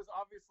 it was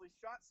obviously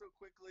shot so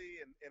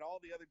quickly and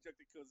all the other junk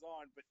that goes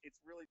on, but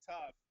it's really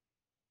tough.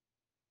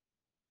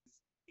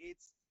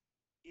 It's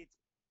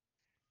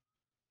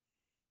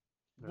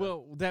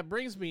Well, that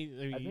brings me.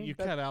 You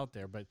cut out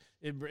there, but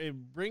it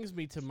brings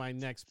me to my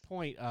next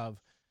point of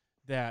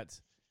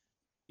that.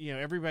 You know,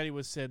 everybody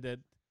was said that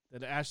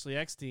Ashley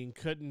Eckstein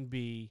couldn't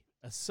be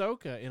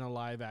Ahsoka in a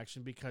live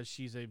action because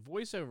she's a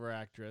voiceover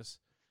actress,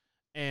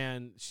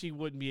 and she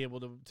wouldn't be able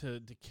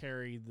to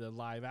carry the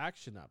live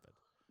action of it,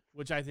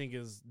 which I think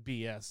is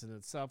BS in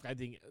itself. I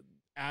think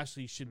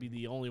Ashley should be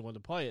the only one to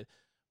play it.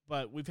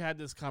 But we've had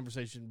this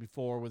conversation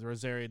before with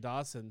Rosario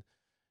Dawson.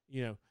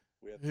 You know,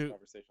 we had this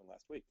conversation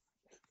last week.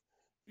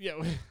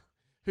 Yeah,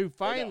 who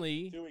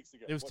finally 2 weeks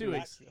ago. It was 2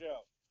 weeks ago.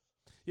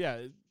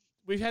 Yeah,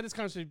 we've had this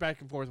conversation back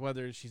and forth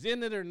whether she's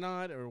in it or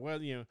not, or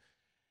whether, you know,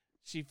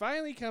 she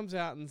finally comes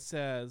out and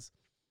says,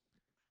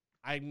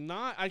 I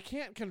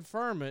can't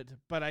confirm it,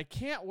 but I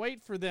can't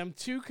wait for them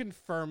to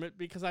confirm it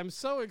because I'm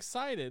so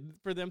excited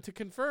for them to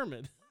confirm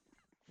it.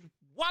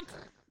 What?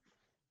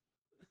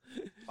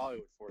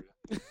 Hollywood for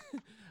you.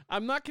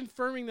 I'm not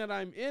confirming that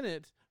I'm in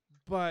it,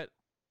 but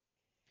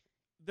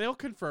they'll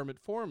confirm it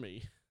for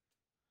me.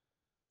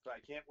 So I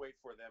can't wait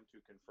for them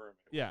to confirm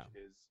it, Yeah.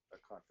 which is a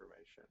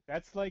confirmation.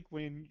 That's like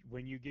when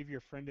you give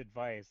your friend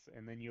advice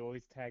and then you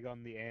always tag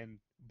on the end,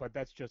 but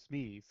that's just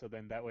me. So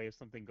then that way, if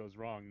something goes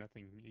wrong,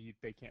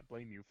 they can't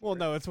blame you for Well, it.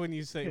 no, it's when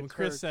you say, when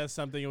Chris says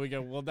something and we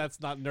go, well,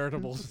 that's not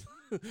Nerdables.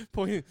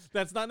 Point.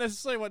 That's not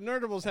necessarily what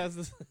Nerdables has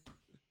to say.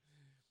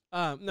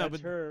 No, that's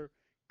but her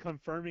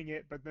confirming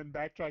it, but then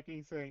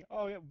backtracking, saying,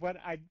 "Oh, yeah, but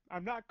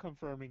I'm not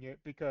confirming it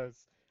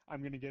because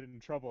I'm going to get in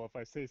trouble if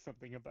I say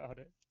something about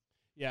it."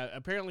 yeah,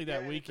 apparently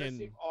that It weekend,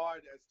 does seem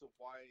odd as to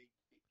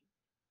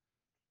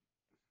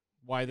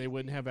why they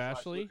wouldn't have Disney /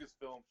 Ashley.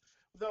 Lucasfilm.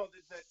 No,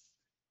 that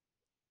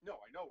No,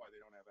 I know why they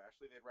don't have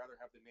Ashley. They'd rather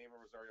have the name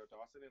of Rosario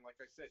Dawson. And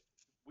like I said,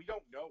 we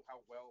don't know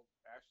how well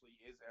Ashley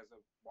is as a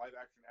live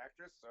action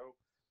actress, so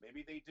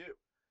maybe they do.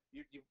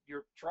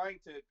 You're trying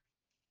to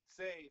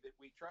say that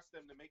we trust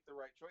them to make the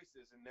right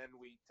choices, and then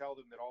we tell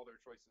them that all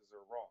their choices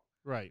are wrong.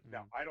 Right.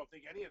 Now, I don't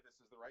think any of this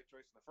is the right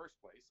choice in the first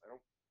place. I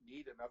don't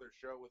need another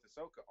show with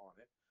Ahsoka on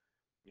it.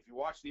 If you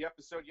watch the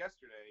episode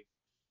yesterday,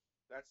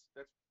 that's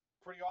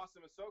pretty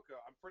awesome Ahsoka.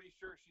 I'm pretty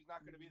sure she's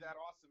not going to be that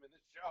awesome in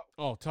this show.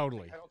 Oh,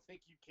 totally. I don't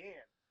think you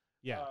can.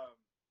 Yeah.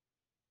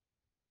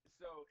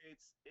 So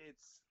it's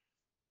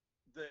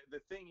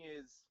the thing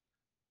is,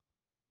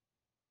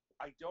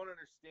 I don't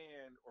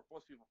understand, or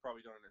most people probably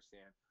don't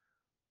understand,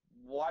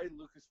 why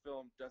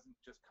Lucasfilm doesn't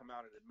just come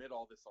out and admit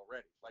all this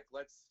already. Like,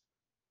 let's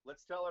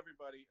tell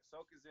everybody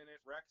Ahsoka's in it,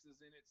 Rex is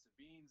in it,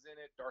 Sabine's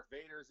in it, Darth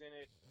Vader's in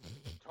it,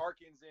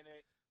 Tarkin's in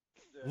it,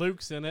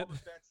 Luke's in it.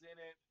 Boba Fett's in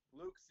it,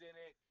 Luke's in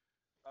it.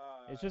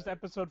 It's just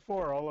episode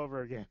 4 all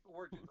over again.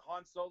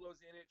 Han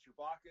Solo's in it,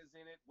 Chewbacca's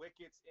in it,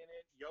 Wicket's in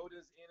it,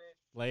 Yoda's in it,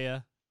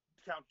 Leia.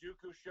 Count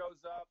Dooku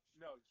shows up.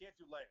 No, you can't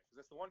do Leia because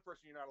that's the one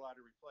person you're not allowed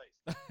to replace.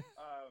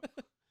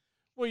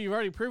 Well, you've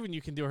already proven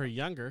you can do her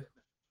younger.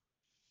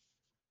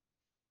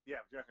 Yeah,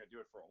 but you're not going to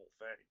do it for a whole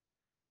thing.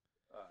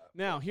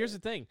 Now, here's the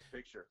thing.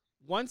 Picture.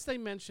 Once they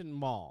mention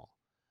Maul,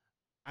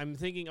 I'm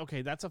thinking,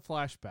 okay, that's a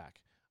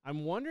flashback.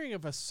 I'm wondering if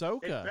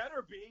Ahsoka. It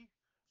better be,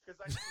 because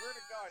I swear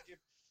to God,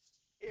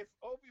 if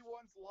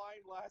Obi-Wan's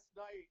line last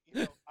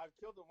night, I've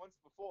killed him once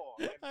before.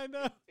 And I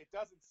know. It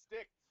doesn't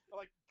stick. I'm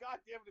like, God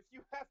damn it, if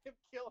you have him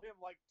kill him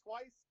like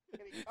twice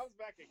and he comes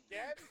back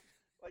again,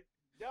 like,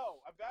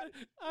 no.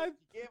 You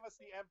gave us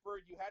the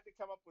Emperor. You had to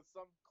come up with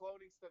some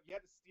cloning stuff. You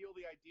had to steal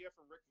the idea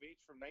from Rick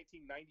Veitch from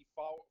 1994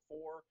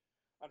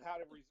 on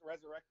how to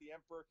resurrect the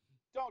Emperor.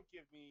 Don't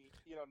give me,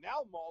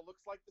 now Maul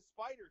looks like the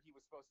spider he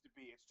was supposed to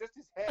be. It's just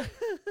his head,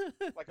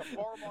 like a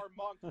Boromar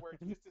monk, where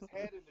it's just his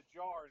head in the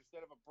jar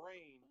instead of a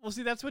brain. Well,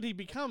 see, that's what he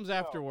becomes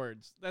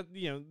afterwards. That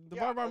the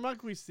Barbar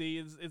monk we see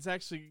is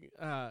actually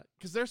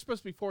because they're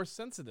supposed to be force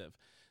sensitive,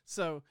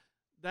 so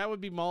that would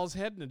be Maul's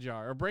head in a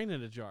jar or brain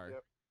in a jar.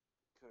 Yep.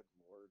 Good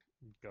Lord.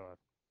 God.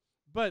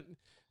 But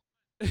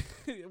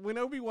when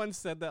Obi-Wan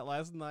said that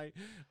last night,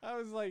 I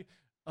was like,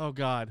 oh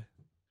God,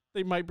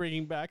 they might bring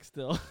him back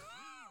still.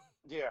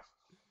 Yeah.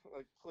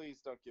 Like, please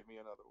don't give me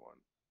another one.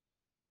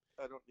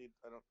 I don't need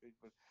one.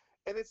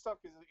 And it's tough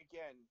because,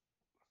 again,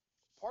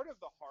 part of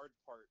the hard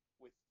part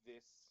with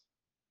this,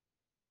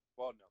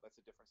 well, no, that's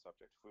a different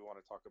subject if we want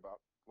to talk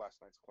about last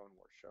night's Clone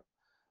Wars show.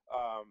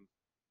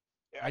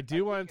 I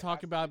do want to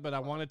talk about it, but I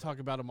want to talk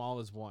about them all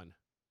as one.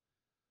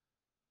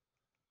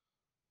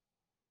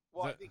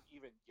 Well, I think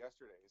even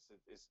yesterday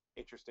is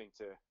interesting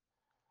to,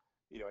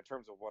 in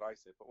terms of what I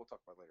said, but we'll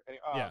talk about it later.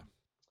 Anyway, yeah.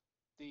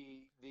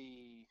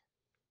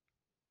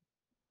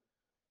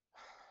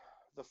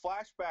 The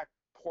flashback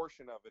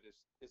portion of it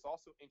is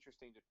also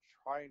interesting to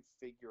try and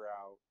figure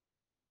out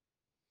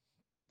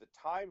the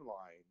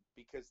timeline,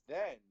 because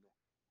then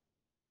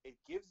it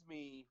gives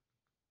me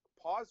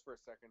pause for a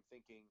second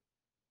thinking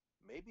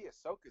maybe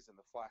Ahsoka's in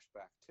the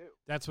flashback too.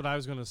 That's what I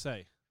was going to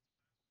say.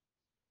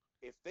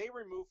 If they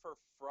remove her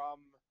from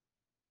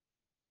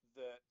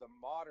the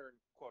modern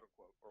quote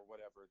unquote or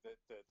whatever,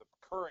 the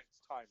current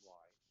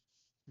timeline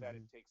that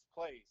it takes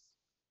place,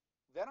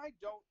 then I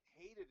don't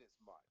hate it as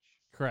much.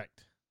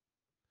 Correct.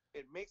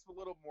 It makes a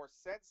little more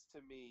sense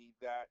to me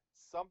that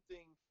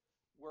something,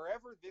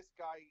 wherever Djinn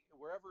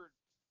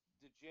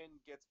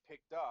gets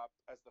picked up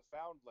as the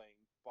foundling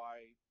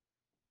by,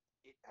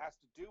 it has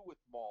to do with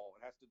Maul,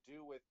 it has to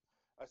do with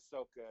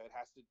Ahsoka, it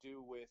has to do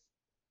with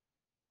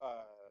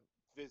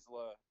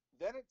Vizsla,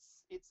 then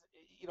it's if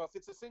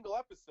it's a single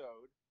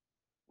episode,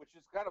 which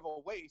is kind of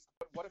a waste,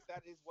 but what if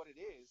that is what it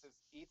is, as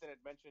Ethan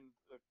had mentioned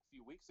a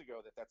few weeks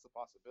ago, that's a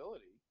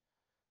possibility,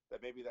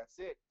 that maybe that's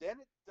it, then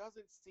it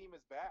doesn't seem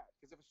as bad.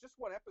 Because if it's just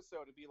one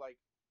episode, it'd be like,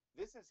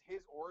 this is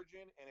his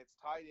origin, and it's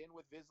tied in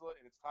with Vizsla,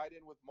 and it's tied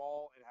in with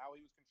Maul, and how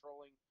he was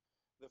controlling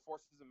the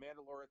forces of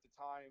Mandalore at the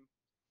time.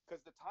 Because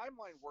the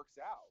timeline works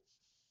out.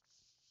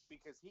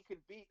 Because he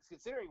can be,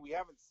 considering we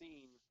haven't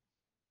seen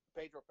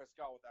Pedro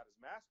Pascal without his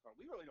mask on,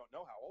 we really don't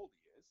know how old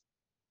he is.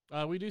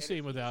 We do see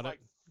him without it.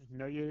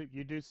 No, you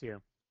do see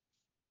him.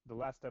 The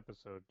last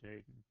episode,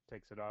 he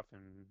takes it off,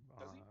 and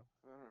Does he?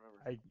 I don't remember.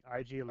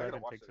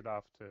 IG-11 takes it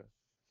off to.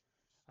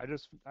 I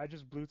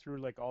just blew through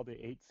like all the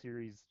 8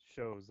 series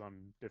shows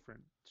on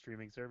different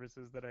streaming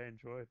services that I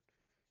enjoyed.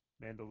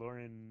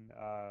 Mandalorian,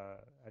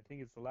 I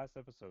think it's the last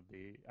episode.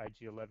 The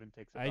IG-11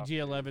 takes it off.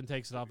 IG-11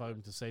 takes it off of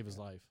him to save his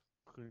life.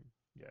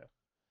 Yeah.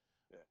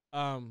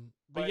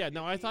 But yeah,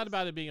 no, I thought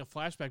about it being a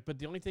flashback, but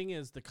the only thing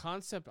is the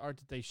concept art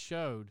that they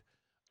showed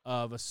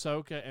of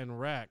Ahsoka and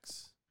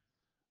Rex.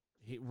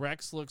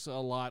 Rex looks a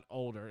lot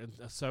older, and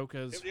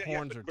Ahsoka's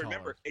horns are taller.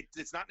 Remember,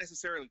 it's not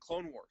necessarily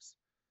Clone Wars.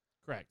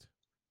 Correct.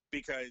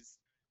 Because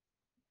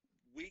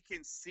we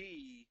can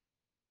see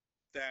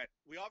that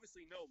we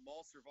obviously know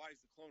Maul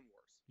survives the Clone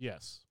Wars.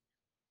 Yes.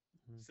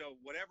 So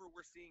whatever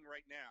we're seeing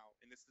right now,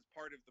 and this is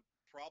part of the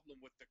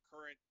problem with the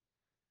current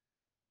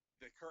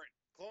the current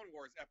Clone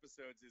Wars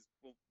episodes is,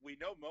 well, we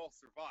know Maul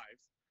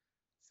survives,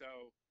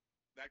 so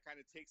that kind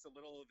of takes a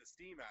little of the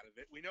steam out of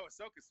it. We know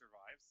Ahsoka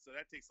survives, so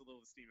that takes a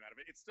little of the steam out of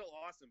it. It's still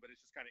awesome, but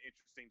it's just kind of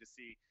interesting to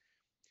see.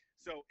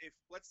 So if,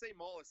 let's say,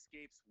 Maul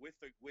escapes with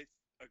a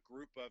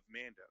group of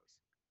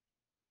Mandos,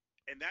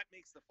 and that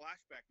makes the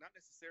flashback not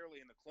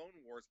necessarily in the Clone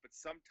Wars, but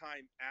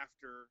sometime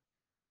after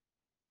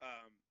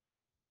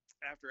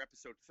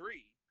Episode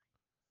 3,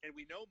 and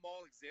we know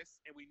Maul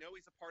exists, and we know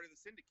he's a part of the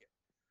Syndicate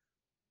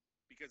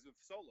because of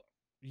Solo.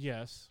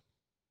 Yes.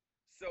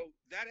 So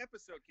that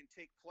episode can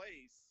take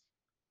place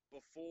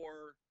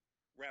before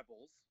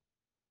Rebels,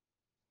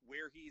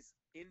 where he's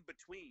in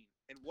between.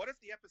 And what if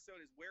the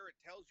episode is where it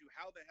tells you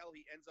how the hell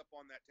he ends up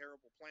on that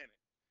terrible planet,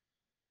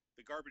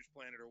 the garbage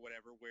planet or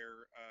whatever,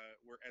 where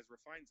Ezra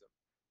finds him?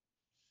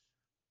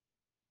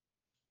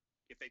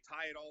 If they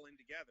tie it all in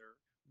together,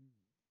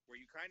 where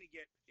you kind of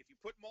get, if you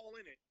put Maul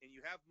in it and you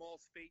have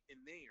Maul's fate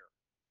in there,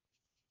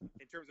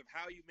 in terms of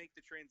how you make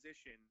the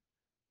transition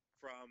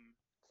from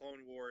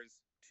Clone Wars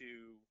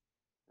to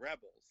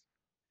Rebels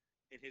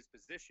in his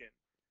position,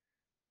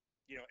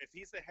 you know, if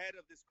he's the head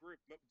of this group,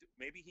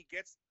 maybe he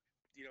gets,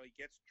 he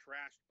gets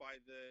trashed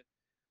by the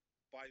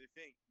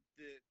thing.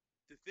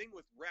 The thing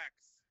with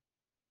Rex.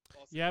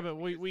 Also, yeah, but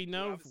we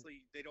know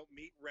obviously they don't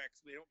meet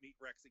Rex. They don't meet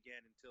Rex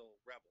again until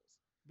Rebels.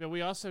 But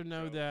we also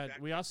know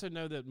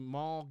So that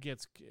Maul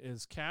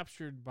is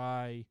captured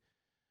by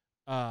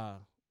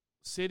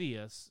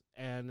Sidious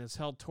and is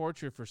held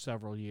torture for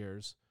several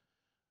years.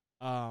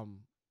 And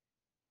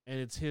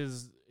it's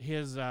his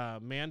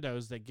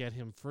Mandos that get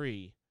him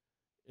free.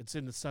 It's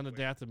in the Son of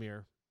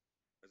Dathomir.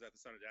 Is that the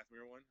Son of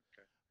Dathomir one?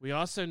 Okay. We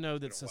also know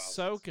that It's been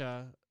a while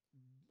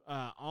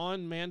Ahsoka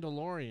on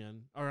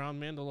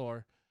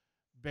Mandalore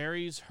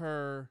buries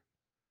her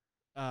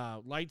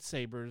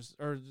lightsabers,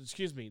 or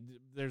excuse me,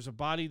 there's a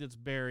body that's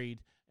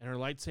buried and her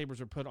lightsabers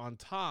are put on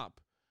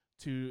top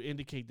to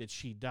indicate that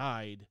she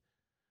died,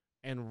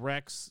 and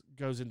Rex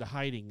goes into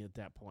hiding at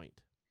that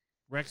point.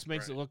 Rex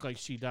makes it look like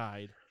she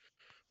died.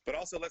 But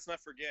also, let's not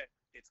forget,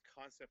 it's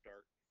concept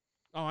art.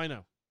 Oh, I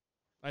know.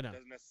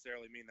 Doesn't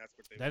necessarily mean that's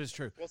what they That want. is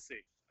true. We'll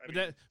see. But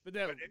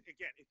again,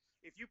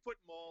 if you put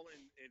Maul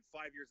in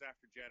 5 years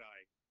after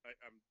Jedi,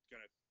 I'm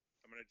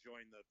gonna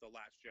join the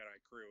Last Jedi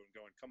crew and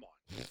going, come on,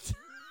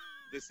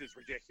 this is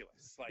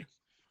ridiculous. Like,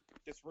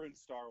 this ruins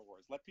Star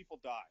Wars. Let people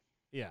die.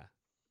 Yeah.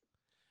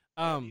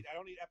 I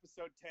don't need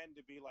Episode 10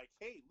 to be like,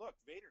 hey, look,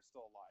 Vader's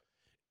still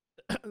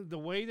alive. The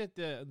way that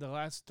the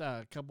last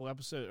couple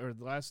episodes, or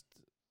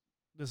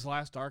this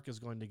last arc is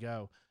going to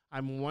go,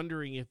 I'm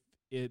wondering if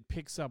it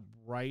picks up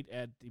right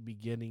at the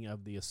beginning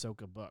of the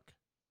Ahsoka book.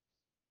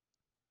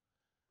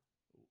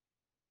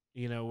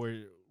 You know,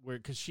 where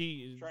because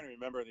I'm trying to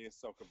remember the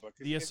Ahsoka book.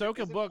 The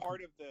Ahsoka book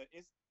part of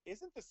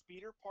isn't the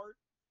speeder part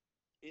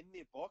in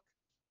the book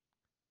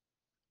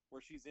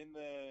where she's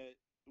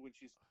when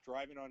she's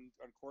driving on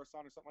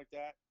Coruscant or something like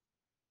that?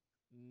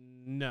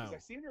 No. 'Cause I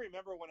seem to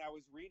remember when I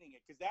was reading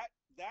it, because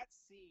that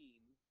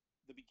scene,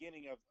 the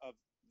beginning of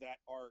that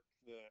arc,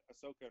 the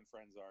Ahsoka and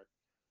Friends arc,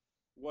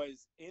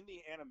 was in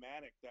the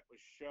animatic that was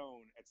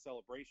shown at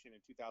Celebration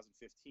in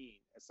 2015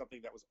 as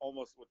something that was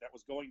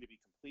going to be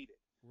completed.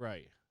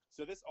 Right.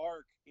 So this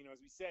arc,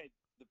 as we said,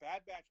 the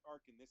Bad Batch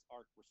arc and this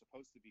arc were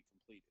supposed to be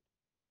completed.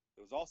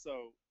 There was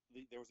also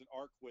there was an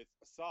arc with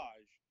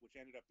Asajj, which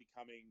ended up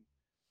becoming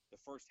the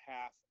first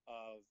half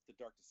of the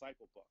Dark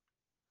Disciple book.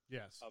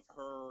 Yes. Of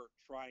her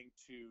trying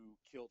to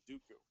kill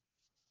Dooku.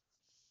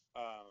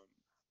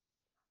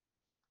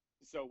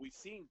 So we've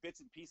seen bits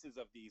and pieces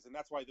of these, and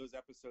that's why those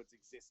episodes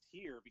exist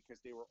here,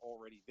 because they were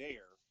already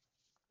there.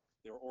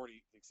 They were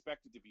already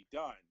expected to be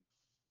done,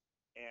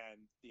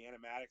 and the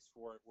animatics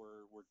for it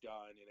were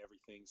done and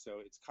everything. So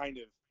it's kind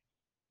of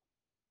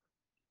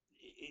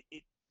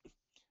it.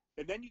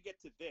 And then you get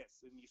to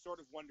this, and you sort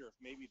of wonder if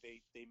maybe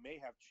they may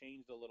have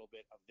changed a little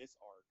bit of this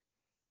arc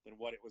than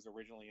what it was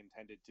originally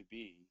intended to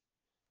be.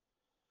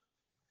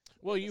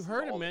 Well, you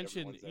heard him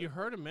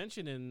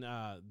mention in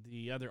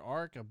the other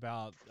arc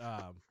about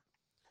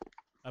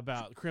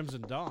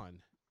Crimson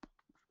Dawn,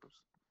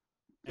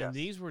 and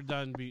these were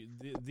done.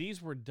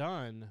 These were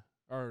done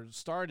or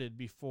started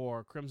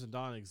before Crimson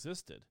Dawn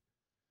existed.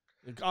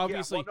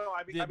 Obviously,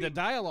 the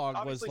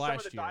dialogue was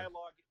last year.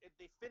 Dialogue,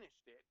 they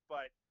finished it,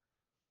 but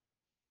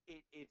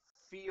it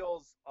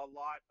feels a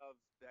lot of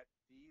that.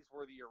 These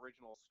were the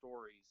original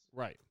stories,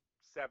 right?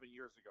 7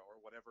 years ago or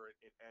whatever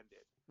it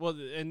ended. Well,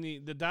 and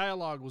the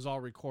dialogue was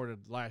all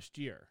recorded last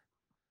year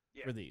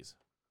for these.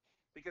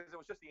 Because it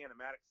was just the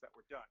animatics that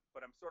were done.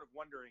 But I'm sort of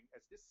wondering,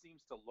 as this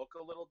seems to look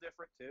a little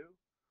different too,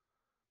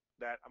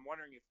 that I'm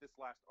wondering if this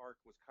last arc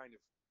was kind of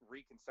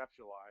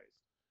reconceptualized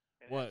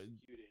and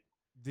executed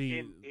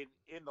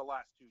in the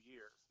last 2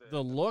 years.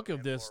 The look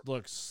of this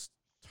looks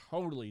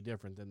totally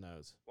different than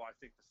those. Well, I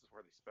think this is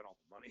where they spent all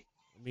the money.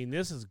 I mean,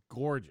 this is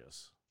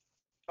gorgeous.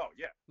 Oh,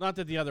 yeah. Not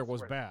that the other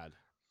was bad.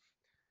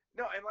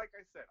 No, and like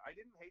I said, I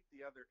didn't hate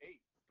the other 8,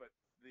 but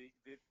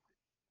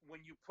when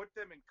you put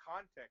them in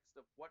context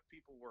of what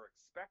people were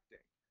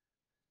expecting,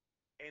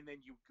 and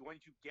then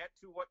when you get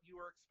to what you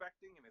were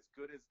expecting, and as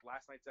good as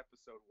last night's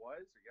episode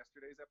was, or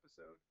yesterday's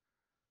episode,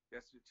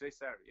 today's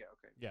Saturday, yeah,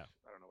 okay, Yeah.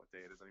 I don't know what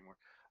day it is anymore.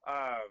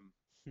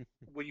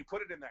 When you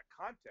put it in that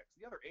context,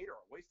 the other 8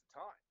 are a waste of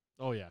time.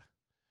 Oh yeah.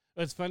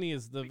 What's funny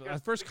is the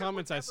first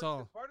comments I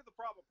saw. Part of the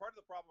problem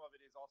of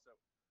it is also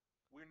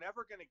we're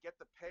never going to get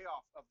the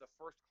payoff of the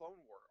first Clone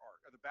War arc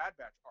or the Bad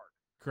Batch arc.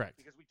 Correct.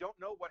 Because we don't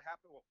know what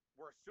happened. Well,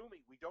 we're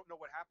assuming we don't know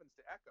what happens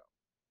to Echo.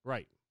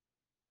 Right.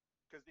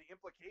 Because the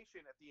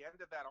implication at the end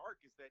of that arc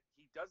is that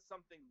he does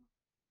something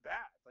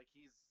bad, like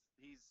he's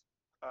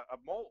a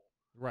mole.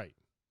 Right.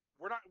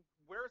 We're not.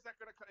 Where is that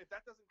going to come? If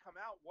that doesn't come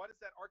out, what does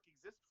that arc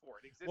exist for?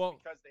 It exists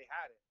because they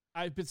had it.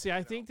 I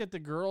think that the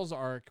girls'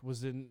 arc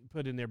was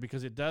put in there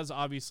because it does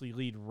obviously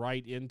lead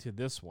right into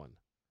this one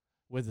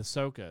with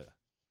Ahsoka.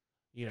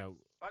 You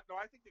know. No,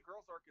 I think the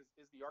girls' arc is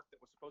the arc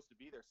that was supposed to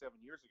be there 7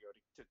 years ago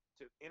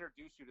to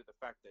introduce you to the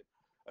fact that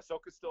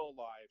Ahsoka's still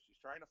alive. She's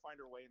trying to find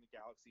her way in the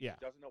galaxy. Yeah.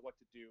 She doesn't know what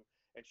to do,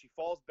 and she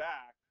falls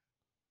back.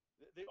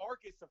 The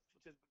arc is to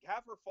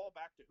have her fall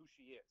back to who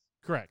she is.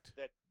 Correct.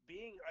 That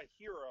being a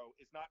hero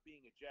is not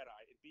being a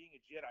Jedi, and being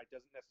a Jedi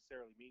doesn't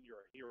necessarily mean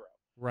you're a hero.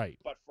 Right.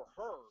 But for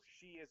her,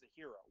 she is a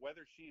hero,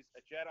 whether she's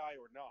a Jedi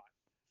or not.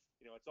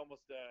 You know, it's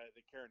almost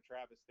the Karen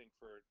Travis thing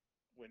for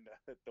when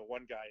the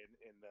one guy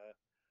in the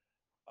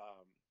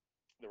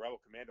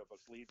Rebel Commando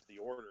books leads the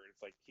Order.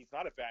 It's like he's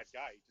not a bad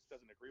guy; he just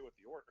doesn't agree with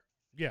the Order.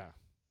 Yeah.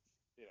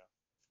 You know,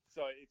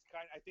 so it's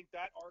kind of, I think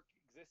that arc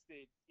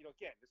existed. You know,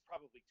 again, there's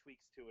probably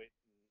tweaks to it,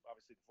 and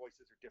obviously the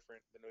voices are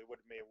different than they would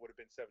have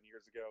been 7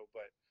 years ago.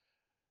 But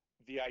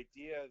the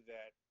idea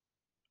that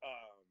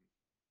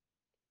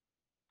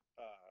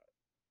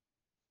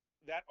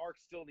that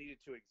arc still needed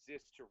to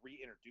exist to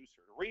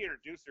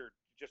reintroduce her,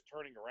 just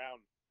turning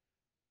around,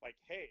 like,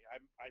 hey,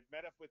 I've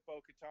met up with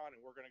Bo-Katan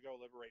and we're gonna go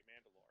liberate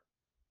Mandalore.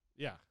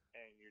 Yeah.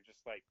 And you're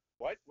just like,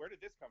 what? Where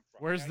did this come from?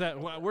 Where's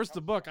Where's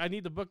the book? I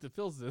need the book that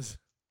fills this.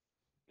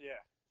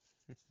 Yeah.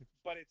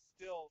 But it's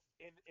still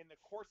in the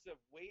course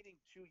of waiting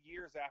 2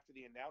 years after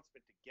the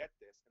announcement to get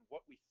this, and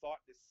what we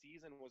thought this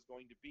season was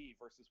going to be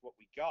versus what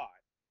we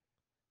got,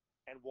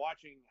 and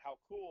watching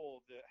how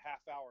cool the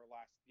half hour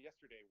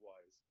yesterday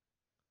was,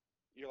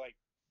 you're like,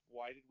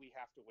 why did we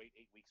have to wait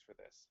 8 weeks for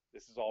this?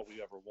 This is all we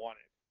ever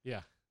wanted.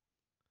 Yeah.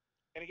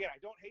 And again,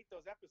 I don't hate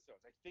those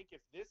episodes. I think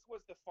if this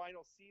was the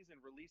final season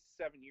released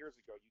 7 years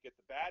ago, you get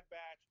the Bad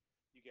Batch,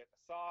 you get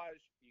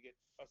Asajj, you get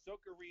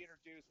Ahsoka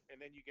reintroduced,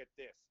 and then you get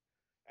this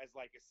as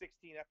like a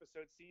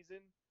 16-episode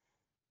season,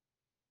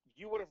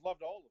 you would have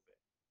loved all of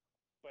it.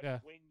 But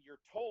when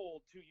you're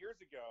told 2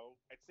 years ago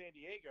at San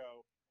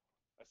Diego,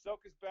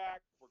 Ahsoka's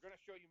back, we're going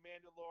to show you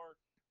Mandalore,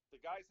 the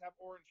guys have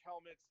orange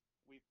helmets,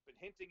 we've been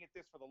hinting at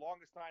this for the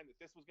longest time that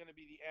this was going to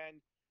be the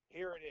end,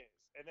 here it is.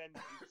 And then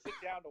you sit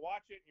down to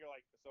watch it, and you're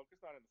like,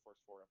 Ahsoka's not in the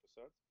first 4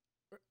 episodes.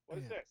 What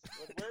is this?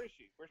 Where is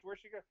she? Where's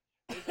she going?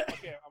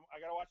 Okay, I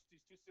got to watch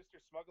these two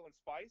sisters smuggle and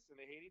spice, and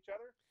they hate each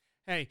other?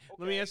 Hey,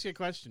 let me ask you a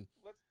question.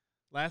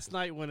 Last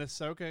night when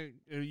Ahsoka,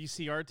 you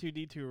see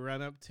R2-D2 run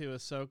up to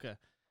Ahsoka,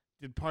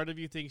 did part of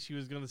you think she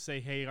was going to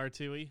say, hey,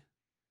 R2-y?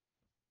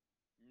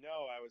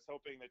 No, I was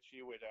hoping that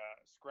she would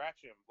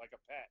scratch him like a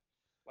pet,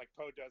 like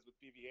Poe does with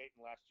BB-8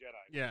 in Last Jedi.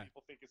 Yeah.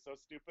 People think it's so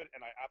stupid, and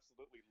I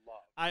absolutely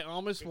love. I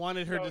almost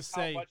wanted her to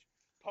say... how much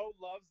Poe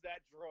loves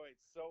that droid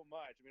so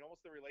much. I mean,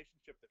 almost the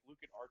relationship that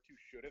Luke and R2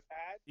 should have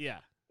had. Yeah.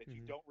 That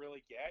you don't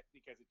really get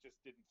because it just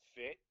didn't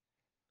fit.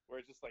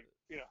 Where it's just like,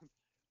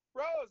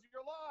 Rose,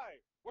 you're alive.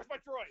 Where's my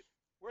droid?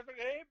 Where's my,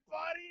 hey,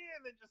 buddy?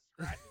 And then just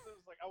scratches him.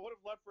 It's like, I would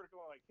have loved for her to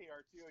go like, hey,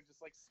 R2, and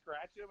just like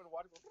scratch him and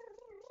watch him.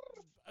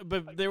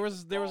 But like, there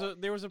was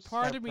a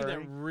part of me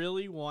that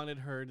really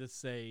wanted her to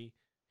say,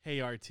 hey,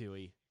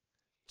 R2-y,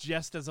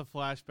 just as a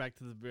flashback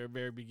to the very,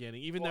 very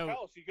beginning. Even though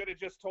hell, she could have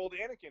just told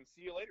Anakin,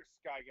 see you later,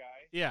 Sky Guy.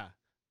 Yeah.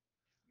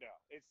 No,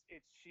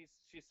 she's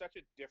such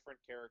a different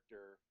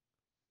character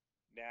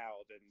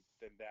now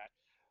than that.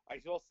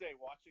 I will say,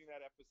 watching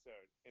that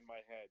episode in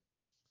my head,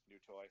 new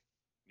toy.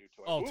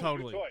 Oh, ooh,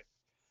 totally. New toy.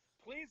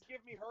 Please give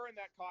me her in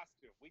that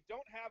costume.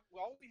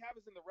 All we have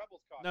is in the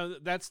Rebels costume. No,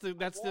 that's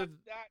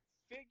that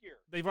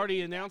figure. They've already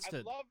announced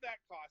it. I love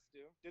that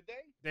costume. Did they?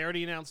 They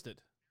already announced it.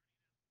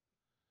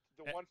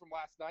 The one from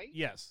last night?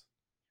 Yes.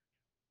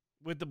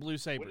 With the blue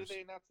sabers. When did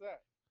they announce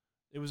that?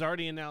 It was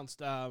already announced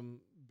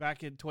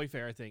back at Toy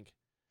Fair, I think.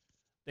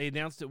 They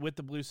announced it with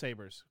the blue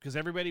sabers because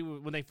everybody,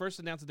 when they first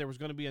announced that there was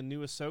going to be a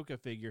new Ahsoka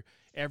figure,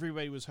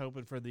 everybody was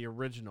hoping for the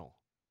original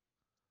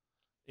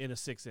in a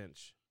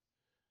 6-inch.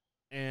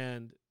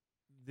 And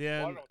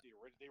then I don't know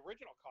the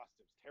original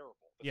costume's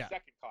terrible. The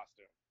second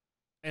costume.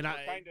 And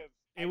I know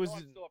I'm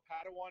still a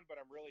Padawan, but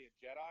I'm really a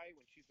Jedi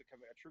when she's a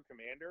true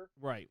commander.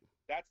 Right.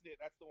 That's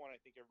the one I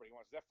think everybody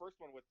wants. That first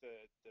one with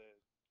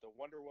the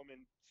Wonder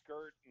Woman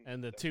skirt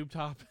and the tube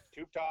top.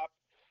 Tube top,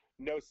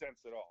 no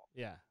sense at all.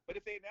 Yeah. But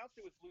if they announced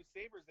it with blue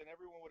sabers, then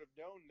everyone would have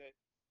known that.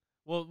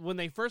 Well, when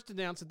they first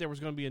announced that there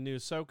was going to be a new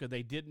Ahsoka,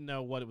 they didn't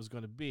know what it was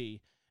going to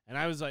be. And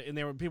I was like,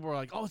 people were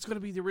like, "Oh, it's going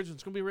to be the original.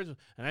 It's going to be original."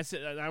 And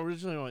I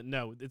originally went,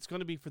 "No, it's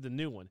going to be for the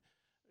new one."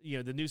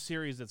 the new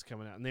series that's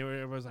coming out, and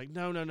everyone's like,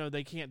 no,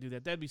 they can't do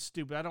that. That'd be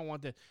stupid. I don't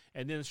want that.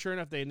 And then, sure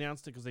enough, they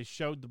announced it because they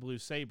showed the blue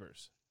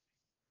sabers,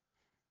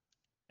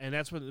 and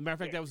that's what. As a matter of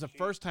fact, that was the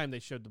first time they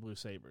showed the blue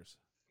sabers.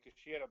 Because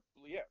she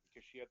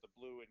had the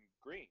blue and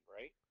green,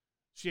 right?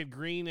 She had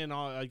green and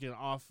like an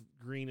off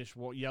greenish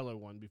yellow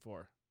one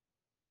before.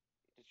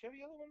 Did she have a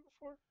yellow one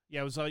before?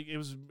 Yeah,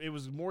 it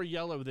was more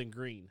yellow than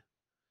green.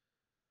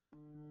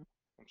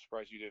 I'm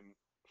surprised you didn't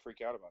freak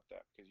out about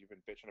that because you've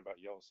been bitching about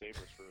yellow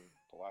sabers for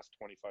the last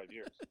 25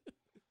 years.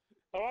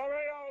 I want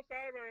yellow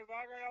sabers.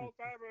 I got yellow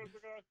sabers.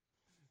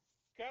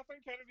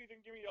 Kathleen Kennedy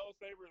didn't give me yellow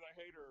sabers. I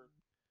hate her.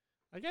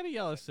 I got a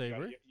yellow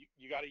saber.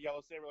 You got a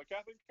yellow saber. Like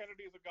Kathleen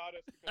Kennedy is a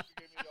goddess because she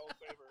gave me a yellow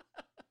saber.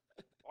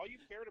 All you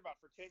cared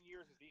about for 10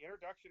 years is the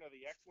introduction of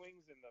the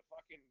X-Wings and the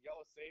fucking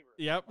yellow saber.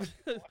 Yep.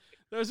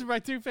 Those are my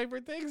two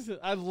favorite things.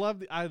 I love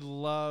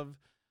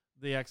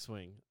the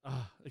X-Wing.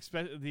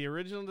 Especially the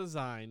original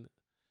design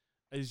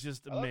is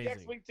just amazing. I love the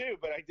X-Wing too,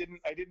 but I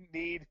didn't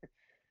need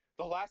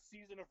the last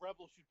season of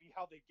Rebels should be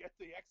how they get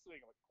the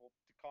X-Wing. I'm like, well,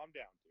 calm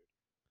down, dude.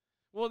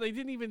 Well, they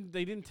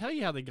didn't tell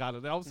you how they got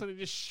it. All of a sudden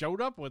they just showed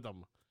up with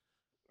them.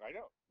 I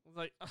know. I was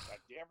like,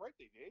 God damn right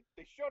they did.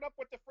 They showed up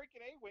with the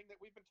freaking A-Wing that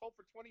we've been told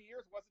for 20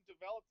 years wasn't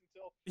developed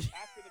until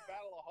after the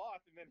Battle of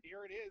Hoth, and then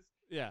here it is.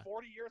 Yeah.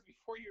 40 years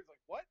before you're like,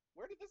 what?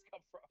 Where did this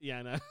come from?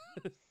 Yeah, I know.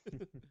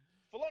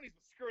 Filoni's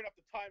been screwing up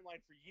the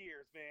timeline for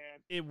years,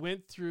 man. It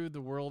went through the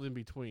world in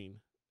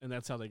between, and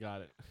that's how they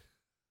got it.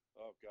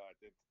 Oh God.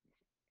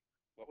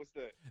 What was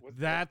the?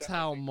 That's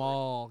how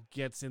Maul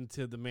gets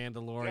into the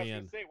Mandalorian.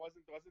 Yeah, I was gonna say,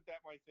 wasn't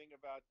that my thing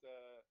about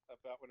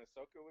when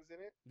Ahsoka was in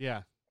it?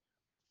 Yeah.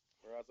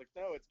 Where I was like,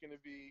 no, it's going to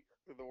be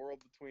the world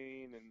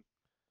between, and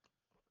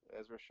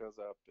Ezra shows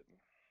up,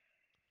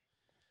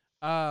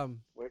 and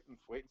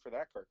waiting for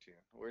that cartoon.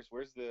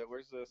 Where's the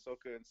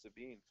Ahsoka and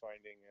Sabine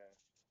finding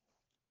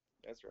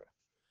Ezra?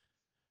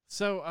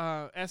 So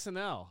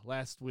SNL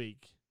last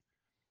week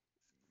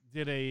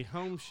did a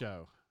home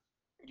show.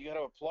 You got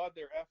to applaud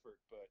their effort,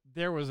 but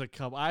there was a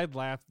couple. I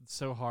laughed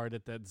so hard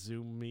at that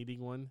Zoom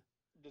meeting one.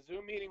 The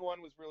Zoom meeting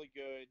one was really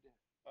good.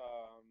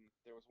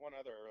 There was one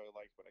other I really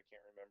liked, but I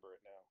can't remember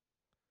it now.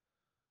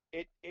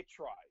 It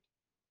tried,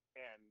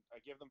 and I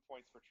give them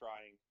points for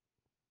trying.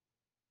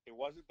 It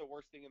wasn't the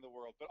worst thing in the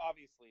world, but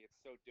obviously it's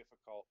so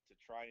difficult to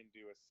try and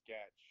do a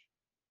sketch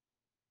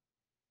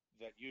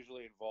that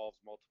usually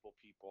involves multiple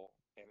people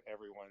and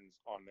everyone's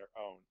on their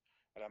own.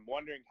 And I'm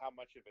wondering how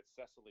much of it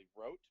Cecily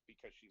wrote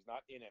because she's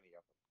not in any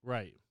of them.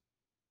 Right.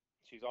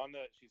 She's on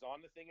the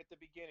thing at the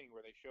beginning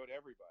where they showed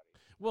everybody.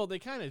 Well, they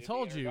kind of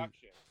told you.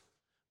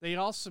 They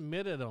all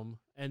submitted them,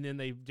 and then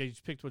they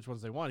just picked which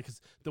ones they wanted.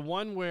 Because the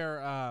one where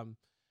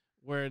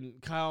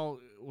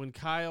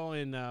Kyle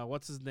and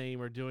what's his name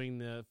are doing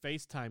the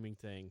FaceTiming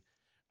thing,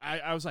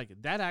 I was like,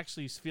 that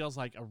actually feels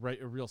like a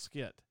real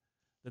skit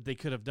that they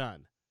could have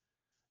done.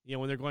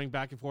 When they're going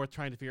back and forth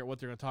trying to figure out what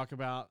they're going to talk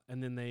about,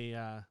 and then they,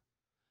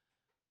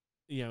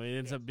 it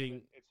ends up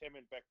being it's him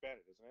and Beck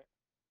Bennett, isn't it?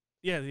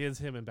 Yeah, it is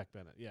him and Beck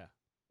Bennett. Yeah.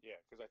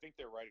 Yeah, because I think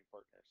they're writing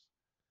partners,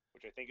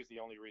 which I think is the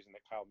only reason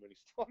that Kyle Mooney's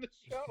still on the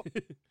show.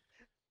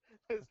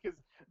 Because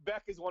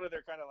Beck is one of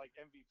their kind of like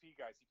MVP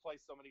guys. He plays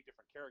so many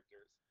different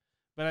characters.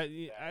 But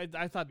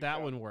I thought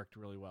that one worked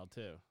really well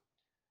too.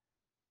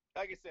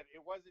 Like I said,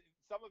 it wasn't.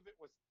 Some of it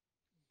was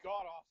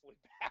god awfully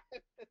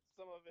bad.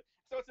 Some of it.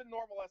 So it's a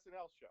normal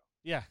SNL show.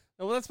 Yeah.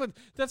 Well, that's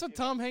what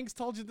Tom Hanks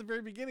told you at the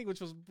very beginning,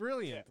 which was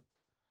brilliant. Yeah.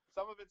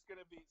 Some of it's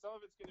gonna be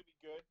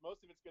good.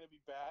 Most of it's gonna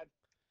be bad.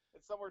 And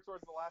somewhere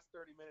towards the last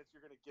 30 minutes,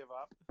 you're gonna give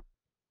up.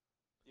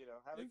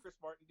 Having Chris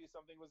Martin do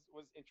something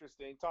was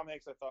interesting. Tom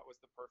Hanks, I thought, was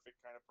the perfect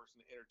kind of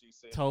person to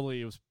introduce it.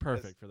 Totally, it was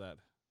perfect for that.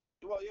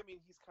 Well, I mean,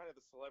 he's kind of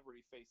the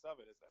celebrity face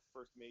of it, as that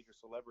first major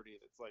celebrity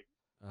that's like,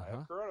 I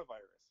have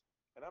coronavirus,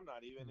 and I'm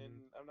not even in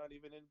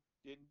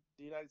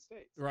the United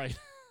States. Right.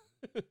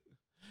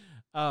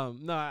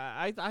 No,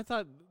 I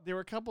thought there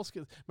were a couple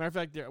skills. Matter of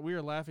fact, we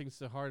were laughing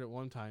so hard at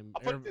one time.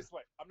 I'll put it this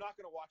way: I'm not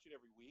going to watch it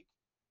every week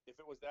if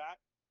it was that.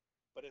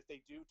 But if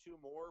they do 2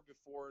 more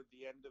before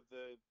the end of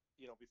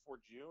before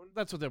June,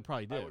 that's what they'll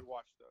probably do. I would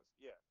watch those.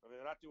 Yeah, I mean,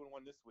 they're not doing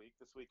one this week.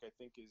 This week, I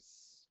think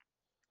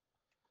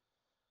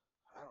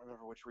I don't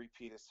remember which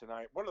repeat is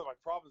tonight. One of my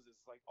problems is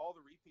like all the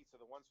repeats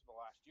are the ones from the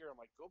last year.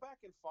 I'm like, go back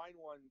and find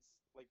ones.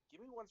 Like,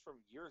 give me ones from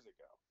years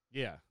ago.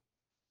 Yeah.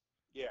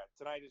 Yeah,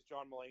 tonight is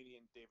John Mulaney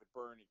and David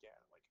Byrne again.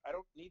 Like, I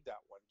don't need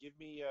that one. Give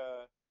me.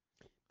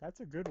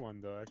 That's a good one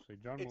though, actually.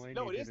 John Mulaney.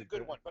 No, it is a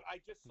good one, but I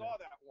just saw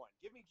that one.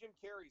 Give me Jim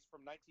Carrey's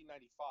from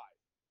 1995.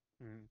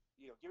 Mm-hmm.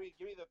 Give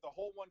me the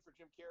whole one for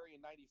Jim Carrey in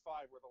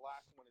 '95, where the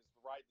last one is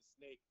the Ride the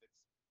Snake. That's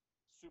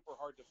super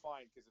hard to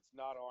find because it's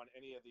not on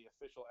any of the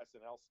official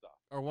SNL stuff.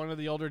 Or one of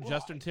the older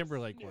Justin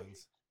Timberlake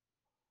ones.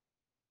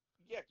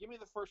 Yeah, give me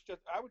the first.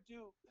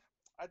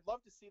 I'd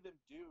love to see them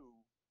do,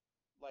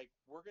 like,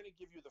 we're going to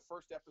give you the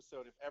first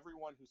episode of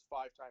everyone who's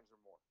 5 times or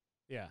more.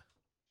 Yeah.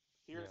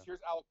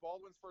 Here's Alec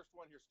Baldwin's first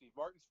one. Here's Steve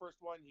Martin's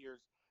first one. Here's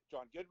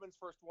John Goodman's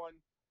first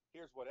one.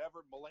 Here's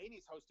whatever.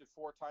 Mulaney's hosted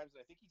 4 times,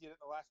 and I think he did it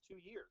in the last 2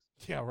 years.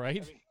 Yeah,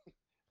 right? I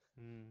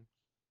mean,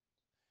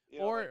 You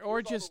know, like, or here's all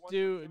the just ones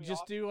do with Jimmy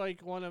just Austin. do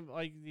like one of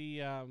like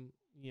the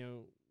you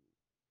know,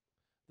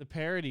 the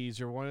parodies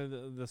or one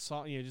of the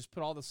song. You know, just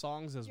put all the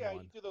songs as Yeah,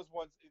 one. you do those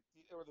ones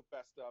or the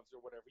best ofs or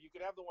whatever. You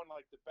could have the one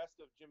like the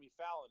best of Jimmy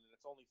Fallon, and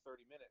it's only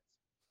 30 minutes.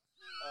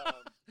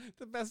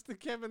 The best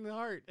of Kevin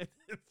Hart.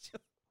 It's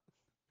just-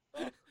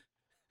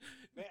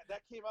 Man,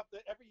 that came up.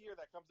 Every year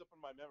that comes up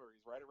in my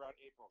memories, right around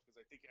April, because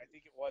I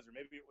think it was, or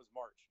maybe it was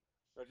March.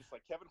 Where just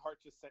like Kevin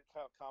Hart just sent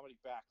comedy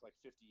back like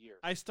 50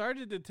 years. I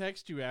started to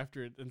text you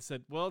after it and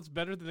said, "Well, it's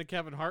better than the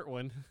Kevin Hart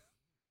one."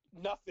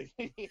 Nothing.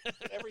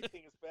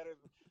 Everything is better.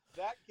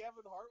 That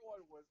Kevin Hart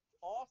one was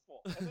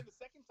awful. And then the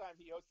second time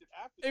he hosted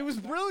after that, It was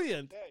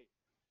brilliant. Okay.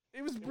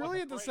 It was It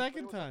brilliant the wasn't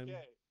great, second but it was time.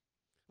 okay.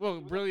 Well,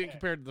 It was brilliant okay.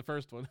 compared to the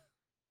first one.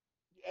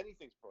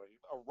 Anything's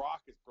brilliant. A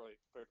Rock is brilliant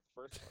compared to the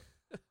first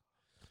one.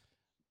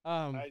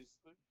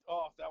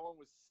 That one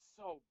was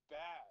so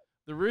bad.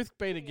 The Ruth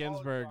Bader Jimmy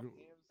Oliver Ginsburg dropped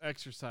hymns.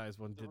 exercise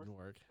one The didn't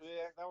work.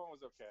 Yeah, that one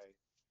was okay.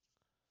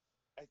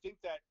 I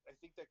think that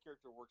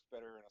character works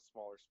better in a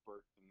smaller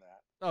spurt than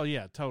that. Oh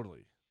yeah,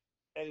 totally.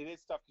 And it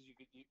is tough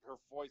because her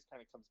voice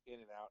kind of comes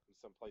in and out in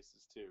some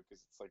places too.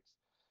 Because it's like,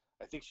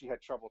 I think she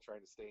had trouble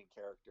trying to stay in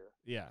character.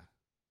 Yeah.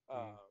 I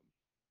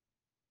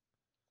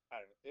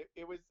don't know.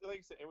 It was, like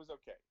I said, it was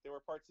okay. There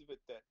were parts of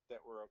it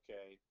that were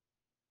okay.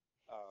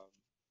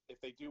 If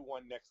they do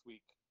one next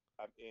week,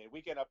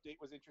 Weekend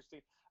Update was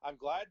interesting. I'm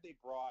glad they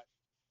brought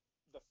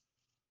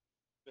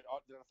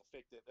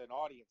an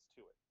audience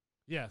to it.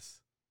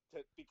 Yes.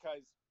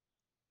 Because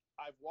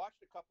I've watched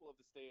a couple of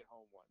the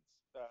stay-at-home ones,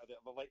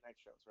 the late night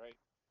shows, right?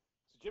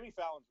 So Jimmy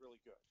Fallon's really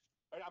good.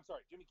 I'm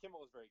sorry, Jimmy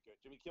Kimmel is very good.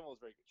 Jimmy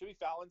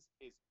Fallon's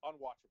is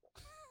unwatchable.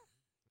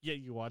 Yeah,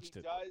 you watched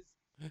it.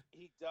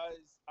 He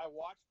does. I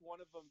watched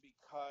one of them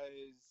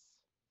because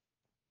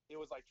it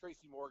was like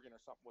Tracy Morgan or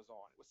something was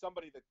on. It was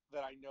somebody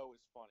that I know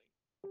is funny.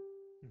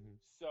 Mm-hmm.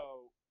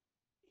 So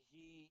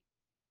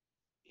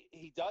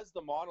he does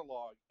the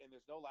monologue, and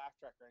there's no laugh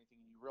track or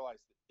anything, and you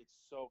realize that it's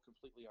so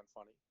completely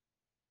unfunny.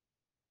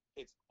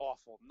 It's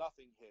awful.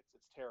 Nothing hits.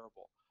 It's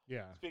terrible.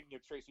 Yeah. Speaking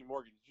of Tracy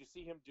Morgan, did you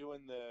see him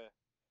doing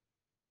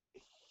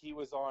he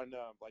was on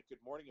like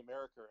Good Morning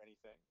America or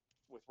anything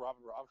with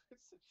Robin Roberts,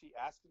 and she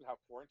asked him how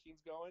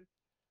quarantine's going,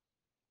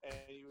 and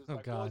he was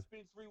like, God. "Well, it's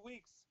been 3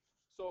 weeks,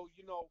 so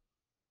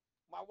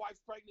my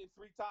wife's pregnant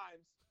 3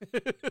 times.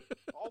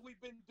 All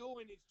we've been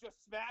doing is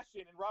just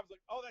smashing." And Rob's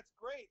like, "Oh, that's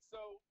great.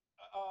 So,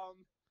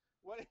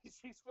 what?"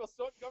 She feels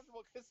so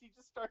uncomfortable because he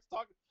just starts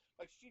talking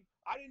like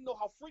I didn't know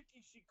how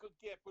freaky she could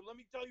get, but let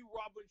me tell you,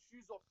 Robin,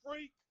 she's a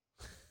freak.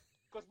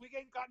 Because we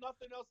ain't got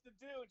nothing else to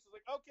do. And she's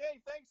like,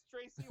 "Okay, thanks,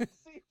 Tracy. We'll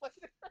see you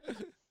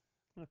later."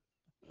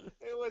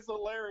 It was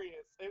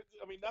hilarious.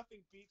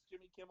 Nothing beats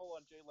Jimmy Kimmel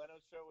on Jay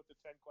Leno's show with the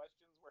 10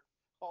 questions where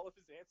all of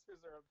his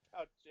answers are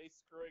about Jay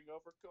screwing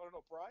over Conan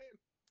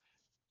O'Brien.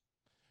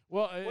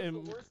 Well,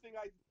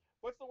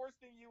 What's the worst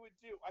thing you would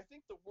do? I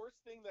think the worst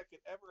thing that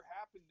could ever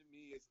happen to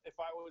me is if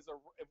I was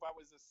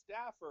a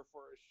staffer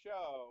for a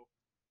show,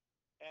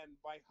 and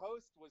my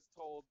host was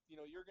told,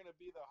 "You're going to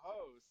be the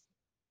host,"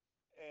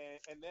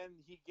 and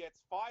then he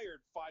gets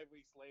fired 5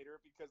 weeks later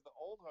because the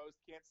old host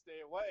can't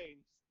stay away.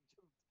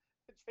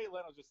 And Jay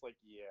Leno's just like,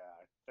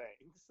 "Yeah,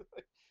 thanks."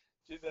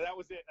 That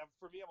was it. And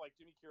for me, I'm like,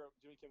 Jimmy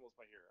Kimmel's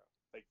my hero.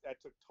 Like,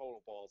 that took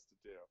total balls to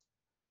do,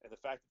 and the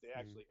fact that they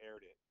actually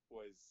aired it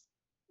was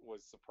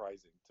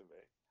surprising to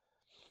me.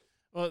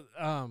 Well,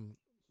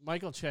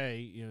 Michael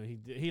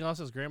Che, he lost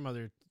his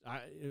grandmother.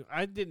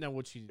 I didn't know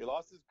what He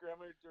lost his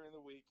grandmother during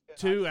the week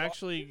to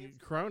actually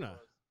Corona.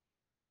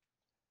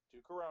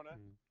 To Corona.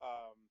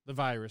 The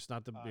virus,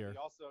 not the beer.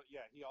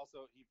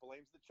 He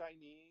blames the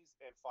Chinese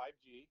and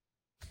 5G.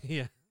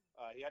 Yeah.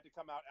 He had to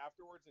come out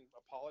afterwards and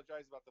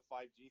apologize about the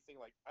 5G thing.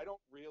 Like, I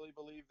don't really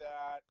believe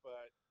that,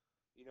 but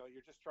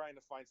you're just trying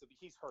to find something.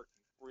 He's hurting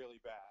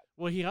really bad.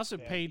 Well, he also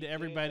paid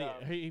everybody.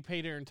 He he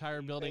paid their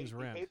entire building's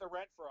rent. He paid the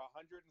rent for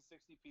 160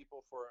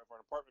 people for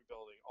an apartment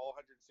building, all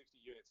 160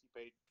 units. He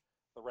paid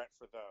the rent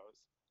for those.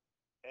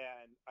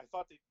 And I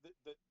thought the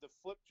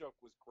flip joke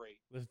was great.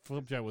 The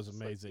flip joke was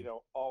amazing.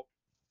 Like,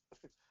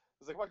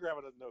 it's like, my grandma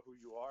doesn't know who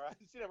you are.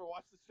 She never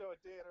watched the show a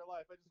day in her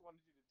life. I just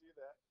wanted you to do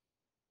that.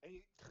 And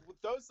with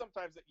those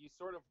sometimes that you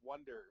sort of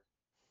wonder,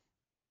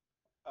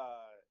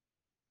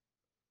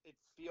 it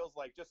feels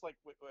like just like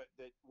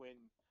that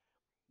when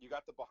you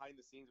got the behind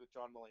the scenes with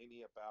John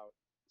Mulaney about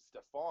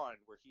Stefan,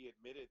 where he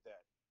admitted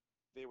that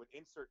they would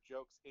insert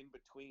jokes in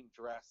between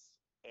dress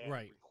and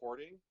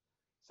recording,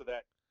 so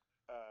that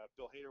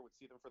Bill Hader would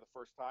see them for the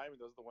first time, and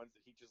those are the ones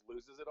that he just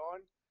loses it on.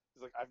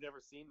 He's like, "I've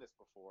never seen this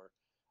before."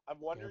 I'm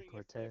wondering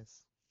if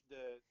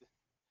the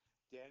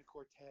Dan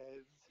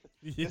Cortez.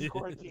 This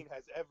quarantine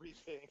has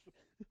everything.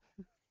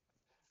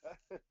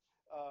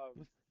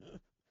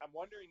 I'm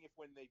wondering if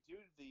when they do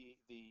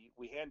the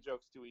we hand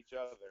jokes to each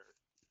other,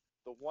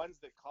 the ones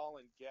that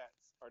Colin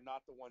gets are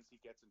not the ones he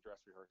gets in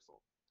dress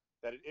rehearsal.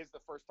 That it is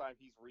the first time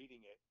he's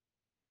reading it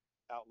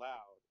out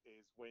loud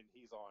is when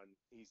he's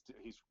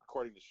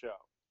recording the show.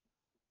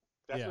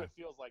 That's what it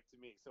feels like to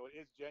me. So it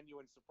is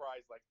genuine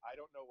surprise. Like, I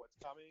don't know what's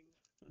coming.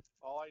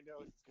 All I know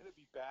is it's going to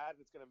be bad.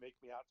 And it's going to make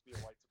me out to be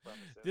a white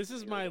supremacist. This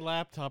is Here my it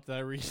laptop that I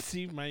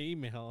received my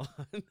email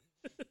on.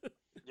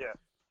 Yeah.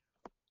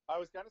 I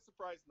was kind of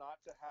surprised not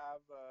to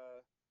have,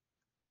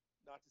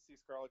 not to see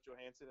Scarlett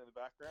Johansson in the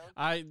background.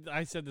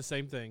 I said the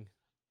same thing.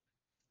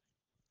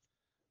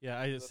 Yeah,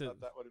 I I said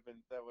thought that would have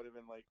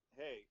been like,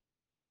 hey,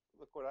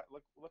 look what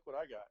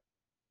I got.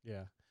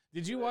 yeah.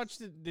 Did you watch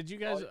the? Did you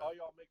guys? All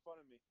y'all make fun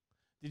of me.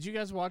 Did you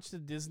guys watch the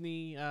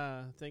Disney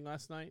thing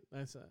last night?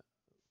 No.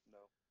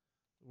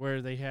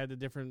 Where they had the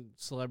different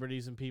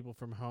celebrities and people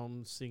from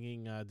home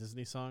singing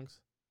Disney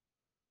songs.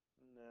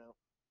 No.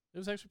 It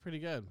was actually pretty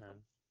good.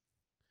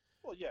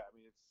 Well, yeah. I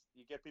mean,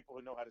 you get people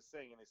who know how to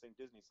sing and they sing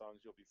Disney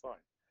songs, you'll be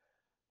fine.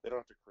 They don't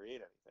have to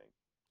create anything.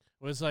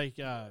 It was like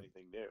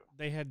Anything new.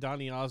 they had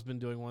Donny Osmond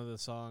doing one of the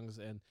songs,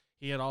 and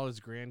he had all his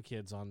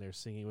grandkids on there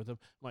singing with him.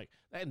 I'm like,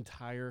 that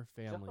entire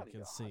family Donny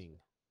can Osmond. sing.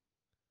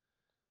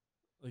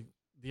 Like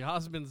the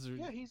Osmonds are.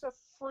 Yeah, he's a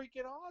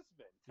freaking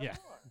Osmond. Come Yeah.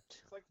 on.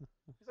 It's like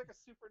he's like a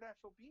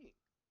supernatural being.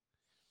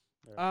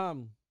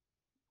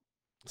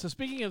 So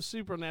speaking of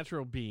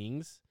supernatural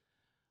beings,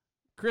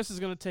 Chris is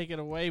going to take it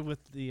away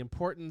with the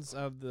importance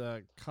of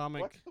the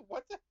comic.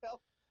 What the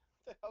hell?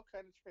 What the hell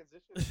kind of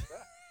transition is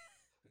that?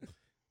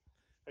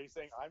 Are you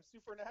saying I'm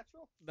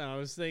supernatural? No, I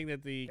was saying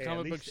that the Hey,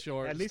 comic book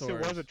short. At least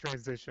stores, it was a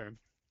transition.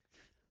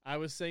 I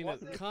was saying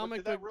Was that it? comic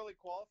Did book that really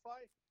qualify?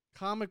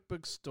 comic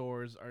book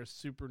stores are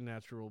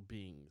supernatural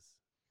beings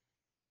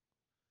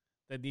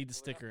that need to Well,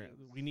 stick that around.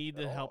 means We need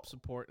at to help all.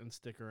 support and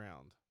stick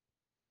around.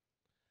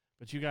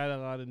 But you got a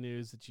lot of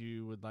news that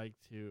you would like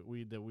to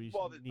need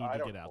I to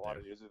don't get know out a lot there.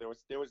 of news.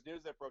 There was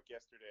news that broke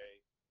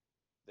yesterday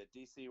that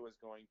DC was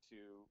going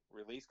to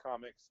release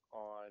comics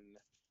on.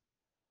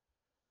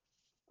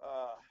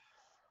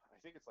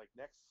 I think it's like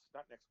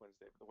not next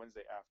Wednesday, but the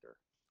Wednesday after.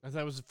 I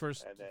thought it was the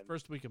And then-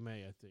 first week of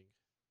May, I think.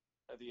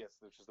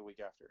 Yes, which is the week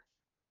after.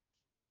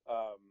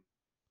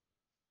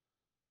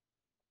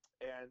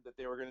 And that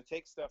they were going to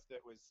take stuff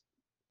that was.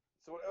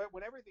 So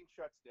when everything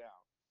shuts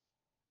down,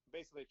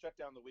 basically it shut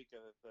down the week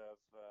of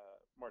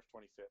March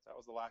 25th. That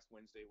was the last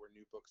Wednesday where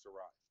new books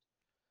arrived.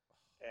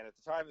 And at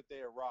the time that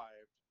they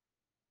arrived,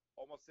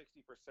 almost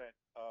 60%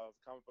 of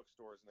comic book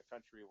stores in the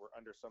country were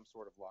under some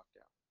sort of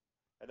lockdown.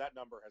 And that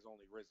number has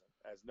only risen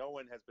as no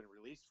one has been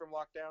released from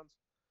lockdowns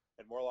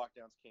and more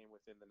lockdowns came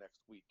within the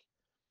next week.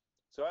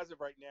 So as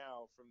of right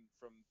now,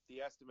 from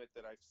the estimate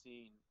that I've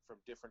seen from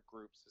different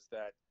groups is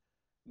that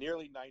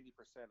nearly 90%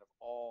 of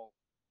all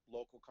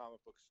local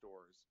comic book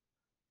stores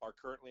are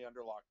currently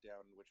under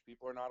lockdown, in which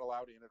people are not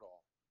allowed in at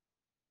all.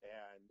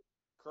 And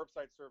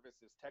curbside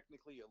service is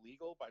technically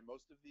illegal by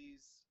most of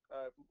these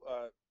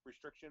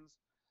restrictions.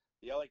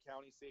 The LA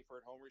County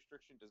Safer at Home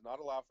restriction does not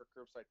allow for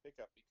curbside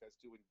pickup because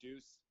to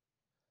induce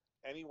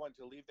anyone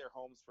to leave their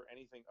homes for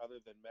anything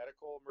other than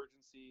medical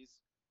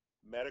emergencies,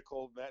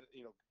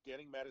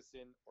 getting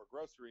medicine or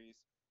groceries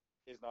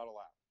is not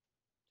allowed.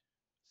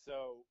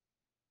 So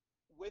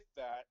with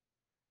that,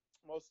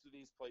 most of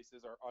these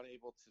places are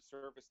unable to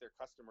service their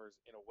customers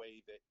in a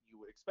way that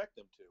you would expect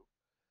them to.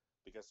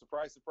 Because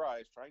surprise,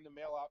 surprise, trying to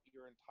mail out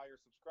your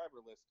entire subscriber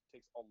list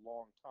takes a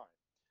long time.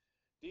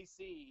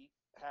 DC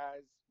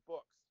has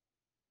books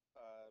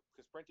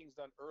because printing's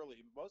done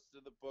early. Most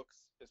of the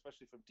books,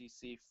 especially from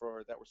DC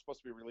that were supposed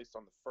to be released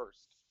on the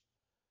 1st,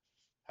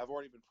 have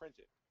already been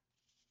printed.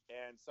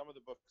 And some of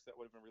the books that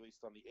would have been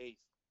released on the 8th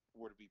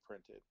were to be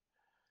printed.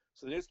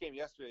 So the news came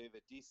yesterday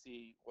that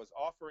DC was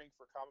offering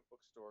for comic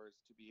book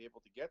stores to be able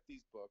to get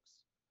these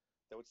books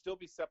that would still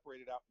be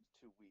separated out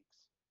into 2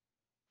 weeks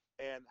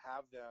and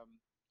have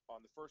them on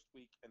the first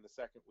week and the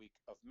second week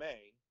of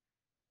May,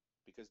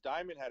 because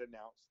Diamond had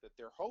announced that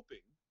they're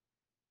hoping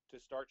to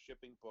start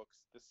shipping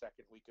books the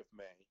second week of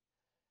May.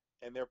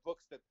 And they're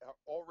books that are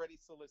already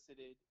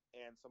solicited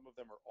and some of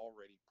them are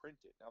already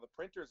printed. Now, the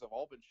printers have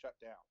all been shut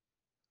down.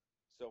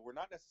 So we're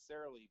not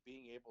necessarily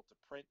being able to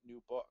print new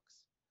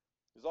books.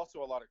 There's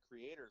also a lot of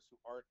creators who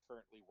aren't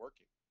currently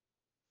working.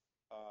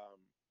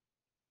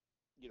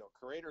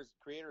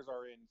 Creators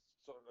are in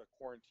sort of a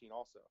quarantine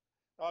also.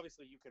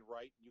 Obviously, you can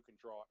write and you can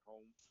draw at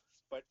home,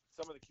 but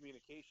some of the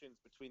communications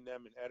between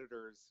them and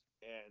editors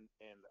and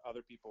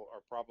other people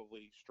are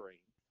probably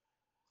strained.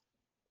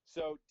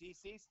 So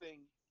DC's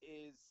thing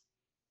is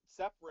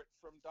separate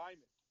from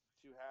Diamond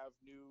to have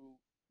new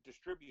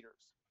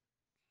distributors.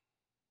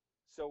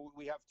 So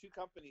we have two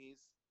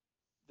companies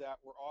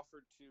that were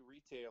offered to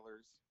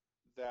retailers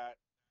that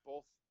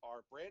both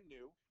are brand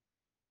new,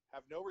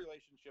 have no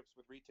relationships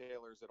with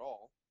retailers at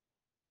all,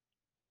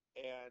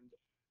 and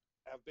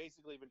have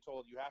basically been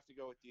told you have to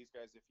go with these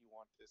guys if you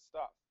want this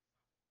stuff.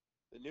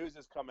 The news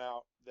has come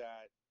out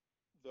that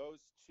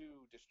those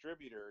two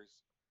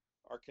distributors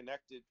are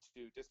connected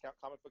to Discount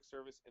Comic Book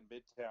Service and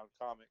Midtown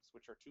Comics,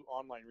 which are two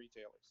online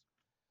retailers.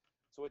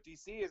 So what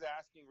DC is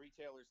asking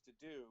retailers to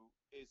do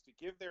is to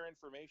give their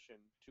information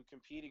to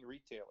competing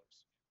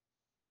retailers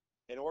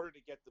in order to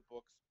get the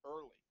books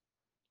early.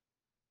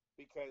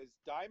 Because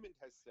Diamond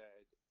has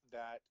said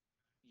that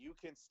you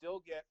can still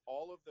get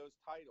all of those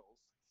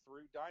titles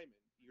through Diamond.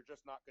 You're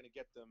just not going to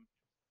get them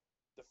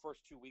the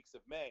first 2 weeks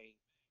of May.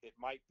 It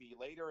might be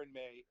later in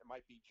May. It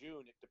might be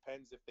June. It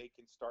depends if they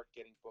can start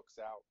getting books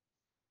out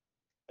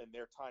in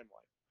their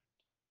timeline.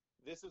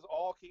 This is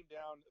all came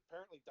down.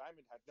 Apparently,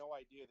 Diamond had no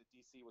idea that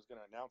DC was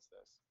going to announce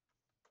this,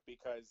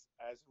 because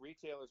as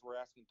retailers were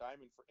asking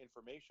Diamond for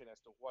information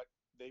as to what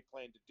they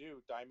plan to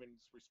do,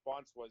 Diamond's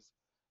response was,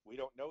 "We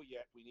don't know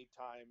yet. We need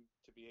time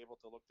to be able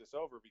to look this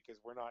over because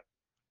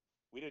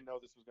we didn't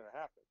know this was going to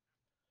happen."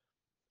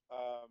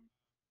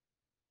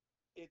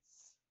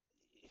 It's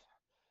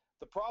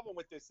the problem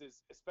with this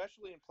is,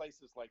 especially in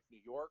places like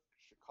New York,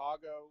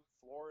 Chicago,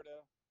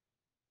 Florida,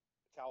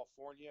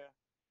 California,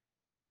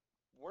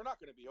 we're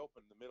not going to be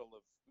open in the middle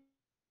of,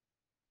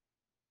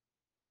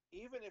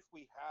 even if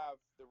we have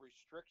the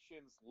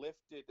restrictions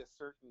lifted a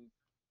certain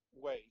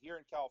way.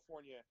 Here in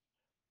California,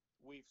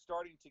 we've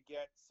starting to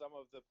get some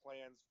of the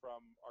plans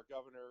from our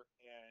governor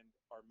and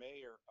our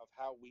mayor of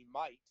how we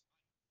might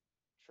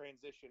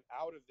transition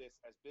out of this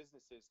as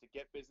businesses to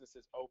get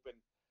businesses open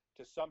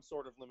to some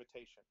sort of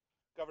limitation.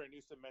 Governor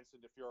Newsom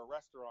mentioned if you're a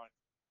restaurant,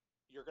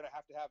 you're going to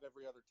have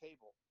every other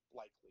table,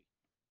 likely.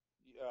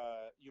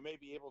 You may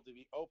be able to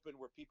be open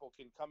where people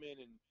can come in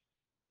and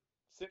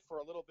sit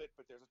for a little bit,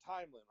 but there's a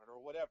time limit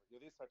or whatever,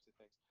 these types of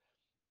things.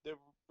 The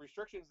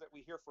restrictions that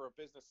we hear for a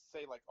business,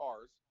 say like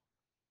ours,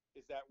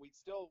 is that we'd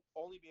still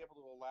only be able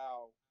to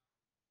allow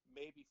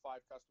maybe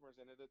 5 customers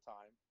in at a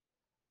time.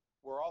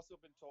 We're also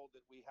been told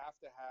that we have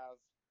to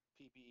have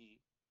PPE,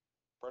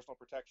 personal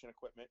protection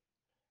equipment,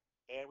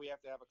 and we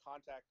have to have a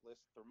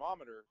contactless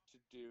thermometer to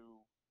do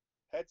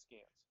head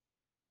scans.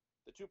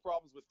 The 2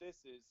 problems with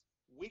this is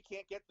we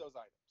can't get those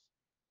items.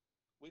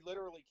 We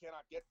literally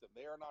cannot get them.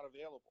 They are not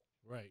available.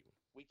 Right.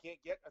 We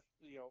can't get a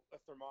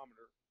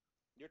thermometer.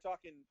 You're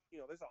talking,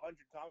 there's 100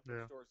 comic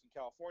book stores in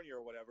California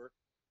or whatever.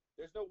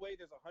 There's no way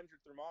there's 100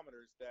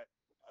 thermometers that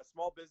a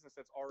small business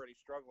that's already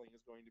struggling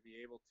is going to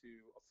be able to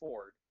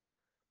afford.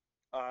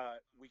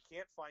 We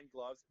can't find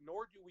gloves,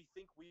 nor do we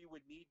think we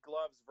would need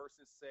gloves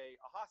versus, say,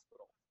 a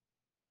hospital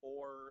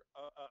or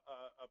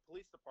a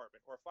police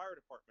department or a fire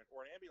department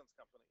or an ambulance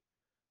company.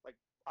 Like,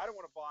 I don't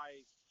want to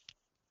buy,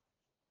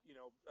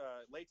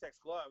 latex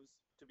gloves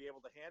to be able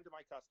to hand to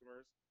my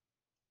customers,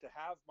 to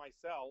have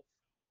myself,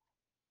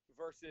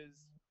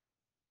 versus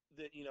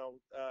the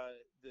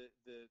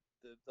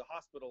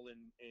hospital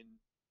in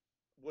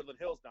Woodland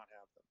Hills not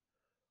have them,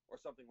 or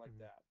something like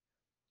that.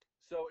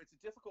 So it's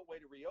a difficult way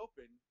to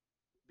reopen,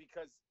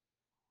 because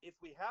if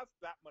we have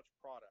that much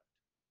product,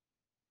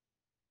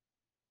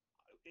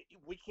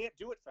 we can't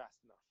do it fast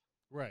enough.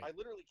 Right. I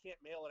literally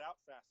can't mail it out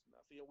fast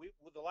enough.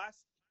 The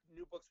last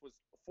new books was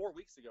 4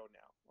 weeks ago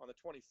now, on the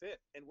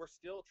 25th, and we're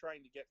still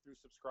trying to get through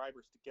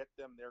subscribers to get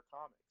them their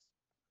comics.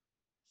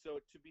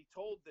 So to be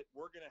told that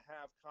we're going to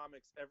have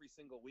comics every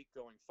single week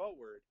going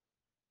forward,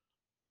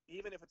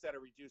 even if it's at a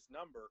reduced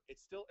number,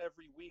 it's still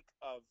every week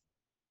of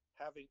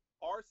having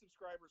our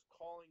subscribers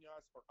calling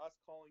us or us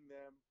calling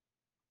them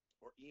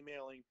or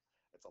emailing.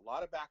 It's a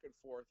lot of back and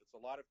forth. It's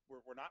a lot of,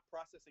 we're not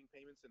processing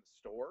payments in the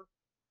store.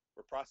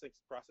 We're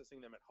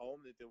processing them at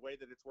home. The way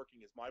that it's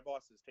working is my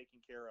boss is taking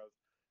care of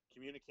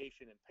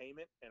communication and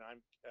payment, and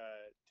I'm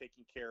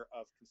taking care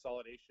of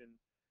consolidation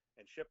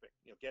and shipping,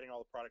 getting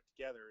all the product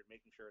together and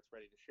making sure it's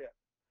ready to ship.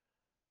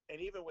 And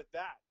even with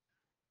that,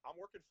 I'm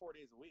working 4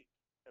 days a week.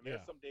 And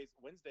there's some days,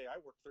 Wednesday, I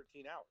work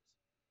 13 hours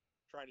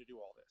trying to do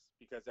all this,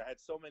 because I had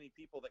so many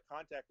people that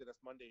contacted us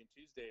Monday and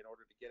Tuesday in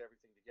order to get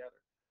everything together.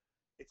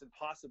 It's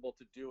impossible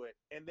to do it.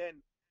 And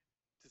then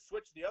to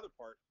switch the other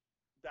part,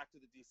 back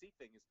to the DC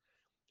thing, is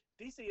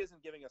DC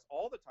isn't giving us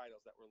all the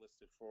titles that were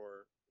listed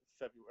for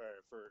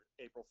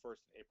April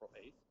 1st and April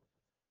 8th.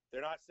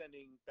 They're not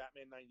sending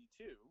Batman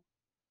 92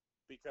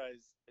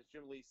 because, as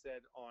Jim Lee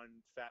said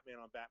on Fat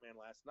Man on Batman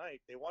last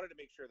night, they wanted to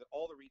make sure that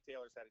all the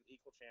retailers had an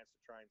equal chance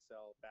to try and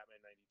sell Batman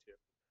 92.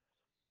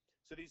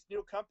 So these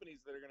new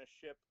companies that are going to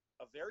ship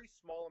a very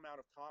small amount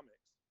of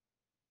comics,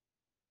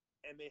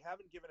 and they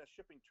haven't given us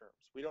shipping terms.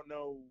 We don't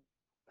know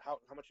how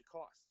much it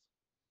costs.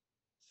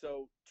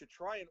 So to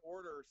try and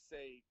order,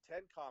 say,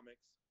 10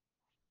 comics,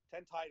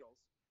 10 titles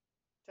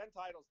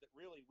that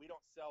really we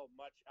don't sell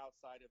much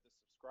outside of the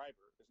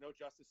subscriber. There's no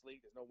Justice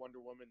League, there's no Wonder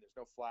Woman, there's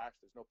no Flash,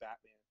 there's no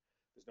Batman,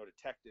 there's no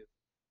Detective.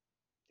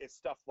 It's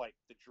stuff like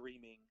The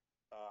Dreaming.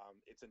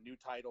 It's a new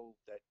title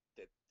that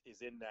is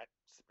in that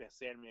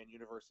Sandman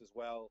universe as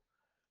well.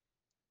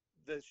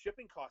 The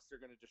shipping costs are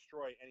going to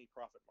destroy any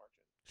profit margin.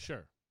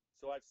 Sure.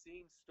 So I've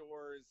seen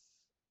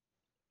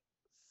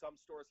some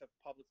stores have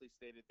publicly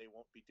stated they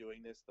won't be doing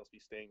this. They'll be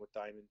staying with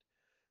Diamond.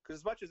 Because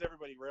as much as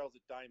everybody rails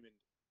at Diamond,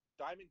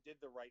 Diamond did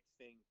the right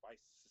thing by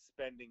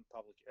suspending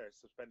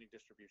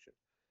distribution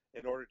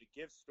in order to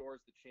give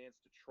stores the chance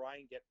to try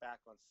and get back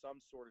on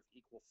some sort of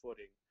equal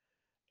footing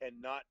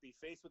and not be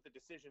faced with the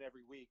decision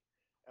every week.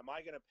 Am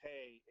I going to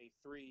pay a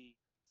 $3,000,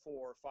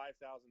 $4,000,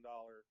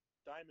 $5,000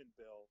 Diamond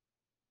bill,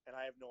 and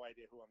I have no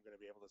idea who I'm going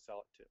to be able to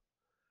sell it to?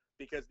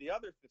 Because the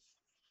other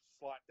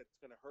slot that's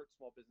going to hurt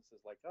small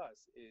businesses like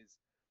us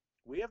is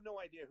we have no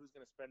idea who's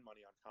going to spend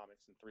money on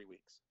comics in 3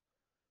 weeks,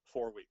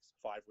 4 weeks,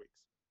 5 weeks.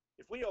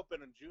 If we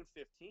open on June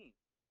 15th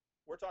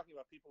we're talking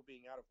about people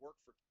being out of work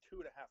for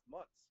 2.5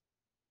 months.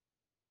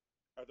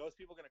 Are those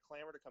people going to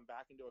clamor to come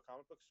back into a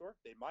comic book store?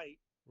 They might.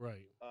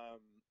 Right.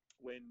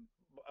 When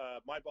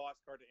my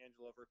boss, Carter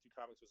Angelo of Earth 2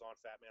 Comics, was on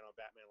Fat Man on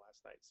Batman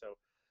last night. So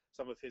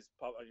some of his,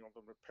 I'm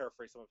going to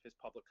paraphrase some of his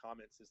public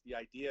comments, is the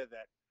idea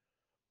that,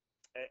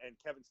 and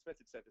Kevin Smith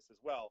had said this as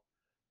well,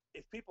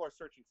 if people are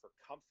searching for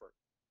comfort,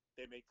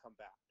 they may come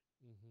back.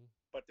 Mm-hmm.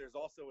 But there's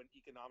also an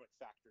economic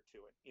factor to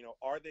it.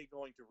 Are they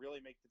going to really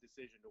make the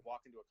decision to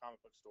walk into a comic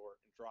book store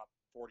and drop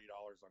 $40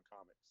 on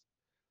comics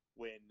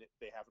when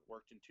they haven't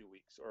worked in 2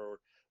 weeks, or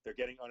they're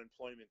getting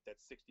unemployment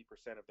that's 60%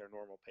 of their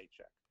normal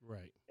paycheck?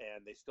 Right.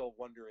 And they're still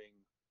wondering,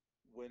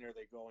 when are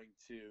they going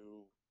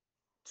to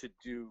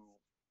do,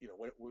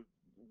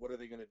 what are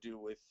they going to do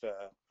with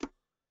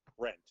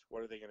rent?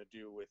 What are they going to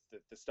do with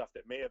the stuff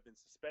that may have been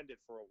suspended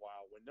for a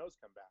while when those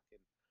come back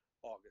in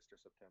August or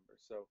September?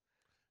 So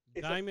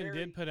Diamond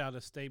did put out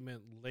a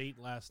statement late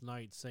last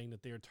night saying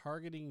that they are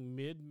targeting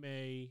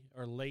mid-May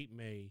or late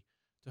May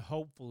to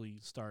hopefully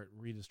start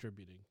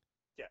redistributing.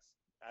 Yes.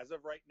 As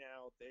of right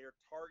now, they are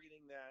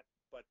targeting that,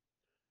 but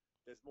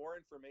there's more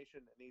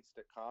information that needs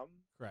to come.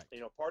 Correct.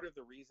 Part of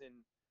the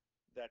reason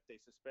that they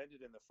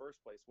suspended in the first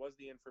place was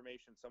the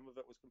information. Some of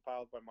it was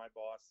compiled by my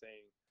boss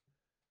saying,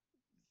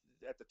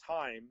 at the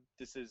time,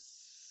 this is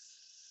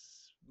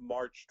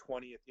March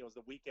 20th, it was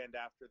the weekend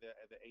after the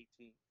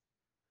 18th.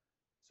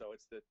 So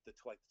it's the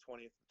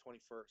 20th, the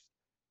 21st.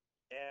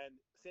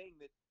 And saying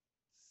that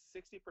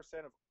 60%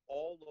 of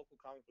all local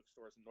comic book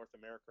stores in North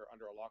America are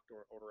under a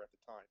lockdown order at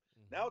the time.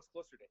 Mm-hmm. Now it's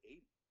closer to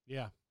 80.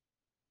 Yeah.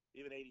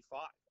 Even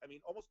 85. I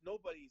mean, almost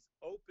nobody's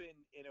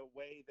open in a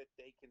way that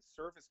they can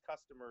service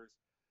customers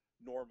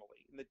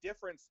normally. And the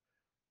difference,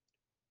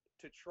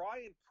 to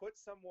try and put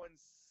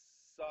someone's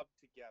sub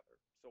together,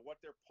 so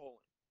what they're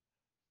pulling,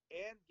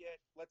 and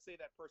get, let's say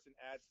that person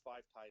adds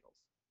 5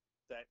 titles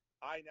that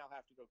I now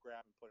have to go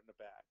grab and put in a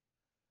bag.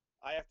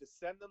 I have to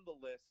send them the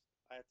list.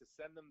 I have to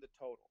send them the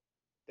total.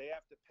 They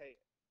have to pay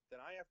it. Then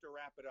I have to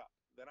wrap it up.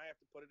 Then I have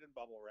to put it in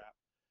bubble wrap.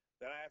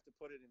 Then I have to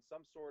put it in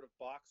some sort of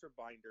box or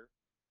binder.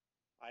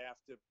 I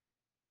have to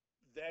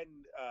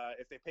then,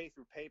 if they pay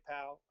through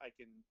PayPal, I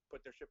can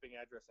put their shipping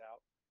address out.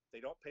 If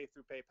they don't pay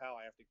through PayPal,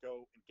 I have to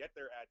go and get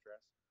their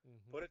address,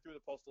 put it through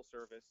the Postal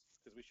Service,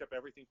 because we ship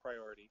everything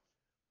priority.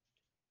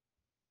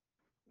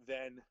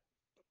 Then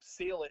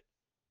seal it,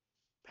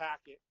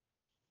 pack it,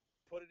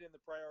 put it in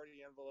the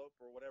priority envelope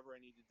or whatever I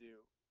need to do,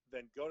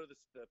 then go to the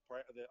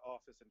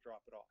office and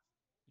drop it off.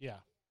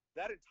 Yeah.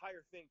 That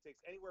entire thing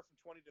takes anywhere from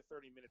 20 to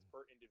 30 minutes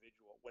per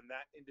individual, when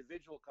that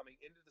individual coming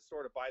into the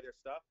store to buy their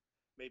stuff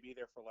may be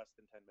there for less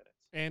than 10 minutes.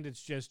 And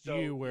it's just So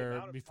you, the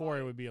where amount of before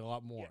time- it would be a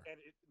lot more. Yeah, and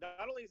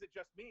not only is it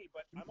just me,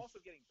 but I'm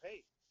also getting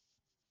paid.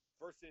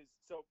 Versus,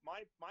 so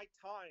my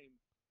time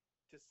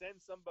to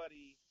send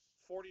somebody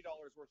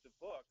 $40 worth of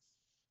books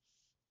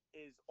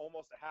is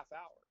almost a half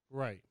hour.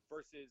 Right.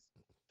 Versus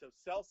to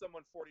sell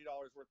someone $40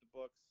 worth of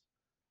books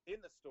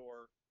in the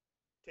store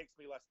takes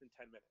me less than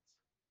 10 minutes.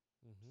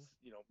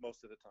 Mm-hmm.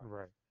 Most of the time.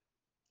 Right.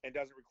 And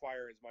doesn't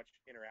require as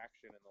much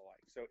interaction and the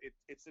like. So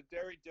it's a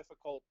very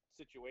difficult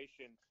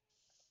situation.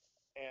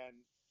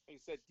 And like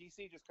I said,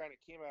 DC just kind of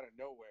came out of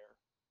nowhere.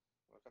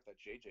 I've got that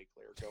JJ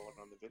glare going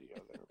on the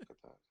video there. Look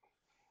at that.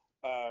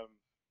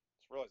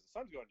 Just realized the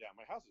sun's going down.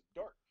 My house is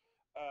dark.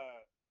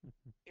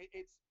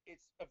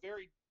 It's a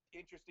very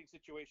interesting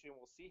situation.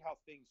 We'll see how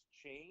things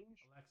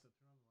change. Alexa,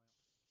 turn on the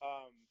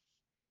lamp.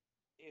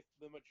 If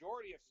the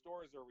majority of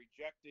stores are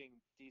rejecting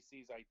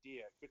DC's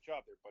idea, good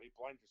job there, buddy.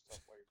 Blind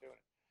yourself while you're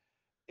doing it.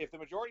 If the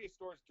majority of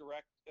stores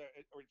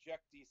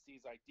reject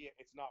DC's idea,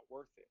 it's not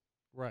worth it.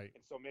 Right.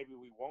 And so maybe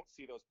we won't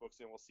see those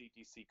books and we'll see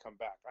DC come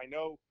back. I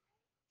know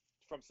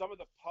from some of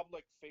the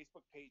public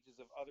Facebook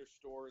pages of other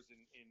stores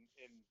in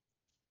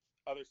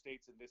other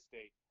states in this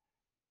state,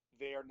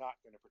 they are not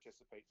going to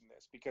participate in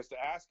this, because to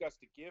ask us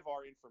to give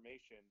our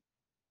information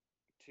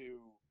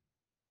to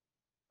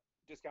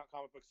Discount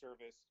Comic Book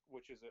Service,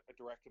 which is a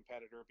direct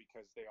competitor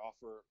because they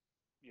offer,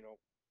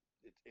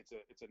 it's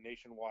a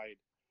nationwide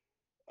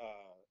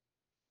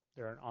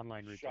They're an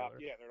online shop.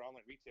 retailer. Yeah, they're an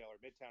online retailer.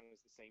 Midtown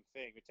is the same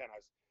thing. Midtown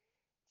has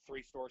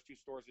 2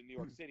 stores in New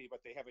York City,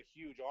 but they have a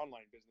huge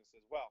online business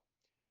as well.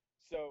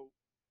 So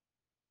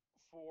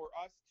for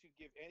us to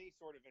give any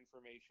sort of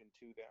information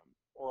to them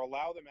or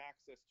allow them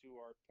access to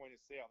our point of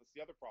sale, that's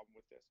the other problem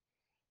with this.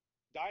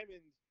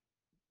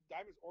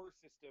 Diamond's order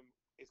system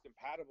is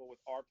compatible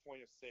with our point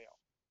of sale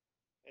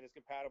and is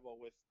compatible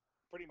with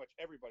pretty much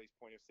everybody's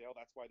point of sale.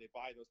 That's why they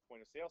buy those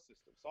point of sale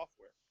system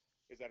software,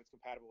 is that it's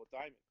compatible with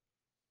Diamond.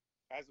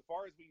 As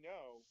far as we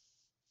know,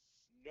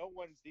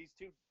 these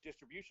 2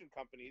 distribution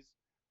companies,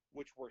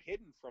 which were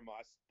hidden from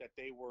us, that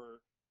they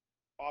were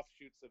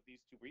offshoots of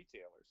these 2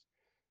 retailers.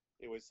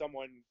 It was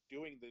someone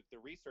doing the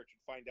research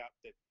and find out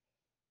that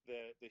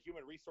the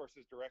human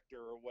resources director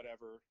or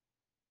whatever,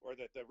 or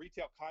that the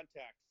retail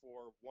contact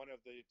for one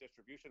of the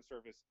distribution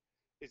service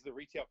is the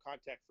retail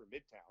contact for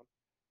Midtown,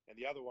 and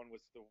the other one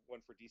was the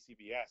one for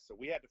DCBS. So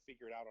we had to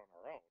figure it out on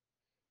our own.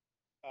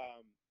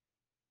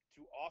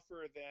 to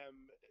offer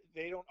them.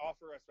 They don't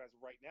offer us as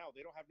right now.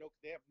 They have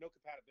no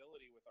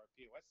compatibility with our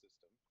POS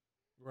system.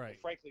 Right.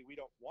 And frankly, we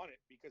don't want it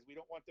because we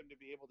don't want them to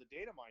be able to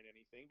data mine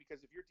anything.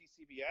 Because if you're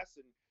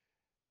DCBS and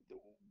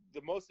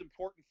the most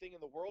important thing in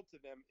the world to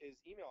them is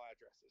email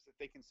addresses that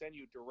they can send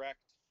you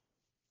direct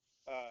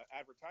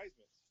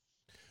advertisements.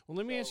 Well,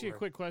 let me ask you a Right.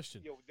 quick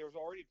question. There's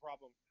already a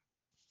problem.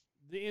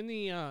 In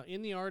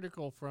the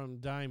article from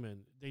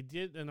Diamond, they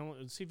did, and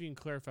I'll see if you can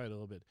clarify it a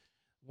little bit.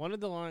 One of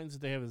the lines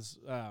that they have is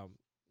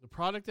the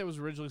product that was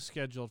originally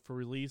scheduled for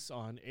release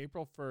on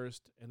April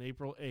 1st and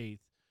April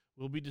 8th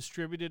will be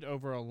distributed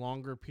over a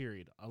longer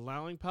period,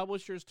 allowing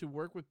publishers to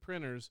work with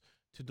printers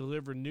to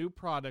deliver new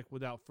product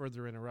without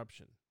further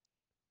interruption.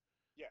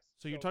 Yes.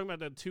 So you're talking about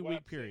that 2-week I'm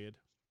saying- period.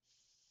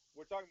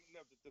 We're talking.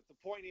 No, the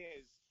point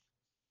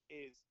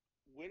is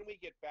when we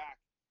get back,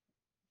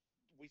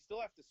 we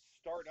still have to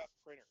start up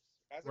printers.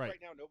 As of Right.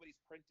 right now, nobody's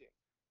printing,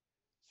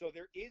 so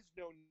there is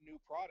no new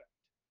product.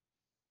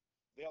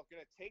 They're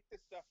going to take the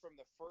stuff from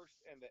the 1st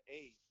and the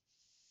 8th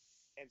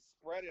and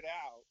spread it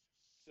out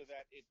so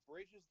that it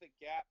bridges the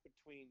gap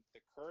between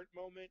the current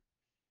moment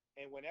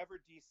and whenever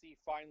DC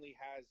finally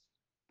has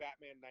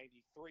Batman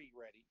 93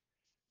 ready,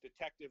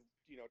 Detective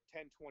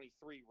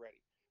 1023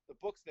 ready, the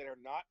books that are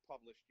not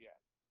published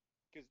yet.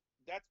 Because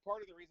that's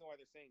part of the reason why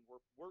they're saying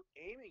we're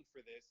aiming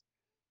for this,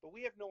 but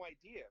we have no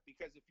idea.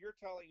 Because if you're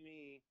telling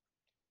me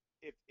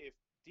if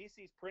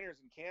DC's printers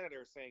in Canada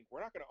are saying we're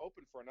not going to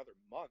open for another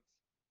month,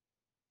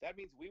 that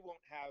means we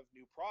won't have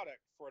new product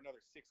for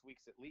another 6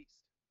 weeks at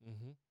least.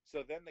 Mm-hmm.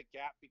 So then the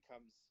gap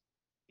becomes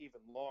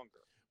even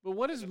longer. But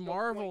what And does there's no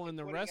Marvel point in and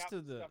the putting rest out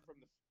of the stuff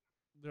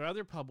from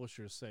other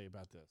publishers say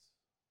about this?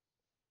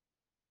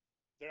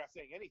 they're not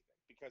saying anything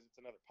because it's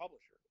another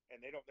publisher,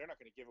 and they're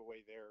not going to give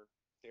away their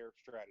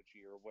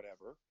strategy or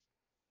whatever.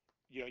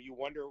 You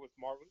wonder with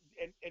Marvel,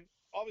 and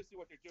obviously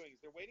what they're doing is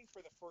they're waiting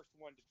for the first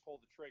one to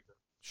pull the trigger,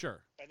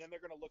 Sure. and then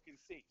they're going to look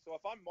and see. So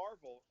if I'm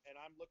Marvel and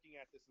I'm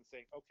looking at this and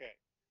saying, okay,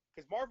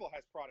 because Marvel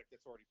has product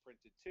that's already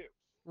printed too.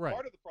 Right.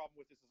 Part of the problem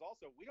with this is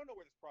also we don't know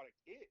where this product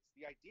is.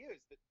 The idea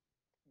is that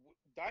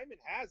Diamond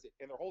has it,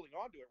 and they're holding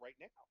on to it right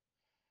now.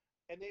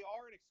 And they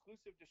are an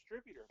exclusive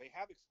distributor. They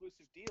have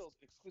exclusive deals,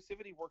 and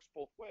exclusivity works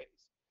both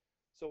ways.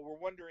 So we're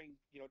wondering,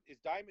 does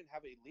Diamond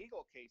have a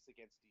legal case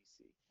against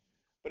DC?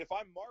 But if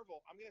I'm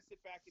Marvel, I'm going to sit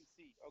back and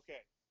see,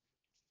 okay,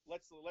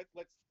 let's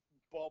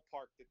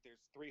ballpark that there's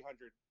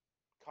 300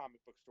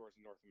 comic book stores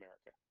in North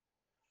America.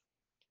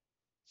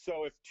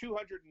 So if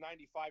 295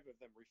 of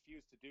them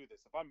refuse to do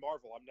this, if I'm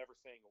Marvel, I'm never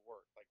saying a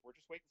word. Like, we're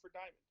just waiting for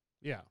Diamond.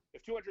 Yeah.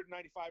 If 295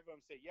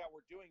 of them say, yeah,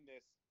 we're doing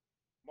this,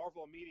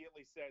 Marvel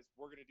immediately says,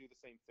 we're going to do the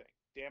same thing.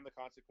 Damn the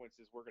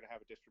consequences. We're going to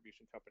have a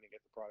distribution company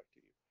get the product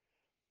to you.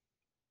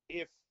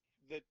 If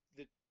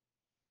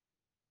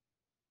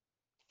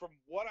from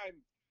what I'm,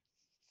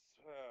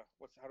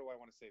 how do I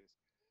want to say this?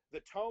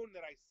 The tone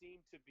that I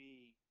seem to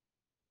be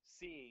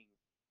seeing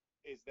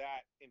is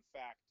that, in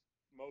fact,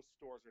 most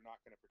stores are not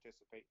going to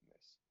participate in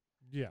this.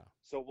 Yeah.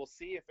 So we'll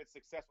see if it's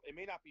successful. It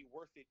may not be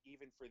worth it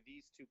even for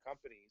these two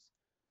companies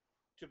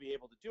to be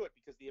able to do it,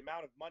 because the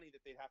amount of money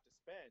that they'd have to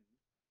spend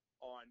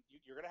on,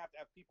 you're going to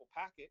have people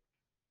pack it.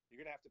 You're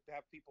going to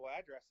have people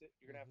address it.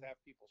 You're going to have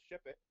people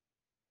ship it.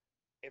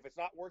 If it's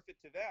not worth it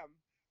to them,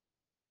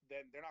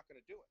 then they're not going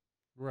to do it.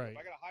 Right. If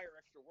I got to hire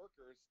extra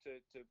workers to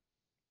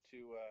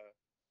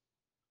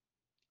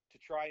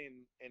try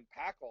and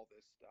pack all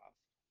this stuff,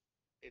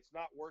 it's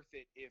not worth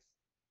it if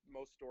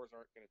most stores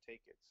aren't going to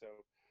take it.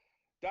 So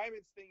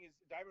Diamond's thing is,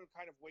 Diamond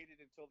kind of waited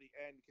until the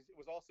end, because it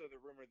was also the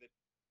rumor that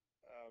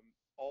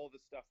all the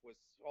stuff with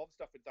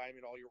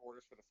Diamond, all your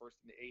orders for the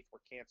 1st and the 8th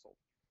were canceled.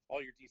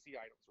 All your DC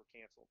items were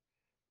canceled,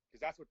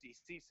 because that's what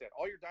DC said.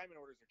 All your Diamond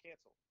orders are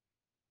canceled.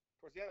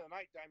 Towards the end of the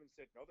night, Diamond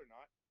said, no, they're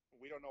not.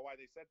 We don't know why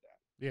they said that.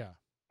 Yeah.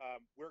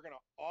 We're going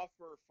to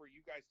offer for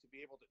you guys to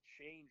be able to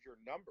change your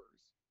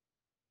numbers.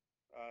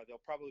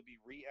 They'll probably be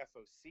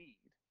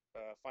re-FOC'd,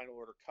 final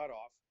order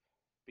cutoff,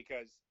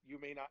 because you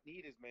may not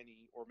need as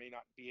many or may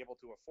not be able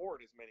to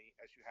afford as many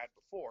as you had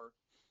before.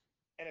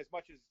 And as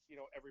much as,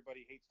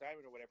 everybody hates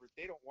Diamond or whatever,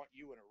 they don't want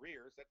you in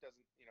arrears. That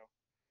doesn't,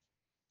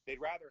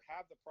 they'd rather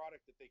have the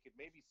product that they could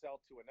maybe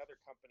sell to another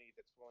company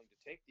that's willing to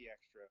take the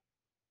extra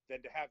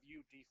than to have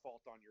you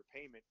default on your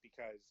payment,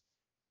 because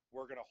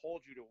we're going to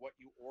hold you to what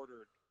you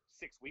ordered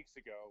 6 weeks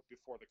ago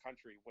before the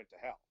country went to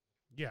hell.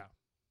 Yeah.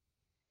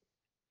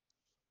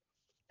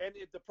 And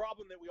the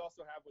problem that we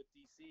also have with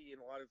DC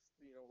and a lot of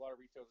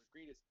retailers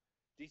agree is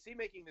DC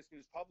making this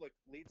news public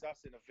leads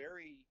us in a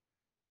very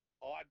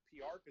odd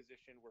PR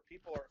position where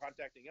people are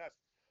contacting us.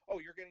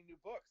 Oh, you're getting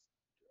new books.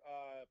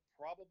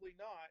 Probably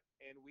not.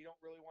 And we don't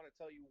really want to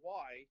tell you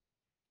why,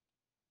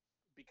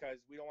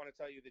 because we don't want to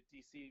tell you that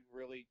DC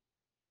really,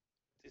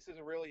 this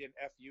isn't really an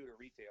FU to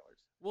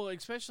retailers. Well,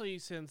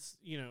 especially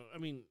since,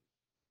 And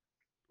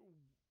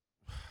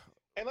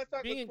let's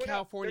being in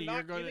California, they're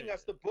not you're going giving to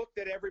us the book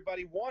that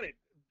everybody wanted.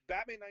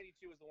 Batman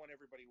 92 is the one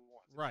everybody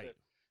wants. It's right. the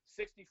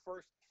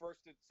 63rd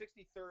first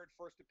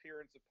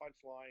appearance of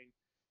Punchline.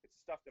 It's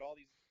stuff that all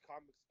these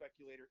comic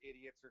speculator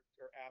idiots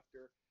are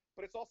after.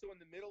 But it's also in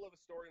the middle of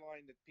a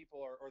storyline that people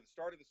are, or the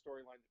start of the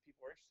storyline that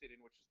people are interested in,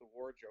 which is the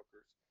War of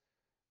Jokers,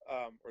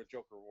 or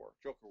Joker War.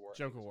 I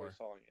think is what he's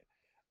calling it.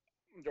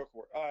 Joker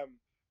War.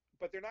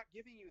 But they're not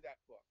giving you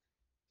that book.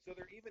 So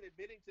they're even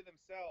admitting to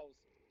themselves,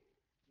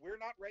 we're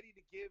not ready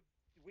to give.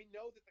 We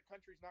know that the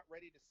country's not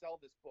ready to sell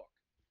this book.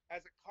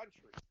 As a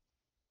country,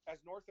 as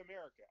North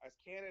America, as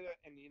Canada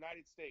and the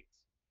United States,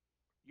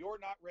 you're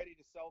not ready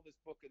to sell this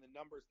book in the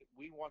numbers that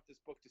we want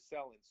this book to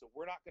sell in. So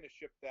we're not going to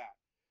ship that.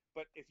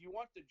 But if you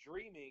want the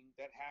Dreaming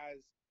that has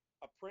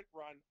a print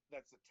run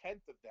that's a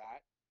tenth of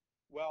that,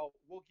 well,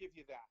 we'll give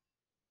you that.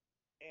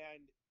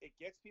 And it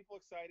gets people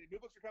excited.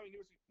 New books are coming.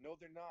 No,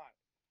 they're not.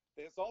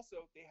 There's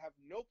also, they have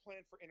no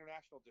plan for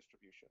international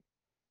distribution.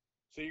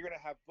 So you're going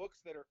to have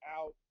books that are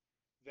out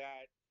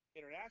that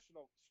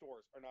international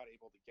stores are not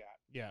able to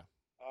get. Yeah.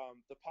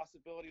 The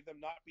possibility of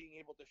them not being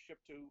able to ship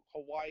to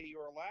Hawaii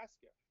or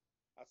Alaska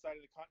outside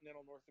of the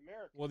continental North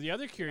America. Well, the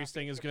other curious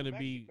thing is going to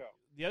be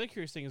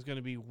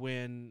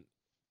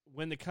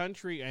when the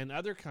country and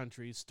other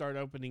countries start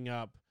opening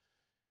up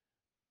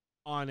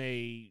on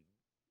a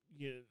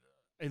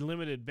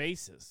limited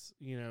basis.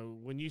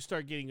 When you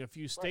start getting a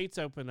few states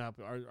open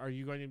up, are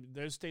you going to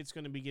those states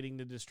going to be getting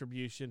the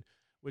distribution,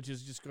 which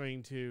is just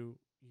going to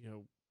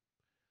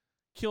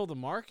kill the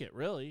market,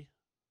 really?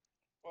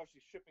 Well,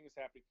 actually, shipping is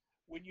happening.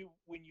 When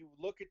you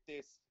look at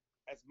this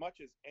as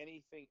much as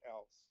anything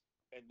else,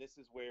 and this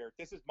is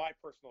my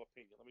personal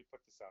opinion. Let me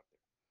put this out there.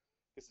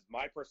 This is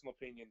my personal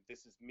opinion.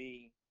 This is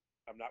me.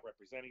 I'm not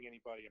representing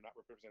anybody. I'm not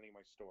representing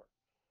my store.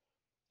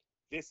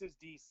 This is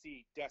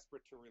DC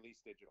desperate to release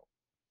digital.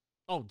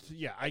 Oh,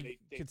 yeah, I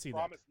can see that.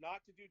 They promised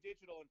not to do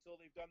digital until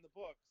they've done the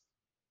books.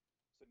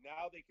 So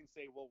now they can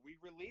say, well,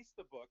 we released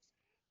the books.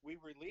 We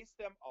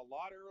released them a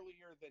lot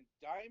earlier than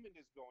Diamond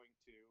is going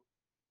to.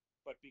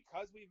 But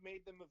because we've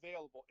made them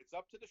available, it's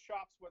up to the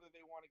shops whether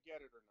they want to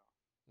get it or not.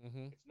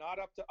 Mm-hmm. It's not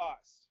up to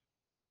us.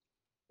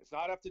 It's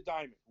not up to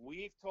Diamond.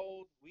 We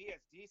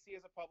as DC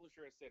as a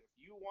publisher has said, if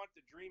you want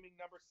the Dreaming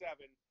 #7,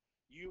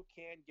 you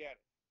can get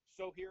it.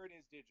 So here it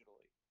is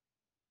digitally.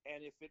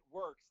 And if it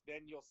works,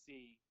 then you'll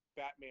see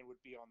Batman would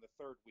be on the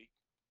 3rd week,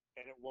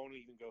 and it won't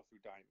even go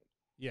through Diamond.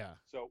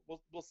 Yeah. So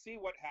we'll see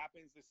what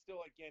happens. There's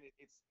still, again,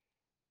 it's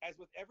as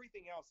with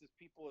everything else, as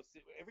people have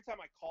said, every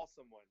time I call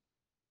someone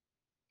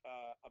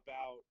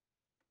about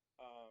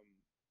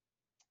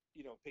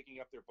picking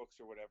up their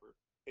books or whatever,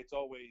 it's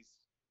always,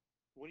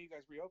 when are you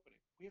guys reopening?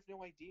 We have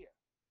no idea.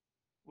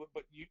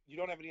 But you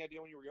don't have any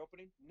idea when you're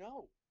reopening?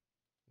 No.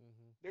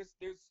 Mm-hmm. There's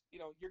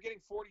you're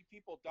getting 40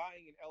 people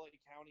dying in LA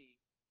County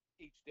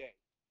each day.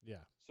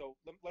 Yeah. So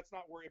let's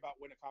not worry about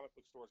when a comic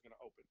book store is going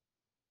to open.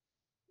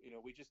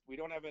 We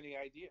don't have any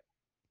idea.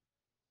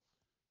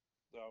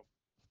 So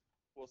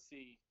we'll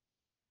see.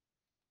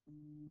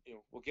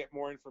 We'll get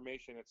more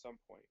information at some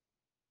point.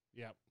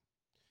 Yep.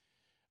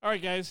 All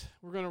right, guys,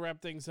 we're going to wrap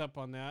things up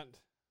on that.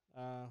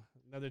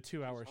 Another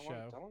 2-hour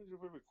show. How long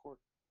did we record?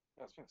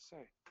 I was going to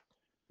say.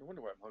 No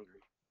wonder why I'm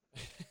hungry.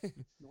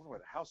 No wonder why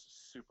the house is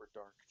super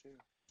dark, too.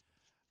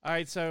 All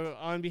right, so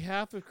on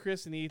behalf of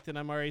Chris and Ethan,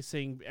 I'm already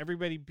saying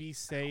everybody be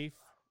safe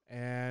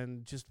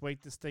and just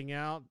wait this thing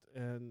out.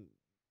 And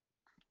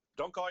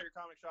don't call your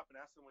comic shop and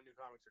ask them when new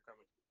comics are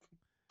coming.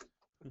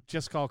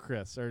 Just call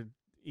Chris or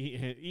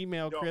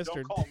email Chris don't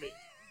or call me.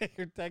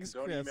 or text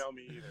Don't Chris. email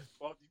me either.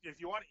 Well, if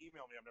you want to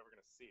email me, I'm never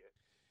going to see it.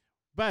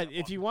 But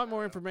if you want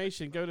more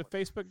information, go to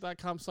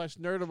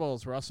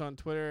facebook.com/Nerdables. We're also on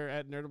Twitter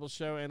at Nerdables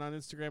Show and on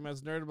Instagram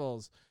as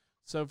Nerdables.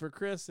 So for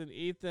Chris and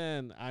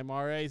Ethan, I'm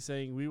RA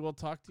saying we will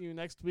talk to you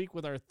next week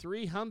with our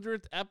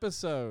 300th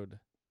episode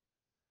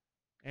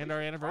and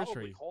our anniversary.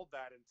 Probably hold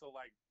that until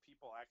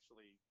people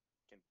actually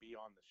can be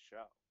on the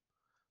show.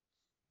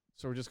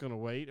 So we're just going to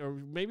wait, or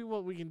maybe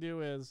what we can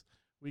do is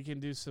we can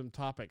do some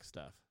topic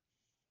stuff.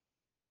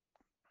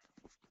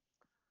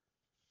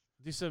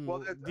 Do some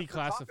declassifieds. The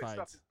topic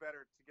stuff is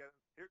better to get.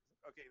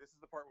 Okay, this is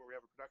the part where we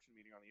have a production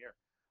meeting on the air.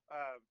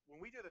 When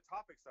we do the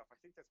topic stuff, I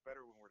think that's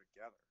better when we're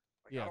together.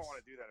 Yes. I don't want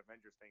to do that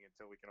Avengers thing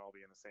until we can all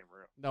be in the same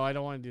room. No, I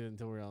don't want to do it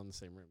until we're all in the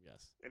same room.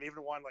 Yes. And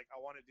even one I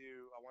wanted to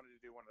do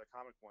one of the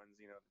comic ones,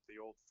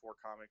 the old 4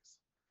 comics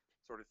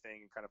sort of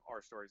thing, kind of our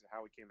stories of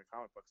how we came to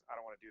comic books. I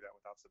don't want to do that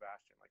without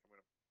Sebastian. I'm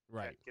going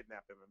to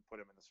kidnap him and put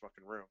him in this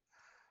fucking room.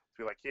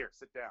 Be like, here,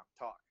 sit down,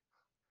 talk.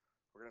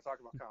 We're going to talk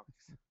about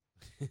comics.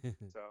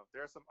 So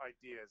there are some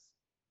ideas.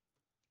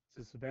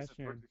 So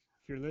Sebastian,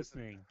 if you're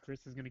listening,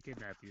 Chris is going to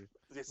kidnap you.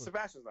 Yeah,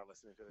 Sebastian's not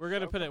listening to this. We're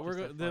going to put it.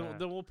 FYI.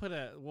 Then we'll put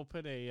a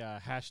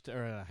hashtag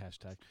or a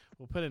hashtag.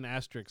 We'll put an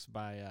asterisk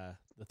by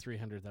the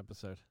 300th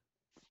episode.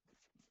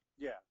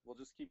 Yeah, we'll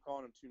just keep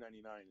calling him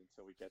 $2.99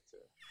 until we get to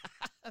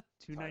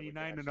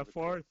 $2.99 and a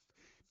fourth,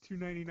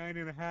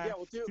 $2.99 and a half. Yeah,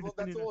 we'll do. Well,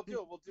 that's what we'll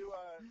do. We'll do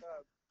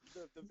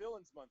the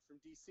villains month from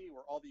DC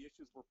where all the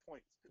issues were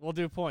points. We'll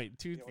do point.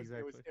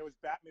 Exactly. It was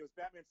Batman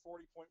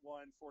 40.1,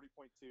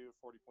 40.2,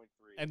 40.3.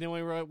 And then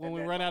when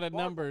we run out of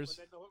numbers.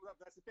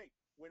 That's the thing.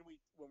 When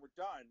we're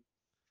done,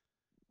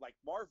 like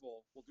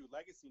Marvel, we'll do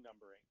legacy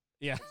numbering.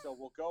 Yeah. And so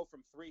we'll go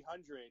from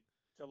 300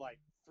 to to like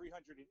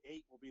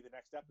 308 will be the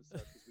next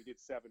episode because we did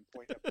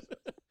 7-point episodes.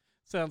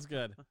 Sounds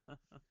good.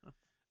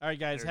 All right,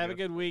 guys. There you Have a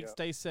go. good week. Yeah.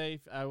 Stay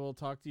safe. I will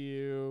talk to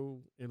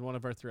you in one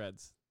of our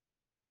threads.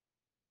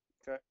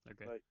 Okay.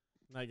 Okay. Bye.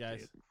 Night, guys.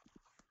 See ya.